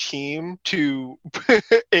this team to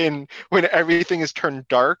when everything is turned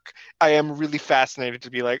dark, I am really fascinated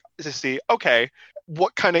to see, okay,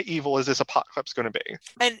 what kind of evil is this Apocalypse going to be?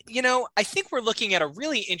 And, I think we're looking at a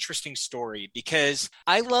really interesting story because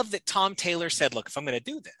I love that Tom Taylor said, look, if I'm going to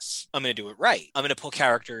do this, I'm going to do it right. I'm going to pull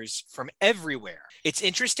characters from everywhere. It's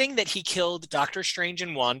interesting that he killed Doctor Strange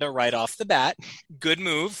and Wanda right off the bat. Good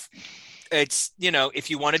move. It's, if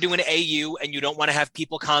you want to do an AU and you don't want to have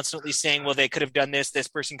people constantly saying, well, they could have done this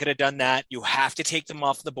person could have done that, you have to take them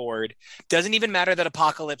off the board. Doesn't even matter that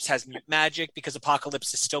Apocalypse has mutant magic because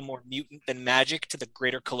Apocalypse is still more mutant than magic to the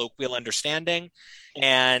greater colloquial understanding.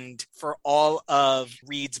 And for all of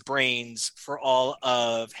Reed's brains, for all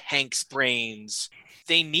of Hank's brains,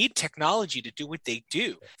 they need technology to do what they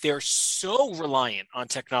do. They're so reliant on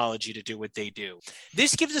technology to do what they do.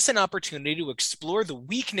 This gives us an opportunity to explore the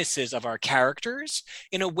weaknesses of our characters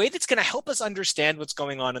in a way that's going to help us understand what's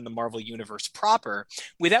going on in the Marvel Universe proper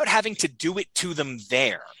without having to do it to them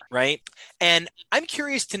there, right? And I'm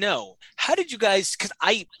curious to know, how did you guys, because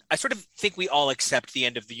I sort of think we all accept the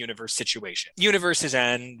end of the universe situation. Universe's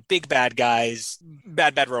end, big bad guys,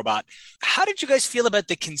 bad robot. How did you guys feel about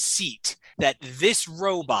the conceit that this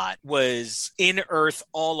robot was in Earth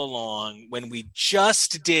all along when we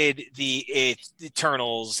just did the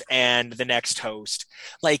Eternals and the Next Host?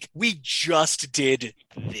 Like, we just did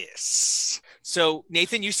this. So,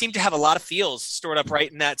 Nathan, you seem to have a lot of feels stored up right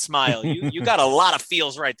in that smile. You got a lot of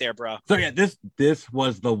feels right there, bro. So yeah, this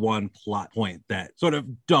was the one plot point that sort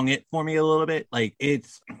of dung it for me a little bit. Like,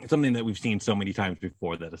 it's something that we've seen so many times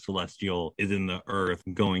before, that a Celestial is in the Earth,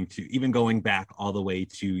 going back all the way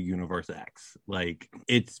to Universe X. Like,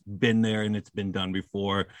 it's been there and it's been done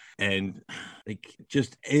before, and like,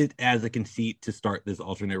 just it as a conceit to start this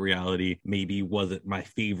alternate reality maybe wasn't my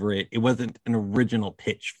favorite. It wasn't an original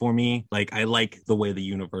pitch for me. Like, I like the way the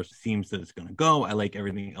universe seems that it's going to go. I like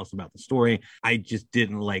everything else about the story. I just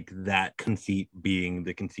didn't like that conceit being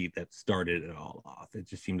the conceit that started it all off. It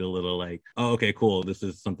just seemed a little like, oh, okay, cool. This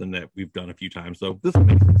is something that we've done a few times, so this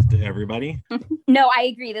makes sense to everybody. No, I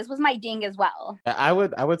agree. This was my ding as well. I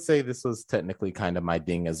would say this was technically kind of my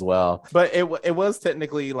ding as well, but it was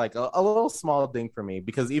technically like a little small ding for me,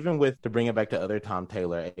 because even with, to bring it back to other Tom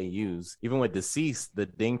Taylor AUs, even with Deceased, the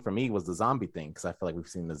ding for me was the zombie thing, because I feel like we've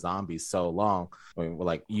seen the zombies so long. I mean, we're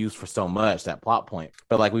like used for so much, that plot point,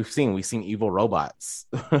 but like we've seen evil robots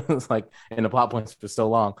it's like in the plot points for so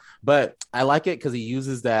long. But I like it because he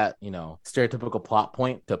uses that, stereotypical plot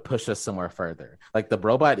point to push us somewhere further. Like, the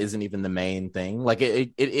robot isn't even the main thing. Like,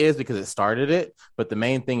 it is because it started it, but the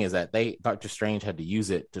main thing is that Doctor Strange had to use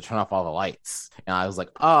it to turn off all the lights. And I was like,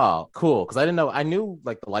 oh, cool, because I knew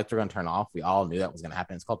like the lights were going to turn off. We all knew that was going to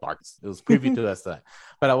happen. It's called darkness. It was previewed to us that.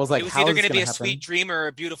 But I was like, it was either going to be a sweet dream or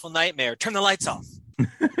a beautiful nightmare. Turn the lights off.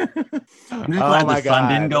 I'm just glad the sun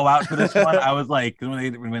didn't go out for this one. I was like,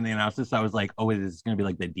 when they announced this, I was like, oh, it's going to be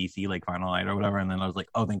like the DC like final night or whatever. And then I was like,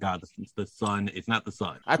 oh, thank God, it's the sun. It's not the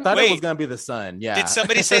sun. I thought it was going to be the sun. Yeah. Did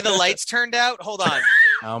somebody say the lights turned out? Hold on.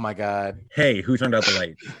 Oh my God. Hey, who turned out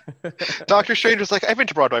the lights? Doctor Strange was like, I've been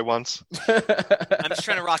to Broadway once. I'm just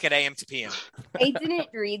trying to rock at AM to PM. I didn't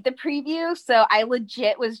read the preview, so I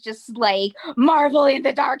legit was just like, Marvel in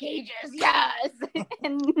the Dark Ages, yes!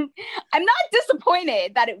 And I'm not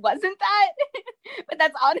disappointed that it wasn't that, but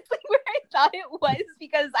that's honestly where I thought it was,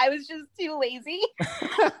 because I was just too lazy.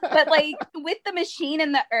 But like, with the machine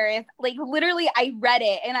and the Earth, like literally I read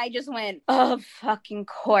it and I just went, oh, fucking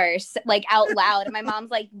course, like out loud. And my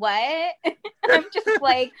mom's like, what? I'm just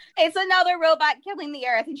like, it's another robot killing the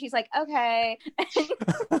Earth. And she's like, okay.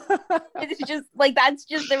 It's just like, that's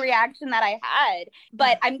just the reaction that I had.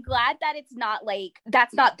 But I'm glad that it's not like,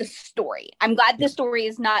 that's not the story. I'm glad the story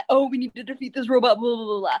is not, oh, we need to defeat this robot, blah, blah,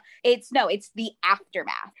 blah, blah. It's the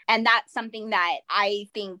aftermath. And that's something that I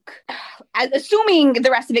think, assuming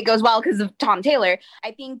the rest of it goes well because of Tom Taylor,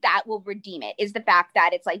 I think that will redeem it, is the fact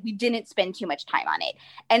that it's like, we didn't spend too much time on it.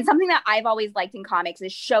 And something that I've always liked in comics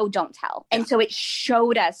is show, don't tell. And so it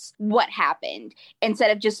showed us what happened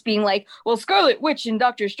instead of just being like, well, Scarlet Witch and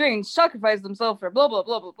Doctor Strange sacrificed themselves for blah, blah,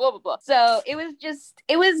 blah, blah, blah, blah, blah. So it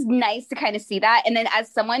was nice to kind of see that. And then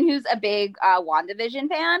as someone who's a big WandaVision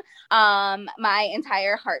fan, my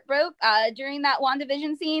entire heart broke during that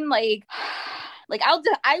WandaVision scene.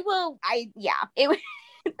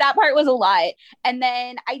 That part was a lot. And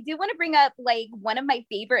then I do want to bring up, like, one of my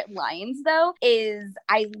favorite lines, though, is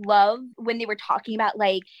I love when they were talking about,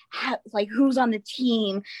 like, who's on the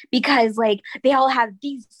team, because, like, they all have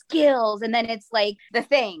these skills. And then it's like the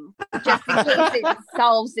Thing, just in case it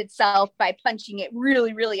solves itself by punching it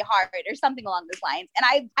really, really hard or something along those lines.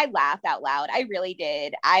 And I laughed out loud. I really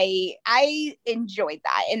did. I enjoyed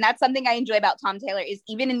that. And that's something I enjoy about Tom Taylor, is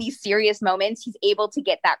even in these serious moments, he's able to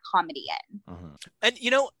get that comedy in. Mm-hmm. And,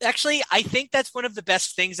 actually, I think that's one of the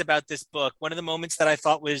best things about this book. One of the moments that I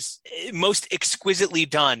thought was most exquisitely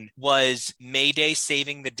done was Mayday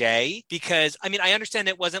saving the day. Because, I understand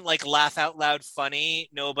it wasn't like laugh out loud funny.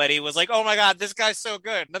 Nobody was like, oh my God, this guy's so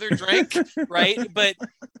good. Another drink, right? But,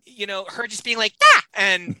 her just being like, ah!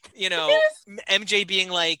 And, MJ being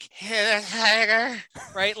like,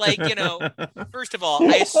 right? Like, first of all,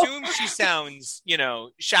 I assume she sounds,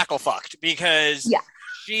 shackle fucked, because... Yeah.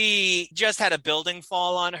 she just had a building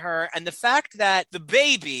fall on her. And the fact that the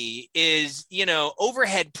baby is,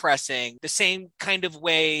 overhead pressing the same kind of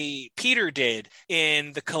way Peter did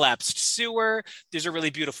in the collapsed sewer. There's a really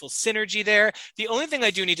beautiful synergy there. The only thing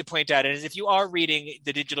I do need to point out is if you are reading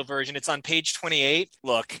the digital version, it's on page 28.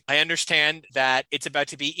 Look, I understand that it's about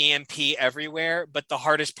to be EMP everywhere, but the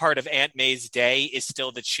hardest part of Aunt May's day is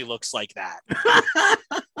still that she looks like that.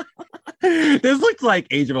 This looks like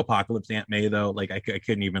Age of Apocalypse Aunt May, though. Like I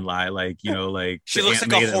couldn't even lie. Like she looks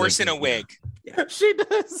like a horse in a wig. Yeah, she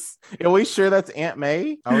does. Are we sure that's Aunt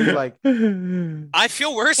May? Are we like? I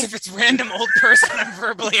feel worse if it's random old person I'm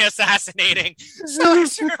verbally assassinating. So I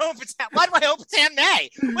sure hope it's. Why do I hope it's Aunt May?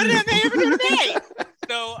 What did Aunt May ever do to me?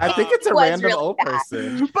 So I think it's a random really old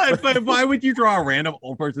person. But why would you draw a random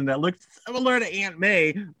old person that looks similar to Aunt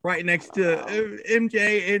May right next to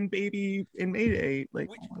MJ and Baby in Mayday? Like,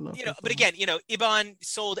 but again, Iban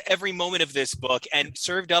sold every moment of this book and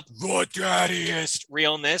served up the daddiest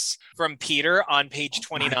realness from Peter on page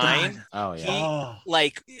 29. Oh yeah.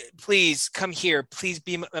 Please come here. Please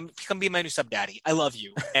come be my new sub daddy. I love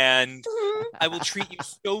you, and I will treat you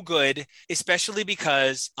so good, especially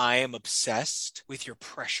because I am obsessed with your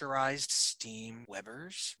pressurized steam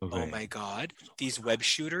webbers. Okay. Oh my God. These web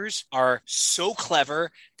shooters are so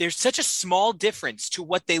clever. There's such a small difference to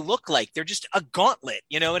what they look like. They're just a gauntlet.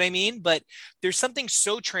 You know what I mean? But there's something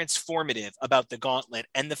so transformative about the gauntlet.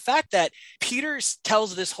 And the fact that Peter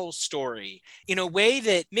tells this whole story in a way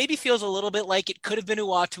that maybe feels a little bit like it could have been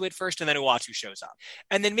Uatu at first, and then Uatu shows up.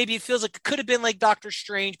 And then maybe it feels like it could have been like Doctor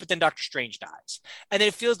Strange, but then Doctor Strange dies. And then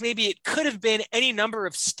it feels maybe it could have been any number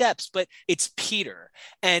of steps, but it's Peter.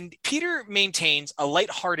 And Peter maintains a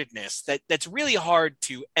lightheartedness that's really hard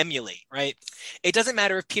to emulate, right? It doesn't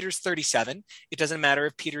matter if Peter's 37. It doesn't matter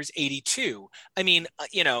if Peter's 82. I mean,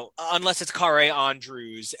 unless it's Kare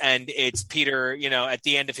Andrews and it's Peter, at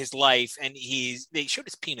the end of his life, and they showed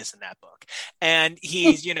his penis in that book, and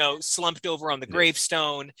he's, slumped over on the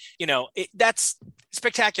gravestone, that's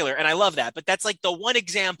spectacular. And I love that. But that's like the one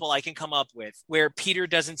example I can come up with where Peter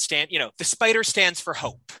doesn't stand, the spider stands for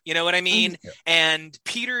hope. You know what I mean? Yeah. And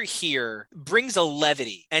Peter here brings a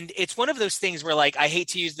levity. And it's one of those things where, like, I hate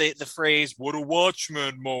to use the phrase, what a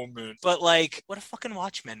Watchmen moment, but like, what a fucking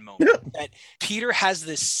Watchmen moment. That Peter has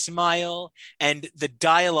this smile, and the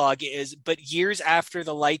dialogue is, but years after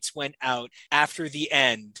the lights went out, after the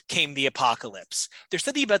end, came the apocalypse. There's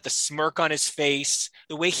something about the smirk on his face,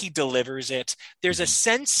 the way he delivers it. There's a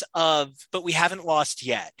sense of, but we haven't lost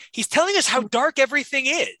yet. He's telling us how dark everything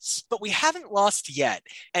is, but we haven't lost yet.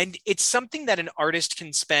 And it's something that an artist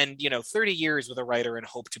can spend, 30 years with a writer and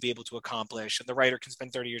hope to be able to accomplish. And the writer can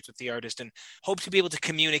spend 30 years with the artist and hope to be able to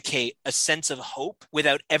communicate a sense of hope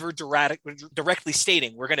without ever directly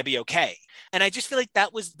stating we're going to be okay. And I just feel like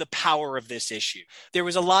that was the power of this issue. There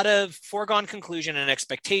was a lot of foregone conclusion and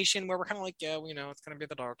expectation where we're kind of like, yeah, we know it's going to be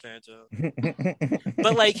the Dark Ages.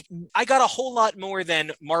 But like, I got a whole lot more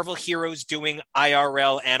than Marvel Heroes doing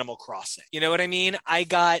IRL Animal Crossing. You know what I mean? I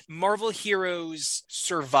got Marvel Heroes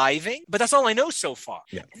surviving, but that's all I know so far.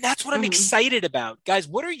 Yeah. And that's what I'm excited about. Guys,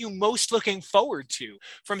 what are you most looking forward to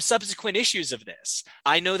from subsequent issues of this?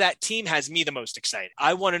 I know that team has me the most excited.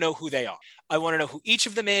 I want to know who they are. I want to know who each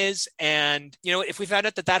of them is. And, if we found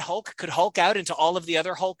out that Hulk could Hulk out into all of the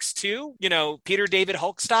other Hulks too, Peter David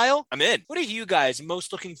Hulk style, I'm in. What are you guys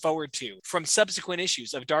most looking forward to from subsequent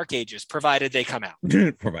issues of Dark Ages, provided they come out?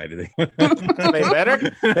 Provided they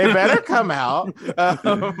better come out.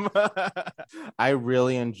 I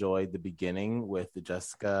really enjoyed the beginning with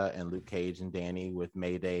Jessica and Luke Cage and Danny with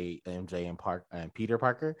Mayday, MJ, and Peter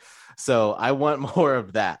Parker. So I want more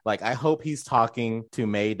of that. Like, I hope he's talking to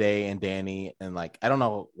Mayday and Danny, and like, I don't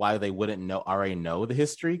know why they wouldn't already know the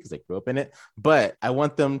history because they grew up in it, but I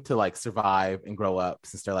want them to like survive and grow up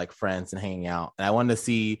since they're like friends and hanging out. And I want to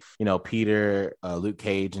see, Peter, Luke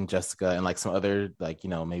Cage, and Jessica, and like some other like,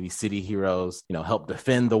 maybe city heroes, help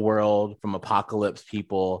defend the world from apocalypse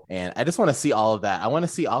people. And I just want to see all of that. I want to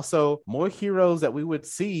see also more heroes that we would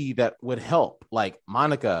see that would help, like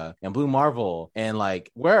Monica and Blue Marvel. And like,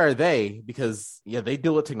 where are they? Because they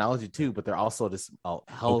deal with technology too, but they're also just OP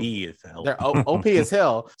as hell. They're OP as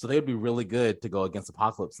hell. So they would be really good to go against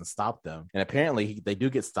Apocalypse and stop them. And apparently they do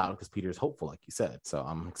get stopped because Peter's hopeful, like you said. So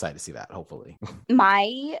I'm excited to see that, hopefully.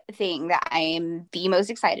 My thing that I am the most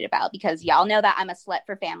excited about, because y'all know that I'm a slut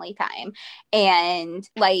for family time, and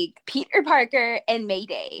like Peter Parker and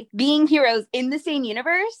Mayday being heroes in the same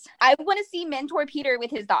universe, I want to see mentor Peter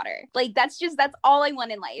with his daughter. Like, that's all I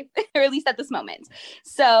want in life, or at least at this moment.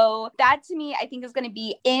 So that to me, I think is going to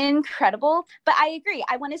be incredible. But I agree.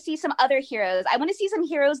 I want to see some other other heroes. I want to see some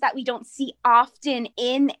heroes that we don't see often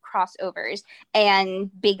in crossovers and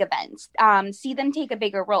big events. See them take a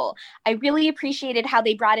bigger role. I really appreciated how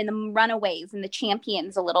they brought in the Runaways and the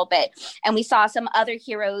Champions a little bit, and we saw some other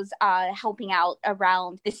heroes helping out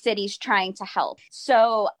around the cities trying to help.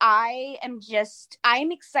 So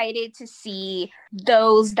I'm excited to see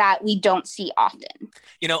those that we don't see often.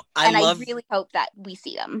 You know, I really hope that we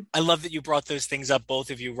see them. I love that you brought those things up, both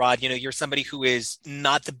of you, Rod. You know, you're somebody who is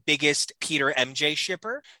not the biggest Peter MJ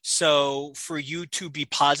shipper. So for you to be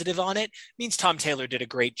positive on it means Tom Taylor did a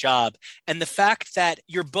great job. And the fact that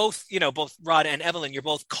you're both, you know, both Rod and Evelyn, you're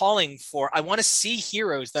both calling for, I want to see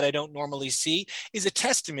heroes that I don't normally see, is a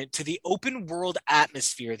testament to the open world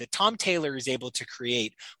atmosphere that Tom Taylor is able to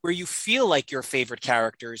create, where you feel like your favorite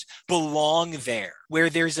characters belong there, where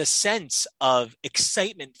there's a sense of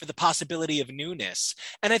excitement for the possibility of newness.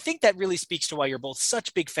 And I think that really speaks to why you're both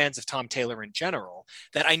such big fans of Tom Taylor in general,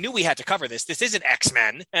 that I knew we had to cover this. This isn't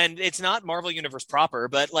X-Men, and it's not Marvel Universe proper,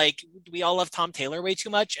 but like, we all love Tom Taylor way too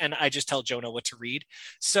much, and I just tell Jonah what to read.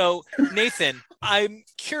 So Nathan, I'm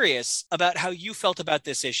curious about how you felt about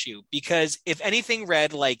this issue, because if anything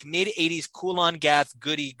read like mid-80s Coulon Gath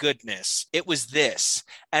goody goodness, it was this.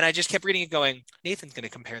 And I just kept reading it going, Nathan's going to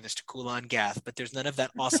compare this to Coulon Gath, but there's none of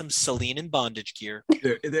that awesome Celine and bondage gear.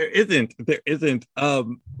 There isn't.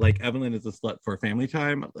 Like, Evelyn is a slut for family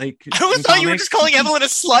time. Like, I always thought you were just calling Evelyn a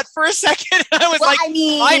slut for a second. I was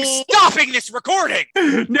I'm stopping this recording.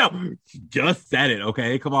 No, just said it.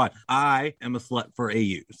 Okay, come on. I am a slut for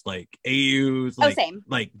AUs. Like, AUs. Like, same.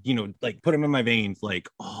 Like, you know, like, put them in my veins. Like,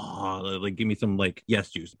 like, give me some like yes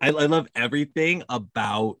juice. I love everything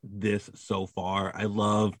about this so far. I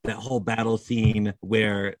love that whole battle scene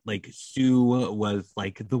where like Sue was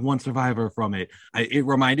like the one survivor from it. It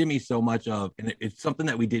reminded me so much of, and it's something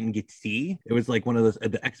that we didn't get to see. It was like one of those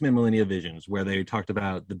the X-Men Millennia Visions where they talked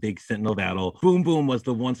about the big Sentinel battle. Boom Boom was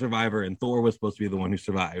the one survivor, and Thor was supposed to be the one who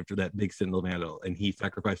survived that big Sentinel battle, and he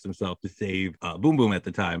sacrificed himself to save Boom Boom at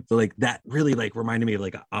the time. So like that really like reminded me of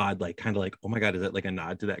like an odd, like kind of like, oh my god, is that like a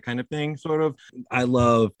nod to that kind of thing, sort of. I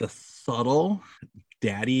love the subtle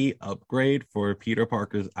daddy upgrade for Peter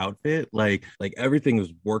Parker's outfit. Like everything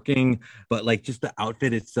was working, but like just the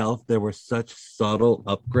outfit itself, there were such subtle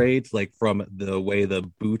upgrades, like from the way the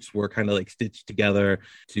boots were kind of like stitched together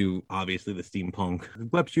to obviously the steampunk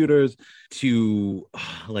web shooters to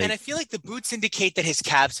like. And I feel like the boots indicate that his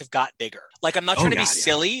calves have got bigger. Like, I'm not trying to be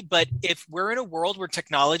silly, but if we're in a world where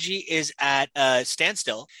technology is at a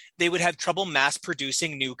standstill, they would have trouble mass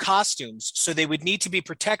producing new costumes. So they would need to be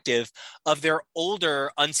protective of their older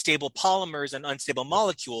unstable polymers and unstable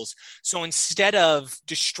molecules. So instead of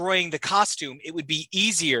destroying the costume, it would be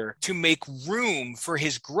easier to make room for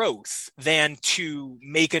his growth than to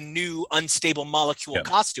make a new unstable molecule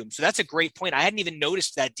costume. So that's a great point. I hadn't even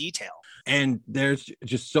noticed that detail. And there's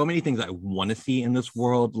just so many things I want to see in this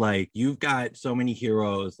world. Like, you've got so many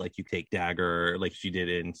heroes, like you take Dagger, like she did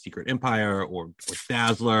in Secret Empire, or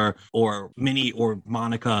Dazzler, or Minnie, or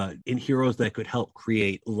Monica, in heroes that could help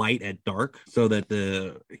create light at dark so that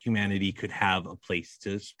the humanity could have a place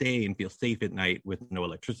to stay and feel safe at night with no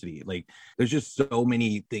electricity. Like, there's just so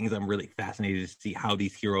many things I'm really fascinated to see how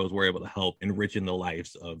these heroes were able to help enrich in the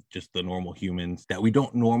lives of just the normal humans that we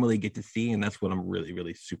don't normally get to see. And that's what I'm really,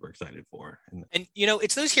 really super excited for. And you know,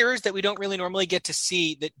 it's those heroes that we don't really normally get to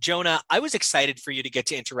see that, Jonah, I was excited for you to get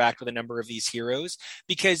to interact with a number of these heroes,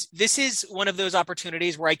 because this is one of those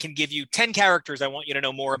opportunities where I can give you 10 characters I want you to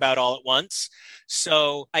know more about all at once.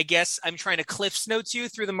 So I guess I'm trying to Cliff's Notes you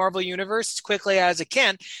through the Marvel Universe as quickly as I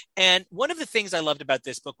can. And one of the things I loved about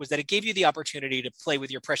this book was that it gave you the opportunity to play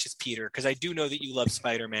with your precious Peter, because I do know that you love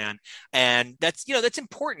Spider-Man. And that's, you know, that's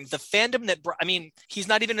important. The fandom that, I mean, he's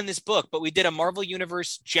not even in this book, but we did a Marvel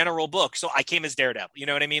Universe general book. So I came as Daredevil. You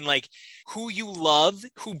know what I mean? Like, who you love,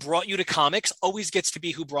 who brought you to comics, always gets to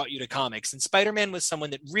be who brought you to comics. And Spider-Man was someone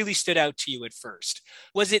that really stood out to you at first.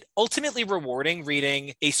 Was it ultimately rewarding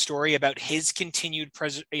reading a story about his continued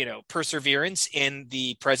perseverance in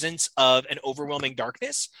the presence of an overwhelming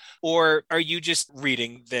darkness? Or are you just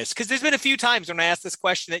reading this? Because there's been a few times when I ask this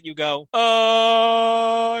question that you go,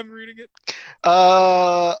 I'm reading it.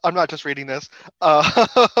 I'm not just reading this.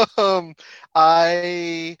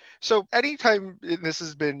 So anytime this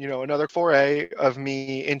has been, you know, another foray of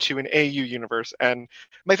me into an AU universe, and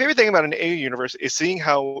my favorite thing about an AU universe is seeing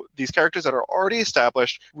how these characters that are already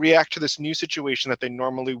established react to this new situation that they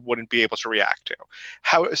normally wouldn't be able to react to.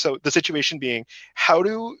 So the situation being, how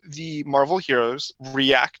do the Marvel heroes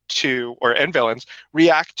react to, and villains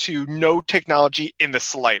react to no technology in the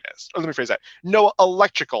slightest? Or let me phrase that: no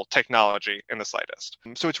electrical technology in the slightest.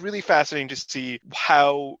 So it's really fascinating to see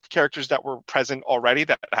how characters that were present already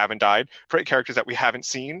that haven't died, characters that we haven't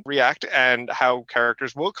seen react, and how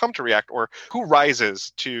characters will come to react, or who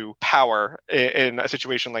rises to power in a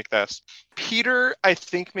situation like this. Peter, I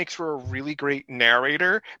think, makes for a really great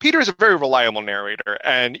narrator. Peter is a very reliable narrator,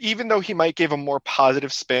 and even though he might give a more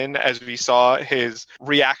positive spin as we saw his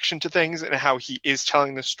reaction to things and how he is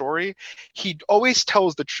telling the story, he always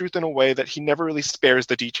tells the truth in a way that he never really spares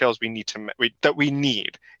the details we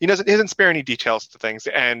need. He doesn't spare any details to things,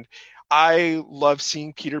 and I love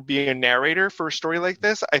seeing Peter be a narrator for a story like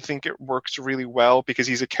this. I think it works really well because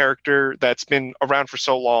he's a character that's been around for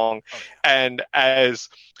so long, and as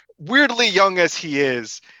weirdly young as he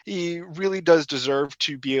is, he really does deserve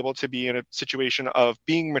to be able to be in a situation of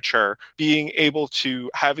being mature, being able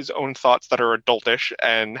to have his own thoughts that are adultish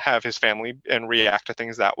and have his family and react to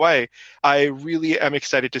things that way. I really am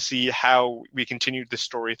excited to see how we continue the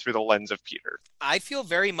story through the lens of Peter. I feel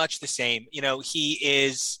very much the same. He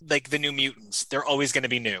is like the New Mutants. They're always going to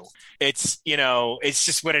be new. It's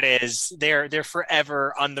just what it is. They're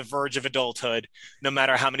forever on the verge of adulthood, no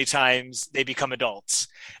matter how many times they become adults.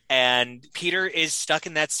 And Peter is stuck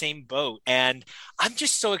in that same boat. And I'm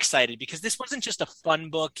just so excited because this wasn't just a fun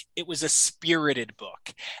book. It was a spirited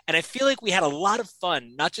book. And I feel like we had a lot of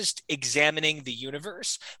fun, not just examining the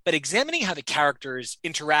universe, but examining how the characters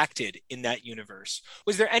interacted in that universe.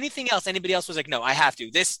 Was there anything else? Anybody else was like, no, I have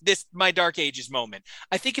to. This my Dark Ages moment.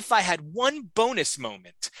 I think if I had one bonus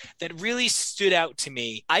moment that really stood out to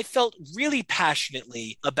me, I felt really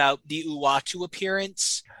passionately about the Uatu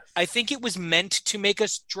appearance. I think it was meant to make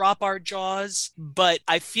us drop our jaws, but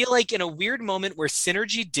I feel like in a weird moment where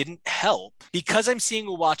synergy didn't help, because I'm seeing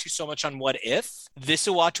Uatu so much on What If, this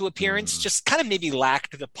Uatu appearance just kind of maybe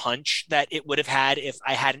lacked the punch that it would have had if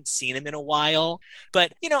I hadn't seen him in a while.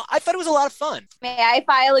 But, I thought it was a lot of fun. May I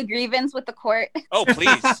file a grievance with the court? Oh,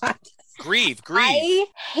 please. Grieve. I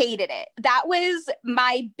hated it. That was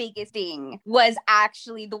my biggest thing, was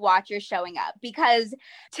actually the Watcher showing up, because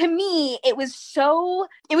to me it was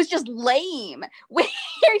just lame where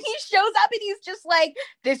he shows up and he's just like,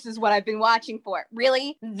 this is what I've been watching for.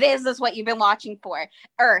 Really? This is what you've been watching for.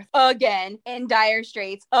 Earth again, in dire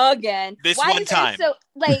straits again. This one time. So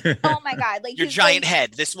oh my God, your giant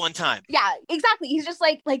head this one time. Yeah, exactly. He's just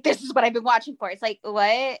like this is what I've been watching for. It's like,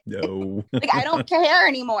 what? No. I don't care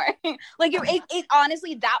anymore. It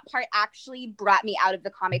honestly, that part actually brought me out of the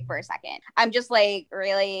comic for a second. I'm just like,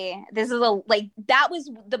 really? This is that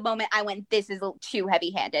was the moment I went, this is too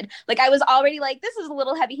heavy-handed. I was already like, this is a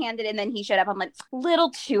little heavy-handed, and then he showed up. I'm like, little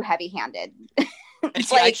too heavy-handed.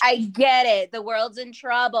 I get it. The world's in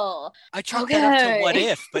trouble. I chalk that up to What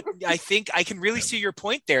If, but I think I can really see your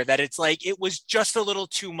point there, that it's like, it was just a little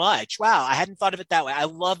too much. Wow, I hadn't thought of it that way. I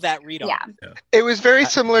love that read on. Yeah. It was very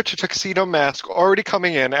similar to Tuxedo Mask already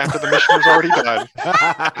coming in after the mission was already done.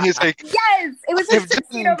 He's like, yes, it was like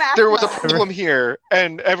Tuxedo Mask. There was a problem here,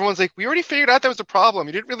 and everyone's like, we already figured out there was a problem.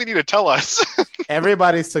 You didn't really need to tell us.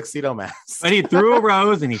 Everybody's Tuxedo Mask. And he threw a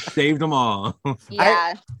rose and he saved them all.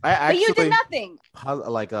 Yeah. I actually, but you did nothing.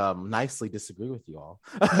 Nicely disagree with you all.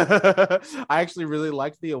 I actually really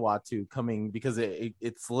liked the Uatu coming because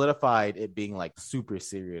it solidified it being super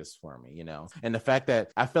serious for me, and the fact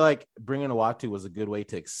that I feel like bringing Uatu was a good way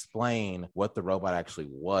to explain what the robot actually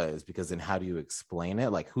was, because then how do you explain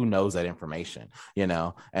it? Who knows that information,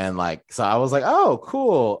 and so I was like, oh,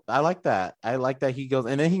 cool. I like that he goes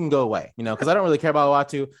and then he can go away, because I don't really care about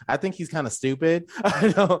Uatu. I think he's kind of stupid. I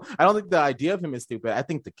don't think the idea of him is stupid. I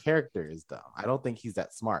think the character is dumb. I don't think he's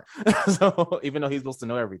that smart. So even though he's supposed to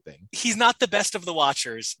know everything, he's not the best of the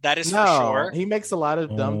Watchers. That is for sure. He makes a lot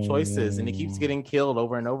of dumb choices and he keeps getting killed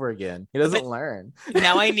over and over again. He doesn't learn.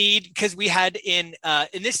 Now I need, because we had in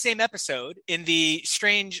this same episode, in the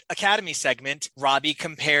Strange Academy segment, Robbie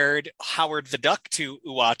compared Howard the Duck to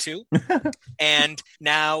Uatu. And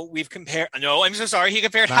now we've compared, no, I'm so sorry, he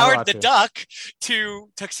compared Howard the Duck to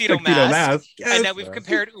Tuxedo Mask. Yes. And now we've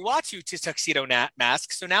compared Uatu to Tuxedo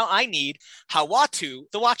Mask. So now I need Hawatu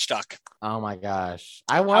the Watchduck. Oh my gosh.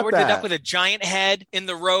 I want Howard that. the Duck with a giant head, in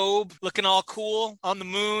the robe, looking all cool, on the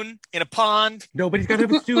moon, in a pond. No, but he's got to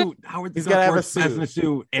have a suit. Howard the Duck wears a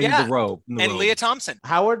suit and the robe. And Leah Thompson.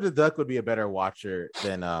 Howard the Duck would be a better watcher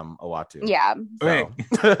than Uatu. Yeah. So.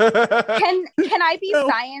 Can I be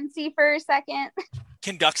sciencey for a second?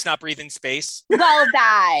 Can ducks not breathe in space? Well,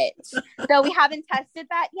 that. Though we haven't tested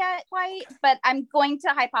that yet quite, but I'm going to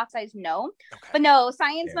hypothesize no. Okay. But no,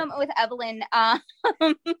 science moment with Evelyn,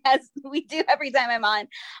 as we do every time I'm on.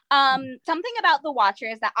 Something about the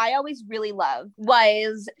Watchers that I always really loved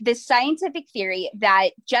was this scientific theory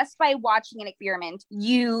that just by watching an experiment,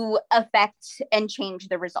 you affect and change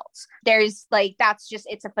the results. There's like,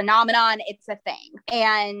 it's a phenomenon, it's a thing.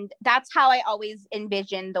 And that's how I always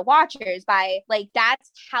envisioned the Watchers, by like,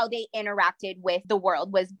 that's how they interacted with the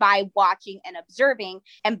world, was by watching and observing.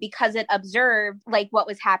 And because it observed like what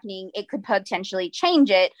was happening, it could potentially change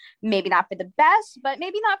it, maybe not for the best, but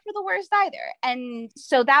maybe not for the worst either. And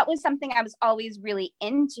so that was something I was always really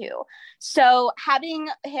into. So having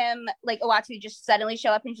him, like Uatu, just suddenly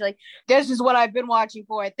show up and she's like, this is what I've been watching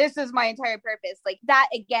for, this is my entire purpose, like that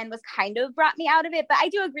again was kind of brought me out of it. But I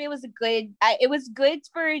do agree it was good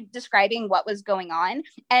for describing what was going on.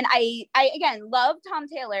 And I again love Tom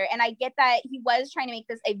Taylor, and I get that he was trying to make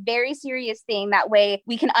this a very serious thing. That way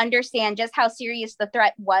we can understand just how serious the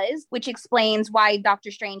threat was, which explains why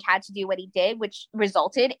Doctor Strange had to do what he did, which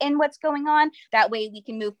resulted in what's going on. That way we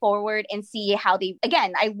can move forward and see how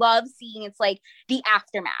I love seeing it's like the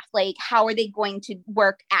aftermath, like how are they going to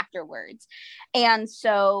work afterwards. And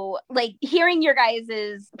so like hearing your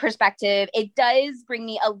guys' perspective, it does bring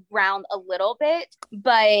me around a little bit,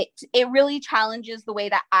 but it really challenges the way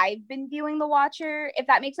that I've been viewing the Watcher, if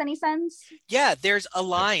that makes any sense. Yeah, there's a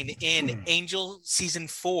line in Angel season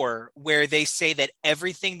 4 where they say that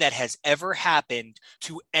everything that has ever happened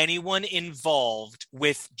to anyone involved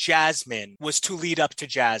with Jasmine was to lead up to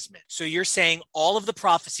Jasmine. So you're saying all of the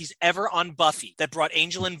prophecies ever on Buffy that brought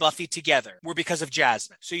Angel and Buffy together were because of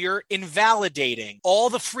Jasmine. So you're invalidating all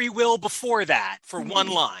the free will before that for one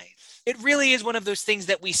line. It really is one of those things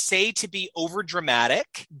that we say to be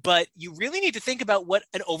overdramatic, but you really need to think about what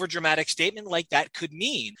an overdramatic statement like that could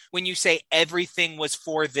mean when you say everything was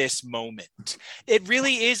for this moment. It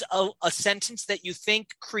really is a sentence that you think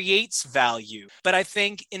creates value, but I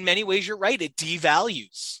think in many ways you're right, it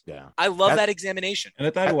devalues. Yeah, I love that examination. And I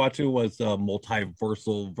thought Uatu was a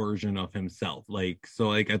multiversal version of himself. I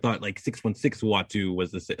thought 616 Uatu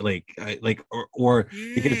was the or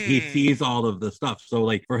because he sees all of the stuff. So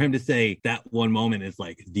like for him to say that one moment is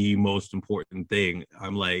like the most important thing,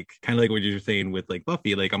 I'm like kind of like what you're saying with like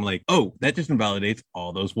Buffy, like I'm like, oh, that just invalidates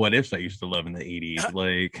all those what ifs I used to love in the 80s.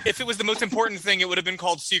 Like if it was the most important thing, it would have been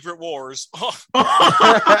called Secret Wars.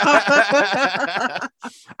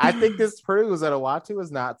 I think this proves that Uatu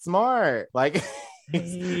is not smart. Like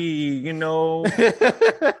hey, come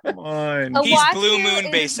on. He's Blue Moon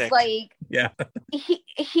basic. Like, yeah.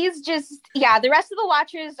 He's just, the rest of the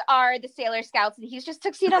Watchers are the Sailor Scouts, and he's just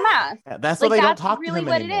Tuxedo Mask. Yeah, that's why they don't talk really to him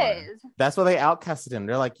what anymore. It is. That's why they outcasted him.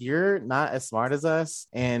 They're like, you're not as smart as us,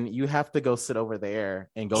 and you have to go sit over there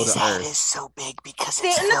and go to Earth. Is so big because Sit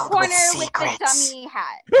it's in the filled corner with with the secrets. dummy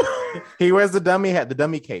hat. He wears the dummy hat, the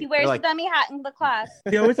dummy cape. He wears like, the dummy hat in the class.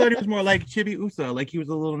 I always thought he was more like Chibi Usa, like he was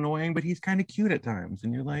a little annoying, but he's kind of cute at times,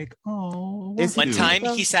 and you're like, oh. One time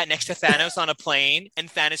he sat next to Thanos on a plane, and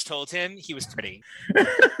Thanos told him he was pretty.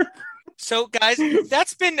 So, guys,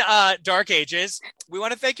 that's been Dark Ages. We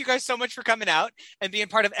want to thank you guys so much for coming out and being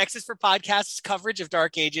part of X's for Podcast's coverage of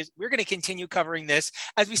Dark Ages. We're going to continue covering this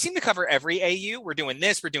as we seem to cover every AU. We're doing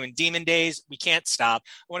this. We're doing Demon Days. We can't stop.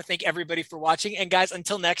 I want to thank everybody for watching. And, guys,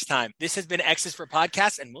 until next time, this has been X's for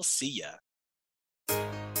Podcast, and we'll see ya.